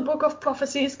on to the Book of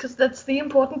Prophecies because that's the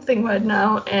important thing right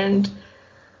now, and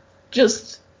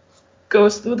just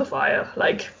goes through the fire.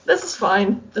 Like, this is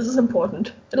fine. This is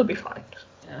important. It'll be fine.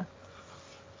 Yeah.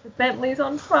 The Bentley's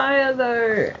on fire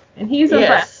though, and he's on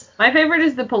Yes. fire. My favorite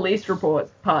is the police report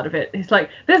part of it. It's like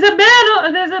there's a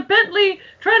Bentley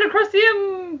trying to cross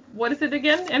the what is it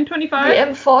again? M25.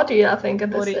 The M40, I think, at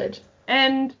this 40. stage.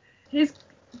 And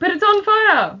but it's on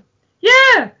fire.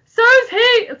 Yeah. So's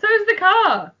the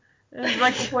car. And he's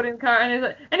like reporting the car,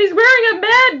 and he's wearing a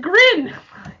mad grin.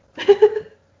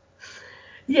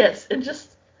 Yes, it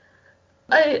just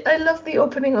I love the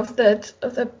opening of that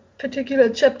particular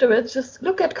chapter. It's just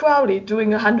look at Crowley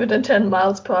doing 110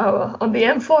 miles per hour on the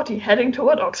M40 heading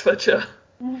toward Oxfordshire.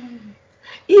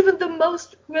 Even the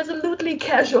most resolutely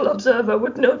casual observer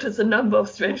would notice a number of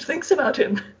strange things about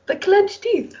him. The clenched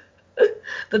teeth,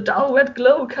 the dull red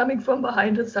glow coming from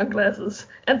behind his sunglasses,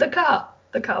 and the car.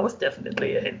 The car was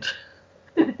definitely a hint.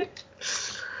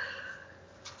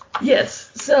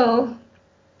 Yes, so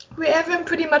we have him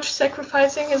pretty much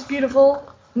sacrificing his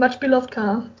beautiful, much beloved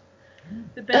car.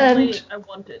 The Bentley, And- I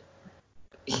want it.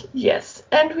 Yes,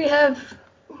 and we have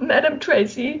Madame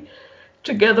Tracy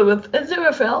together with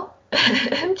Aziraphale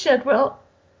and Chadwell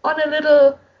on a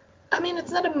little, I mean,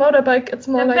 it's not a motorbike, it's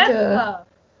more The like Vespa.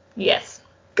 yes,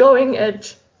 going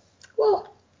at,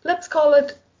 well, let's call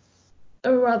it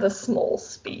a rather small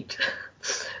speed.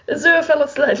 Aziraphale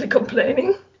is slightly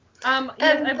complaining. Yes,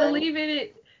 And I then- believe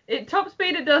it top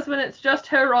speed it does when it's just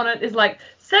her on it is like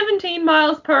 17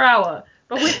 miles per hour.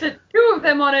 But with the two of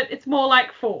them on it, it's more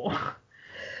like 4.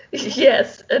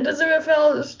 Yes, and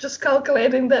Aziraphale is just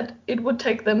calculating that it would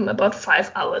take them about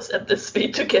 5 hours at this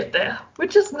speed to get there,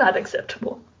 which is not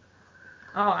acceptable.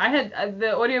 Oh, I had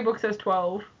the audiobook says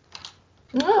 12.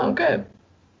 Oh, okay.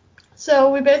 So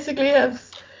we basically have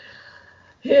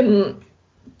him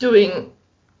doing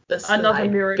a Another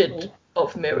slight miracle. bit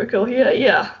of miracle here,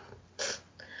 yeah.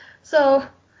 So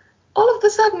all of a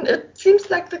sudden, it seems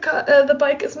like the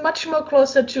bike is much more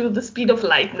closer to the speed of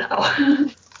light now,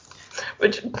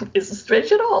 which isn't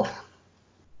strange at all.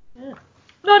 Yeah.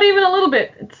 Not even a little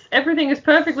bit. Everything is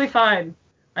perfectly fine.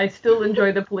 I still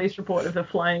enjoy the police report of the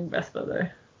flying Vespa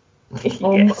though.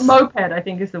 Or Yes. moped, I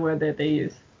think is the word that they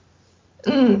use.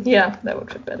 Yeah, that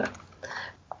would fit better.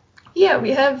 Yeah,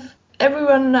 we have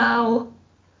everyone now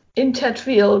in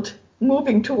Tedfield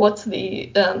moving towards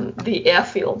the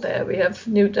airfield there. We have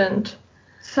Newt and...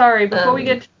 Sorry, before we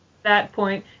get to that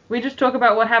point, we just talk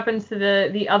about what happens to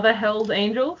the other Hell's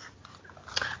Angels.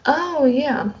 Oh,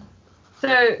 yeah. So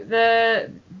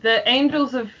the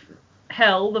Angels of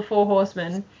Hell, the 4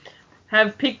 horsemen,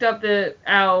 have picked up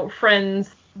our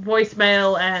friends'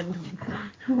 voicemail and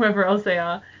whoever else they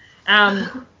are,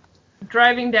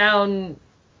 driving down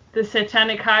the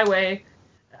Satanic Highway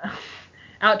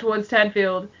out towards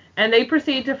Tadfield, and they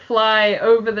proceed to fly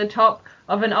over the top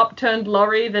of an upturned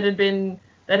lorry that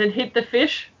had hit the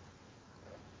fish.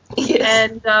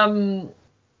 Yes. And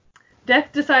Death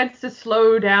decides to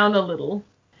slow down a little.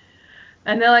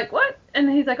 And they're like, what? And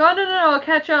he's like, oh, no, I'll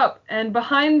catch up. And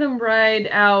behind them ride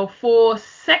our 4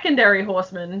 secondary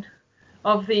horsemen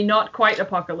of the not quite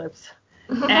apocalypse.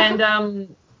 And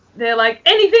they're like,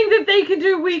 anything that they can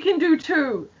do, we can do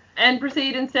too. And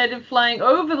proceed, instead of flying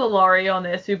over the lorry on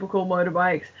their super cool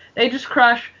motorbikes, they just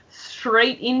crash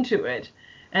straight into it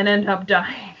and end up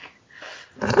dying.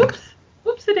 Whoops.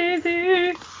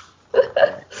 Whoopsie-daisy.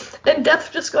 And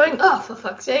Death just going, oh, for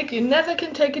fuck's sake, you never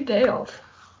can take a day off.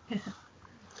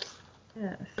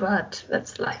 Yes. But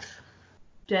that's life.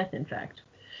 Death, in fact.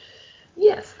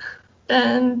 Yes.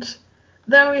 And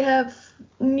then we have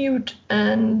Newt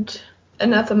and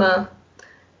Anathema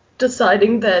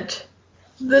deciding that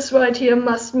this right here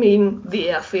must mean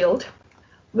the airfield,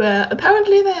 where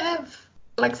apparently they have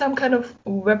like some kind of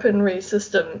weaponry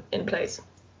system in place.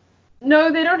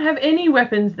 No, they don't have any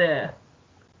weapons there.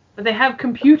 But they have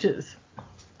computers,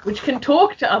 which can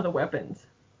talk to other weapons.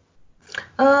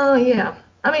 Oh, yeah.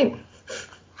 I mean,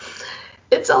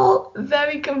 it's all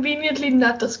very conveniently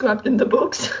not described in the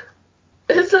books.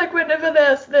 It's like whenever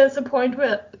there's a point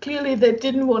where clearly they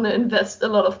didn't want to invest a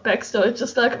lot of backstory, it's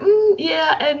just like,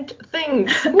 yeah, and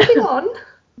things. Moving on.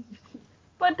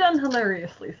 But done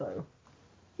hilariously so.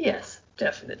 Yes,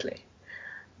 definitely.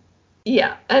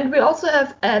 Yeah, and we also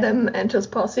have Adam and his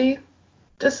posse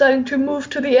deciding to move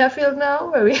to the airfield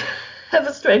now, where we have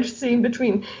a strange scene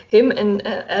between him and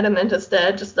Adam and his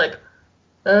dad, just like,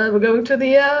 we're going to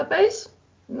the base?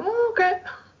 Oh, okay.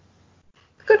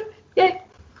 Good. Yay.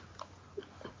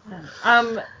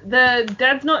 The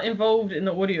dad's not involved in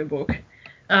the audiobook.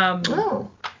 Oh.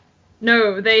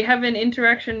 No, they have an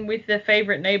interaction with their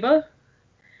favorite neighbor.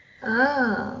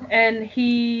 Ah. And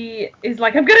he is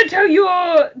like, I'm gonna tell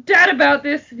your dad about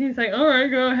this. And he's like,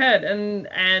 alright, go ahead.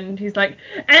 And he's like,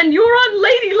 and you're on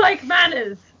ladylike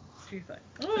manners. She's like,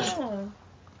 oh.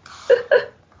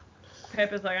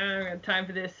 Pepper's like, I don't have time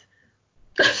for this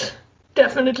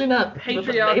Definitely not. With a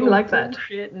patriarchal name like that.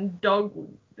 bullshit and dog,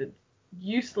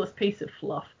 useless piece of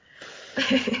fluff.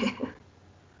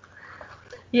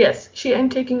 Yes, she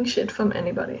ain't taking shit from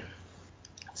anybody.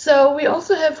 So we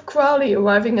also have Crowley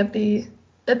arriving at the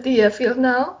airfield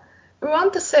now,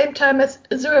 around the same time as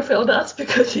Aziraphale does,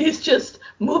 because he's just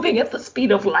moving at the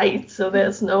speed of light, so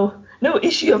there's no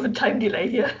issue of a time delay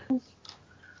here.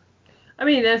 I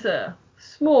mean, there's a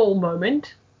small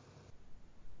moment.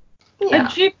 Yeah. A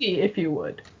jiffy, if you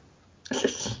would.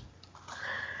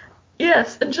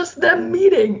 Yes, and just them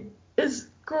meeting is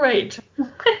great.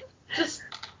 Just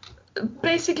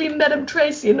basically Madame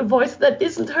Tracy in a voice that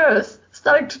isn't hers,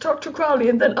 starting to talk to Crowley,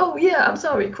 and then, oh yeah, I'm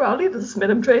sorry, Crowley, this is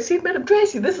Madame Tracy. Madame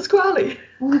Tracy, this is Crowley.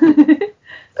 Pretty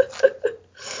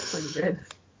good.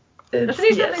 Doesn't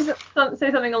he Yes.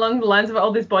 say something along the lines of,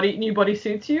 oh, this new body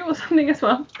suits you, or something as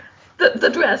well?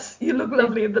 The dress, you look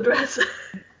lovely in the dress.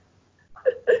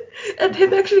 And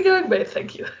him actually going, wait,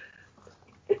 thank you.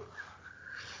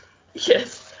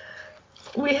 Yes.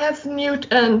 We have Newt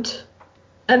and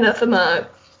Anathema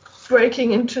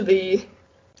breaking into the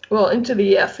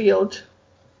airfield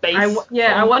base. I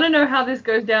want to know how this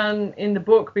goes down in the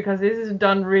book, because this is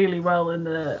done really well in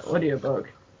the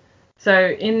audiobook. So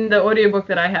in the audiobook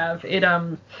that I have,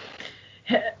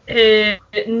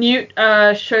 Newt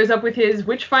shows up with his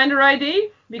Witchfinder ID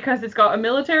because it's got a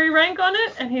military rank on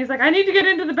it, and he's like, I need to get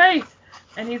into the base,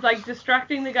 and he's like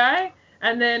distracting the guy,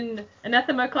 and then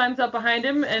Anathema climbs up behind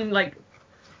him, and like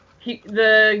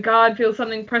the guard feels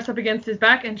something press up against his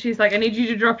back, and she's like, I need you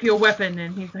to drop your weapon,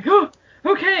 and he's like, oh,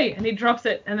 okay, and he drops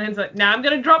it, and then he's like, now I'm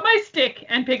gonna drop my stick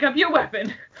and pick up your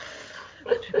weapon.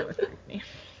 Which that was creepy.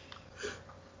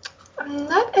 I'm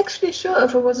not actually sure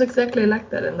if it was exactly like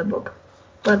that in the book,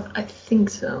 but I think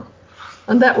so.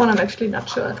 On that one, I'm actually not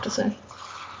sure, I have to say.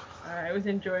 I was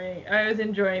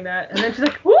enjoying that, and then she's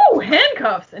like, "Ooh,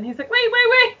 handcuffs!" And he's like,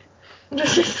 "Wait."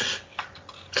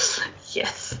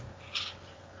 Yes.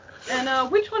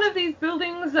 And which one of these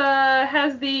buildings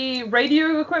has the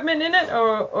radio equipment in it,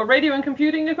 or radio and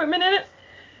computing equipment in it?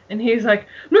 And he's like,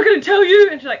 I'm not gonna tell you.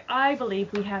 And she's like, I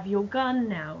believe we have your gun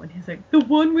now. And he's like, the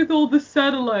one with all the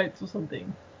satellites or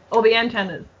something, or the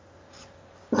antennas.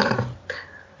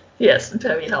 Yes,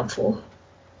 very helpful.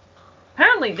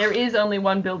 Apparently, there is only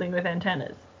one building with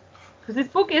antennas, because this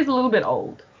book is a little bit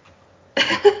old.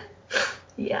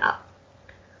 Yeah.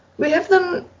 We have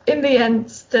them in the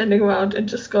end standing around and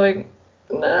just going,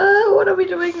 what are we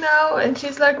doing now? And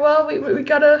she's like, well, we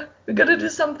gotta do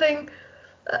something.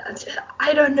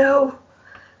 I don't know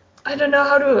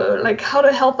how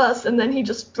to help us. And then he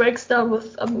just breaks down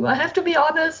with, I have to be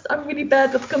honest, I'm really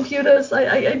bad with computers.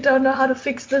 I don't know how to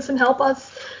fix this and help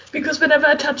us, because whenever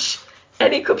I touch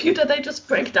any computer, they just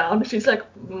break down. She's like,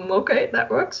 okay, that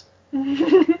works.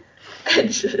 And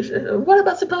what am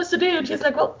I supposed to do? And she's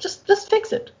like, well, just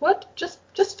fix it. What?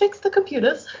 Just fix the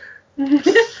computers.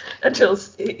 Until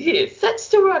he sets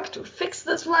to work to fix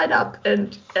this right up,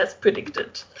 and as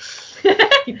predicted,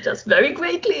 he does very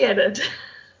greatly at it.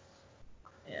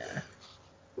 Yeah.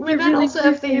 We then also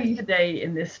have the day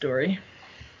in this story.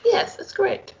 Yes, it's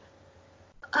great.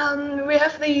 We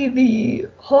have the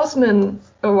horsemen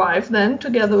arrive then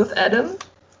together with Adam,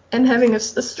 and having a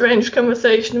strange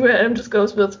conversation where Adam just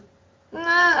goes with,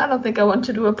 I don't think I want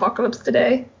to do apocalypse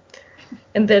today.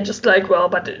 And they're just like, well,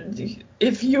 but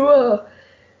if your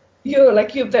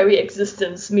very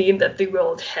existence mean that the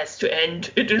world has to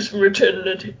end, it is written.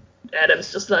 And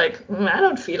Adam's just like, I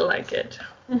don't feel like it.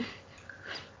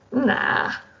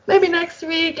 Nah, maybe next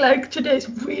week, like today's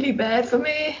really bad for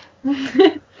me.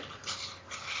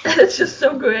 And it's just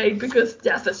so great, because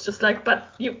Death is just like,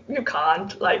 but you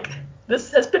can't, like,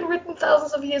 this has been written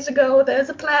thousands of years ago, there's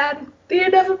a plan, the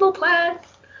inevitable plan.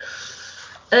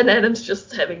 And Adam's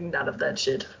just having none of that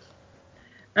shit.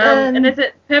 And is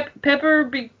And it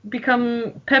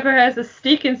Pepper has a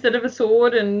stick instead of a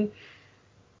sword and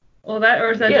all that,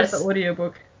 or is that just the yes,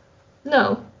 audiobook?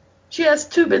 no, she has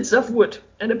 2 bits of wood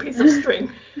and a piece of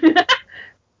string.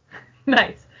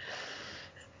 Nice.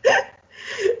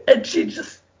 And she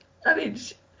just, I mean,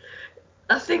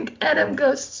 I think Adam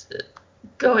go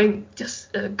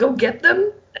get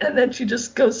them, and then she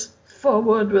just goes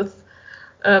forward with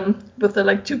the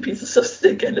like 2 pieces of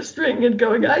stick and a string and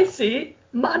going, I see,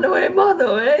 mano,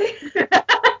 eh?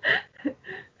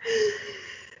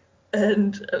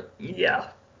 And yeah.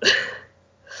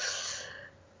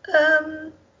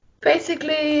 um,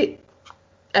 Basically,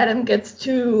 Adam gets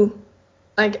to,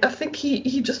 like, I think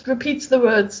he just repeats the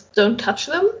words, don't touch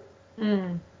them.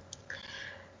 Mm.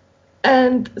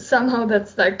 And somehow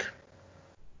that's like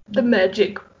the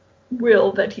magic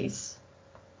will that he's,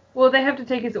 Well, they have to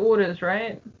take his orders,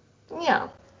 right? yeah.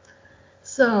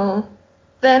 So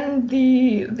then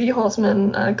the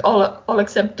horsemen, like all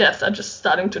except Death, are just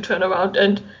starting to turn around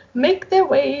and make their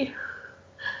way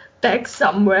back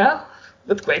somewhere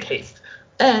with great haste.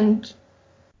 And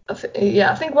I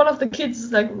think one of the kids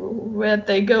is like, where'd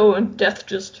they go? And Death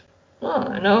just, oh,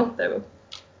 I know, they were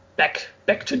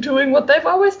back to doing what they've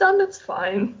always done. It's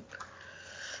fine.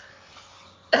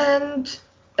 And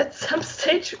at some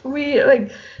stage, we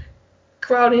like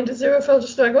Crowley and Aziraphale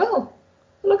just like, well,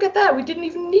 look at that. We didn't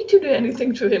even need to do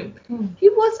anything to him. He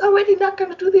was already not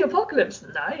going to do the apocalypse.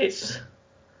 Nice.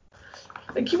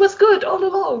 Like, he was good all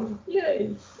along.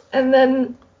 Yay. And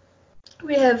then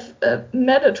we have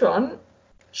Metatron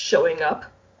showing up,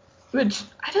 which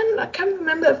I can't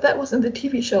remember if that was in the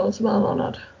TV show as well or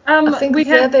not. I think We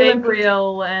there have they went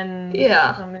Gabriel and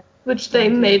yeah, which they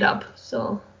made up.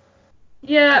 So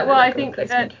yeah, well, like I a think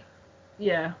replacement.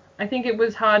 I think it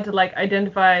was hard to like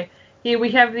identify. Here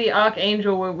we have the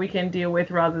Archangel where we can deal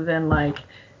with rather than like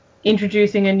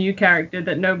introducing a new character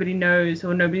that nobody knows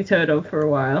or nobody's heard of for a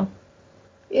while.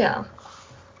 Yeah.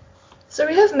 So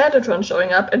we have Metatron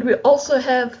showing up, and we also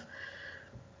have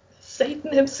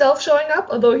Satan himself showing up,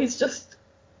 although he's just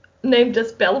named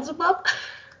as Beelzebub,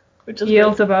 which is great.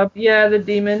 Beelzebub, yeah, the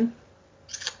demon.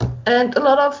 And a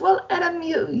lot of, well, Adam,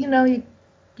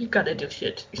 you gotta do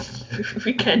shit.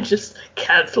 We can't just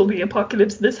cancel the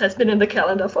apocalypse. This has been in the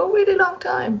calendar for a really long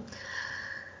time.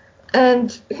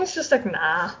 And he's just like,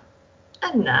 nah,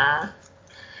 and nah.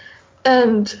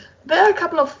 And there are a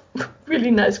couple of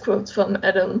really nice quotes from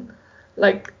Adam,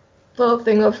 like the whole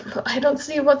thing of, I don't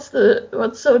see what's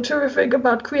so terrific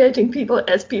about creating people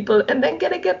as people and then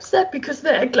getting upset because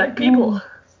they act like people.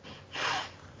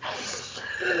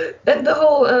 And the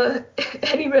whole,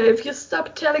 anyway, if you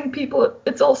stop telling people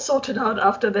it's all sorted out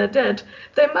after they're dead,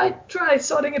 they might try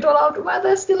sorting it all out while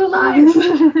they're still alive.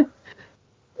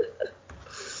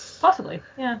 Possibly,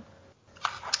 yeah.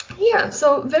 Yeah,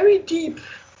 so very deep,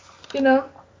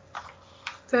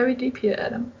 very deep here,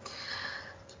 Adam.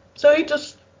 So he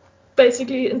just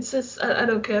basically insists, I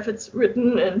don't care if it's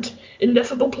written and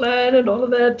ineffable plan and all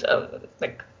of that.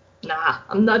 Like, nah,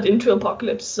 I'm not into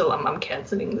apocalypse, so I'm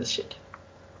canceling this shit.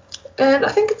 And I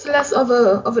think it's less of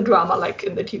a drama like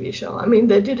in the TV show. I mean,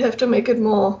 they did have to make it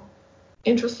more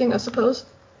interesting, I suppose.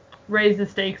 Raise the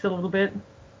stakes a little bit.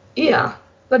 Yeah,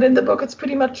 but in the book it's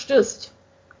pretty much just,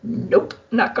 nope,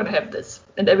 not gonna have this.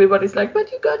 And everybody's like,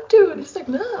 but you got to. And it's like,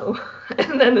 no.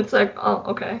 And then it's like, oh,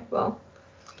 okay, well,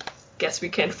 guess we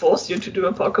can't force you to do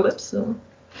apocalypse, so.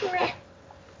 We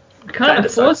can't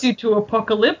force you to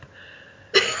apocalypse.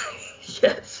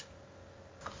 Yes.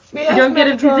 You don't get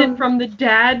a visit from the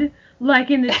dad like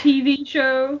in the TV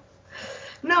show.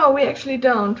 No, we actually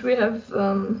don't. We have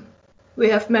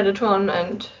Metatron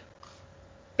and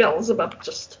Beelzebub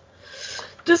just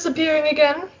disappearing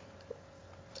again,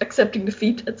 accepting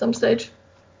defeat at some stage,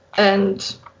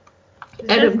 and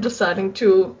Adam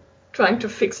trying to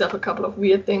fix up a couple of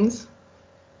weird things.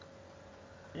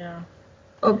 Yeah.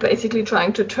 Or basically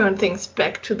trying to turn things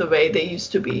back to the way they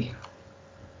used to be.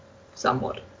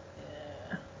 Somewhat.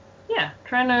 Yeah,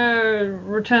 trying to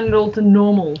return it all to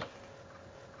normal.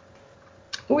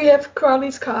 We have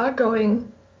Crowley's car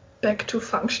going back to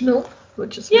functional,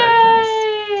 which is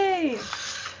very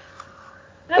nice.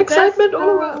 Excitement all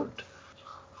around.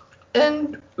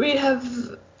 And we have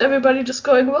everybody just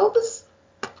going, well, this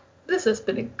has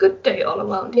been a good day all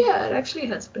around. Yeah, it actually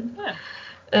has been. Yeah.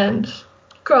 And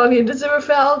Crowley and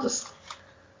Aziraphale, just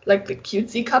like the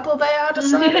cutesy couple they are,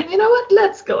 deciding, you know what,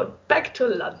 let's go back to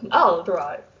London. I'll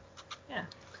drive. Yeah.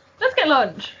 Let's get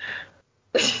lunch.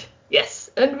 Yes,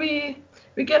 and we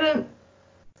get a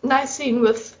nice scene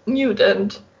with Newt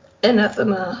and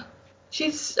Anathema. I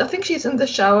think she's in the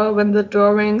shower when the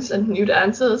door rings and Newt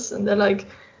answers, and they're like,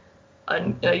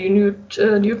 Are you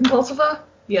Newton Pulsifer?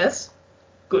 Yes.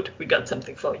 Good, we got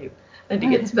something for you. And he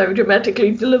gets very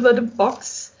dramatically delivered a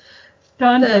box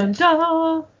Dun that dun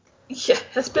dun.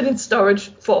 has been in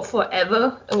storage for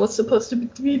forever and was supposed to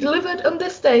be delivered on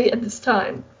this day at this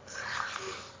time.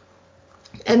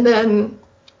 And then,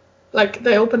 like,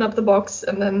 they open up the box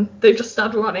and then they just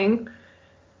start running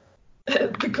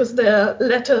because there are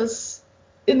letters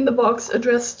in the box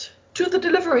addressed to the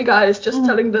delivery guys, just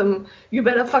telling them, you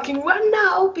better fucking run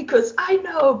now because I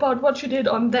know about what you did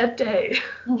on that day.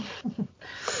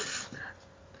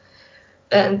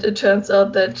 And it turns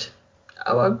out that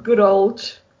our good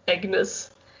old Agnes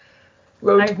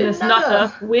wrote Agnes another...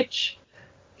 Nutter, witch.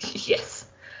 Yes.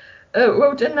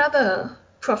 Wrote another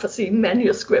prophecy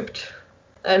manuscript.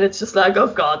 And it's just like, oh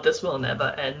god, this will never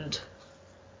end.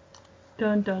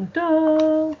 Dun dun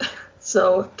dun.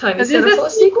 So, time Is is for a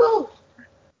sequel.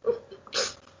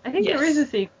 I think there is a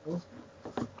sequel.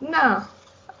 Nah.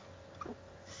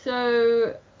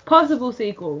 So, possible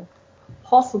sequel.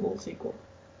 Possible sequel.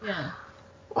 Yeah.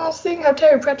 Well, seeing how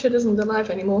Terry Pratchett isn't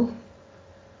alive anymore,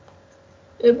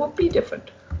 it would be different.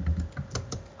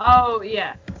 Oh,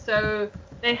 yeah. So,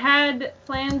 they had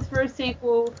plans for a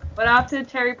sequel, but after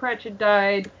Terry Pratchett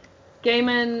died,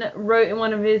 Gaiman wrote in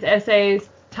one of his essays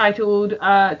titled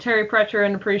Terry Pratchett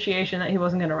an Appreciation that he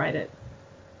wasn't going to write it.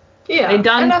 Yeah, and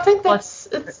I think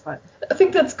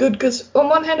that's good because on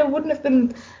one hand it wouldn't have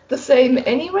been the same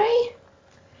anyway.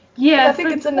 Yeah, I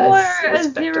think it's a nice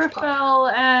respective part.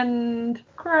 Aziraphale and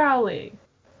Crowley.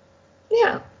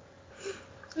 Yeah.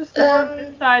 Just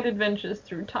more side adventures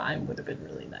through time would have been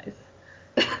really nice.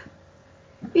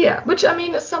 Yeah, which I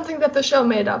mean is something that the show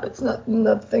made up. It's not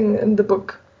nothing in the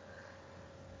book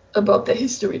about their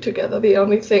history together. The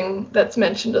only thing that's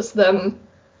mentioned is them,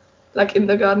 like in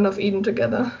the Garden of Eden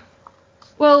together.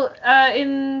 Well,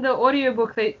 in the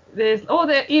audiobook, I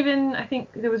think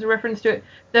there was a reference to it,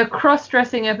 the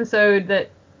cross-dressing episode that,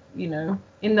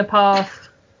 in the past.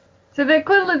 So they've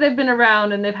been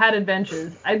around and they've had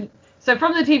adventures. So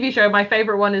from the TV show, my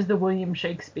favorite one is the William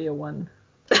Shakespeare one.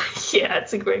 Yeah,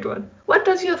 it's a great one. What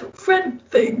does your friend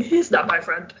think? He's not my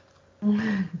friend.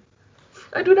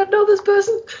 I do not know this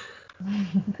person.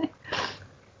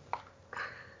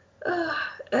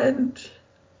 And...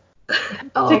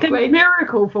 It's a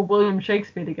miracle for William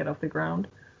Shakespeare to get off the ground.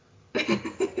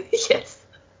 Yes.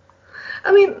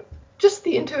 I mean, just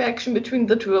the interaction between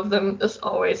the two of them is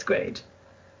always great.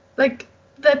 Like,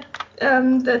 that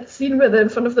scene where they're in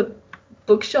front of the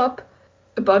bookshop,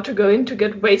 about to go in to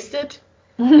get wasted,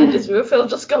 and Aziraphale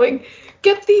just going,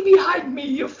 "Get thee behind me,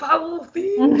 you foul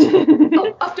fiend!"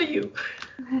 Oh, after you.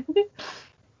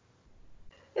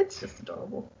 It's just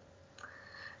adorable.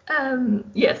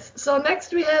 Yes, so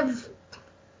next we have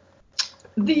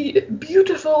the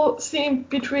beautiful scene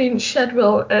between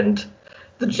Shadwell and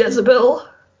the Jezebel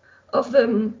of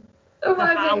them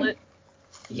arriving.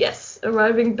 Yes,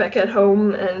 arriving back at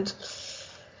home and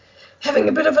having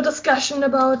a bit of a discussion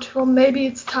about, well, maybe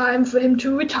it's time for him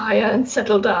to retire and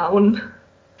settle down.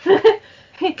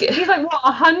 He's like, what,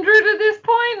 100 at this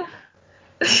point?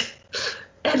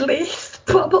 At least,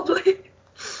 probably.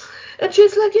 And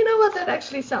she's like, you know what, that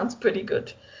actually sounds pretty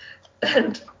good.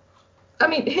 And, I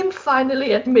mean, him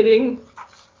finally admitting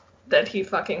that he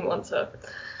fucking wants her.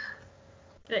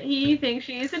 That he thinks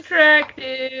she's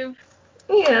attractive.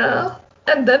 Yeah.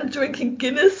 And then drinking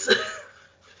Guinness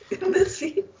in this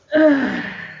scene. And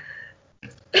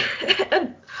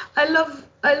I love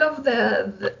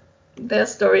their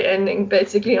story ending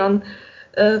basically on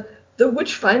the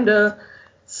Witchfinder.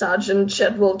 Sergeant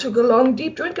Shadwell took a long,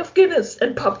 deep drink of Guinness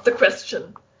and popped the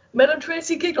question. Madame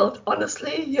Tracy giggled.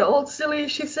 "Honestly, you old silly,"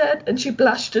 she said, and she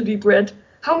blushed a deep red.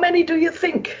 "How many do you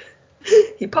think?"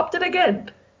 He popped it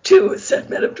again. "2, said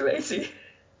Madame Tracy.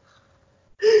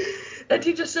 And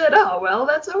he just said, "Oh, well,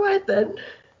 that's all right then."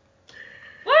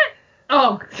 What?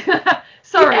 Oh,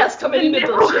 sorry. He asked how many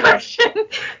nipples she had.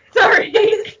 Sorry.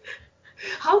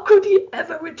 How could he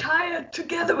ever retire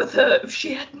together with her if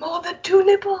she had more than 2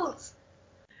 nipples?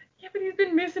 Yeah, but he's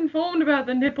been misinformed about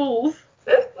the nipples.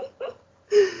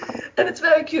 And it's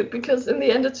very cute because in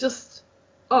the end it's just,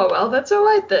 "Oh, well, that's all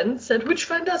right then," said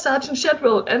Witchfinder Sergeant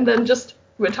Shadwell, and then just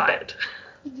retired.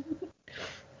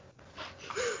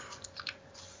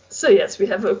 So yes, we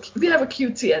have a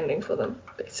cutesy ending for them,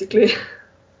 basically.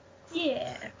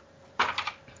 Yeah.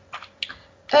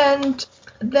 And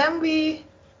then we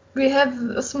have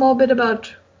a small bit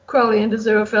about Crowley and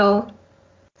Aziraphale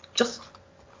just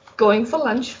going for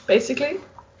lunch, basically.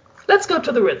 "Let's go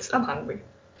to the Ritz, I'm hungry."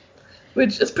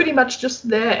 Which is pretty much just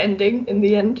their ending in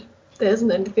the end. There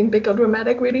isn't anything big or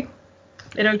dramatic, really.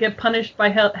 They don't get punished by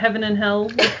heaven and hell.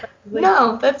 Respectively.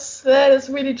 No, that is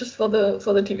really just for the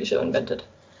TV show invented.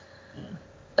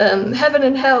 Heaven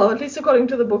and Hell, or at least according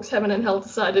to the books, Heaven and Hell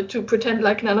decided to pretend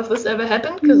like none of this ever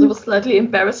happened because it was slightly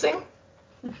embarrassing.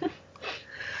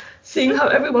 Seeing how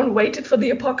everyone waited for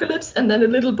the apocalypse and then a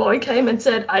little boy came and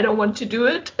said, I don't want to do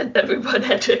it, and everyone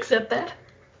had to accept that.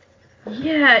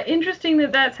 Yeah, interesting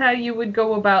that that's how you would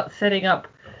go about setting up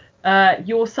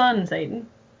your son, Satan.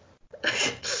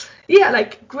 Yeah,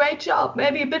 like, great job.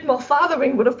 Maybe a bit more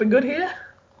fathering would have been good here.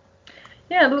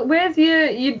 Yeah, look, where's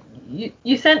you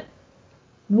sent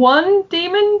one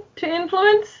demon to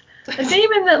influence? A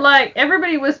demon that, like,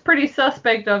 everybody was pretty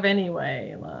suspect of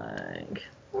anyway, like...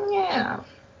 Yeah.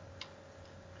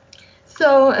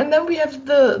 So, and then we have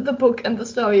the book and the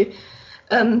story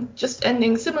just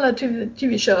ending similar to the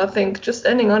TV show, I think, just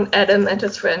ending on Adam and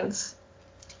his friends.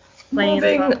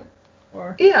 Moving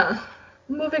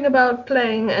about,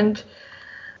 playing, and...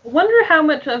 I wonder how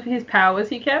much of his powers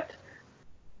he kept.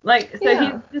 Like, so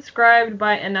he's described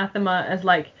by Anathema as,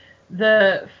 like,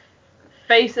 the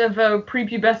face of a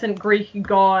prepubescent Greek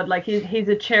god. Like, he's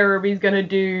a cherub, he's gonna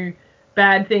do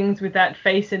bad things with that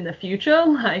face in the future.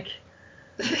 Like,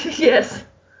 yes.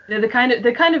 They're the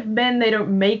kind of men they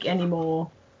don't make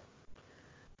anymore.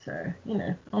 So, you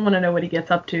know, I want to know what he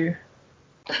gets up to.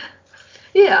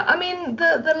 Yeah, I mean,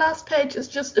 the last page is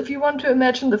just, if you want to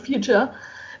imagine the future,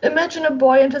 imagine a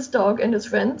boy and his dog and his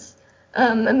friends.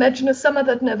 Imagine a summer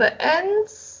that never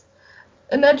ends.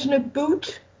 Imagine a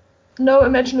boot. No,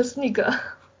 imagine a sneaker.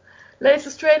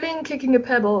 Laces trailing, kicking a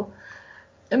pebble.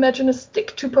 Imagine a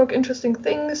stick to poke interesting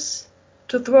things,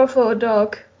 to throw for a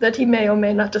dog that he may or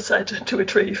may not decide to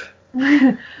retrieve.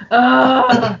 Isn't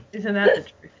that the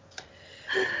truth?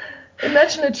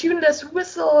 Imagine a tuneless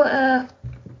whistle,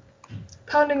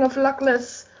 pounding of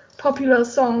luckless popular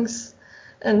songs,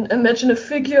 and imagine a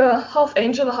figure, half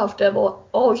angel, half devil,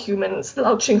 all human,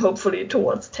 slouching hopefully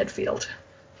towards Tedfield.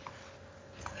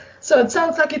 So it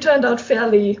sounds like he turned out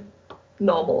fairly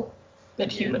normal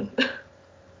and human.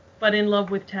 But in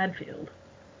love with Tadfield.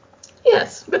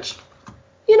 Yes, which,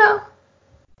 you know,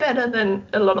 better than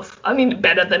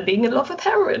being in love with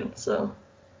heroin, so.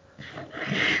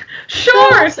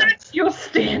 Sure, if that's your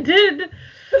standard.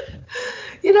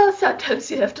 You know,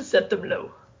 sometimes you have to set them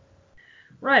low.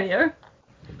 Rightio.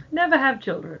 Never have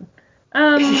children.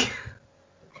 I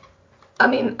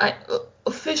mean,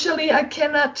 officially I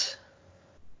cannot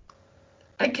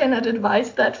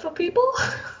advise that for people.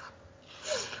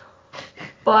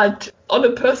 But on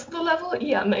a personal level,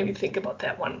 yeah, maybe think about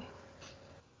that one.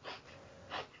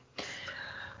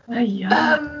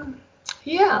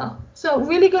 Yeah. So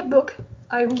really good book.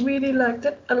 I really liked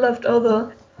it. I loved all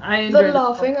the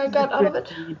laughing I got out of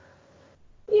it.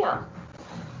 Yeah.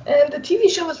 And the TV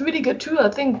show was really good too. I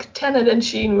think Tennant and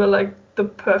Sheen were like the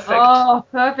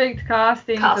perfect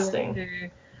casting.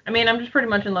 I mean, I'm just pretty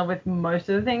much in love with most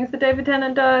of the things that David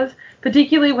Tennant does,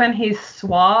 particularly when he's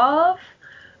suave.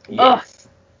 Yes.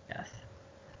 Yes.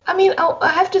 I mean, I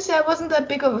have to say I wasn't that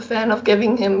big of a fan of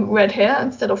giving him red hair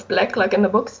instead of black like in the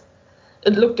books.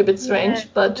 It looked a bit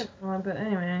strange, but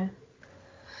anyway.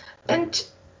 And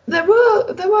there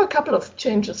were a couple of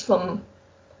changes from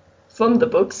the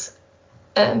books.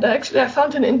 And actually, I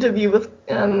found an interview with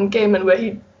Gaiman where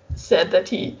he said that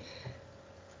he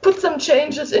put some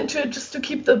changes into it just to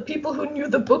keep the people who knew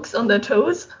the books on their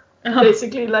toes.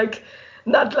 Basically, like,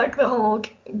 not like the whole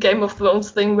Game of Thrones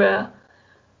thing where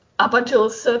up until a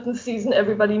certain season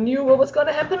everybody knew what was going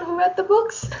to happen who read the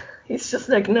books. He's just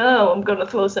like, no, I'm going to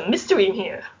throw some mystery in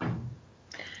here.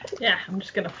 Yeah, I'm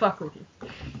just going to fuck with you.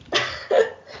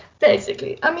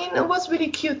 Basically. I mean, it was really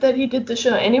cute that he did the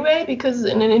show anyway, because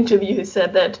in an interview he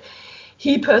said that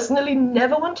he personally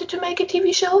never wanted to make a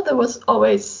TV show. There was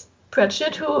always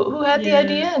Pratchett who had the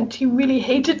idea, and he really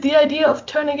hated the idea of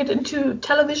turning it into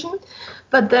television.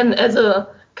 But then as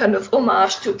a kind of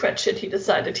homage to Pratchett, he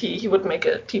decided he would make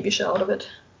a TV show out of it.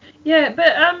 Yeah,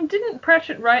 but didn't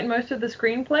Pratchett write most of the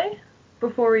screenplay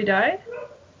before he died?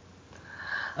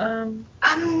 I'm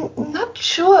not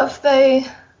sure if they...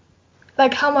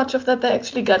 Like, how much of that they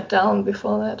actually got down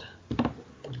before that?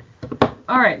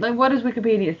 Alright, like, what does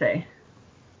Wikipedia say?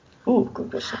 Ooh,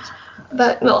 good questions.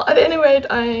 But, no, at any rate,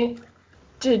 I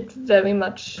did very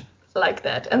much like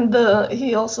that. And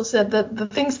he also said that the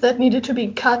things that needed to be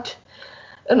cut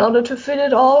in order to fit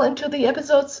it all into the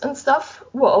episodes and stuff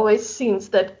were always scenes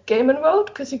that Gaiman wrote,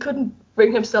 because he couldn't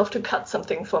bring himself to cut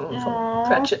something from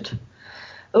Pratchett.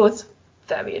 It was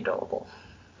very adorable.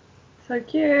 So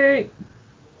cute.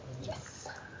 Yes.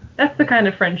 That's the kind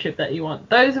of friendship that you want.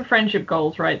 Those are friendship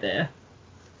goals right there.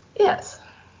 Yes.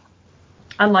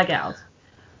 Unlike ours.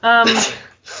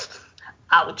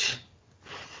 Ouch.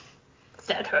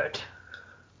 That hurt.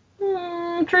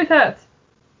 Truth hurts.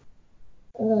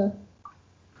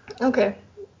 Okay.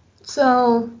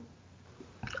 So,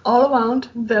 all around,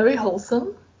 very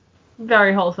wholesome.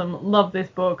 Very wholesome. Love this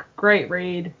book. Great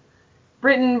read.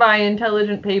 Written by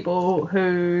intelligent people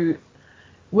who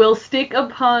will stick a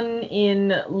pun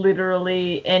in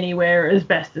literally anywhere as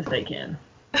best as they can.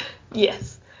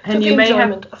 Yes. And to you the may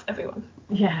enjoyment of everyone.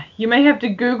 Yeah, you may have to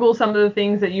Google some of the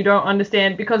things that you don't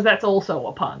understand because that's also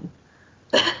a pun.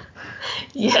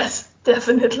 Yes,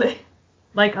 definitely.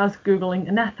 Like us Googling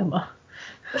anathema.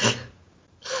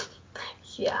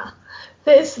 Yeah.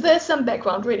 There's some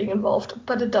background reading involved,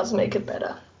 but it does make it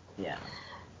better. Yeah.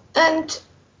 And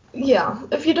yeah,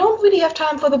 if you don't really have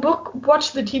time for the book,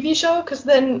 watch the TV show, because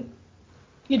then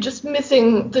you're just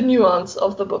missing the nuance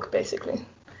of the book, basically.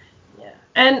 Yeah.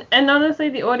 And honestly,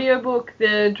 the audiobook,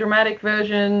 the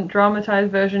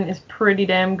dramatized version is pretty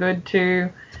damn good too.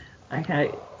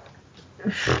 Okay.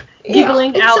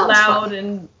 Giggling out loud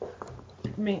and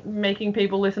making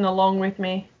people listen along with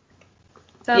me.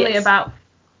 It's only about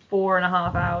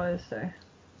 4.5 hours, so.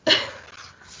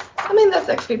 I mean, that's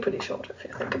actually pretty short if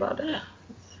you think about it. Yeah.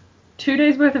 2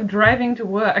 days worth of driving to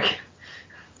work.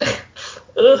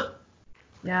 Ugh.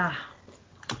 Yeah.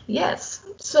 Yes.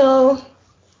 So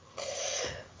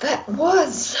that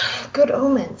was Good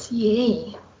Omens.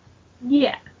 Yay.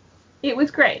 Yeah. It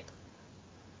was great.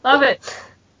 Love it.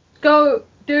 Go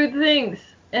do the things.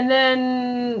 And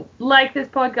then like this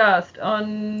podcast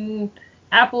on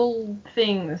Apple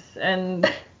things and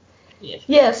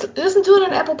Yes, listen to it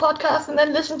on Apple Podcasts and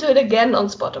then listen to it again on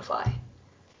Spotify.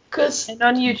 Because and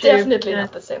on YouTube. Definitely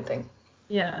not the same thing.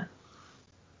 Yeah.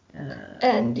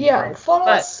 And yeah, follow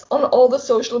us on all the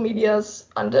social medias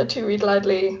under To Read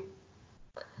Lightly.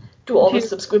 Do all the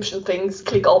subscription things,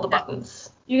 click all the buttons.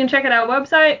 You can check out our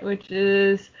website, which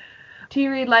is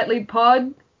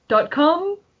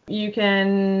toreadlightlypod.com. You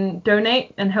can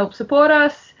donate and help support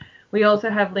us. We also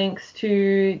have links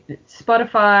to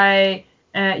Spotify,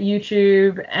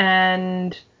 YouTube,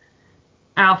 and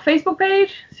our Facebook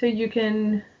page, so you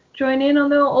can join in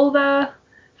on all the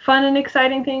fun and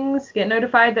exciting things. Get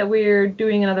notified that we're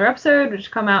doing another episode,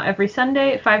 which come out every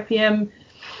Sunday at 5 p.m.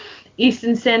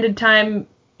 Eastern Standard Time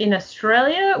in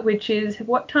Australia, which is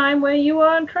what time where you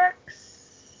are,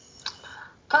 Trex?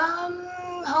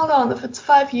 Hold on. If it's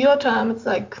 5 your time, it's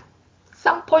like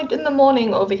some point in the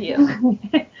morning over here.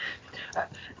 Sunday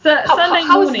morning.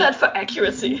 How is that for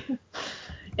accuracy?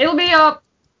 It'll be up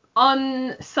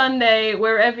on Sunday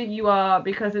wherever you are,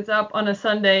 because it's up on a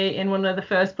Sunday in one of the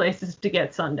first places to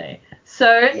get Sunday.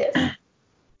 So yes.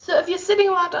 So if you're sitting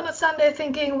around on a Sunday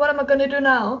thinking, what am I going to do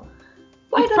now?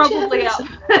 Why it's don't probably you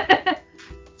have a up.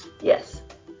 Yes.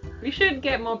 We should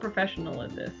get more professional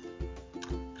at this.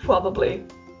 Probably.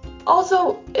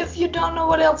 Also, if you don't know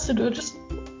what else to do, just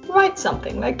write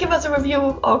something. Like, give us a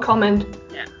review or comment.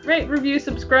 Yeah. Rate, review,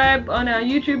 subscribe on our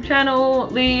YouTube channel.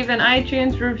 Leave an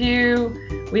iTunes review.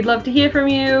 We'd love to hear from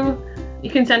you. You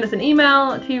can send us an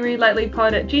email at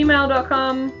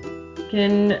toreadlightlypod@gmail.com. You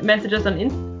can message us on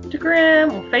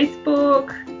Instagram or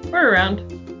Facebook. We're around.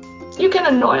 You can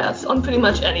annoy us on pretty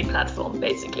much any platform,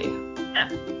 basically. Yeah.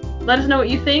 Let us know what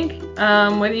you think,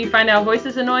 whether you find our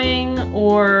voices annoying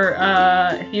or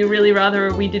if you really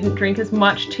rather we didn't drink as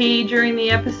much tea during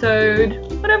the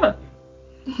episode, whatever.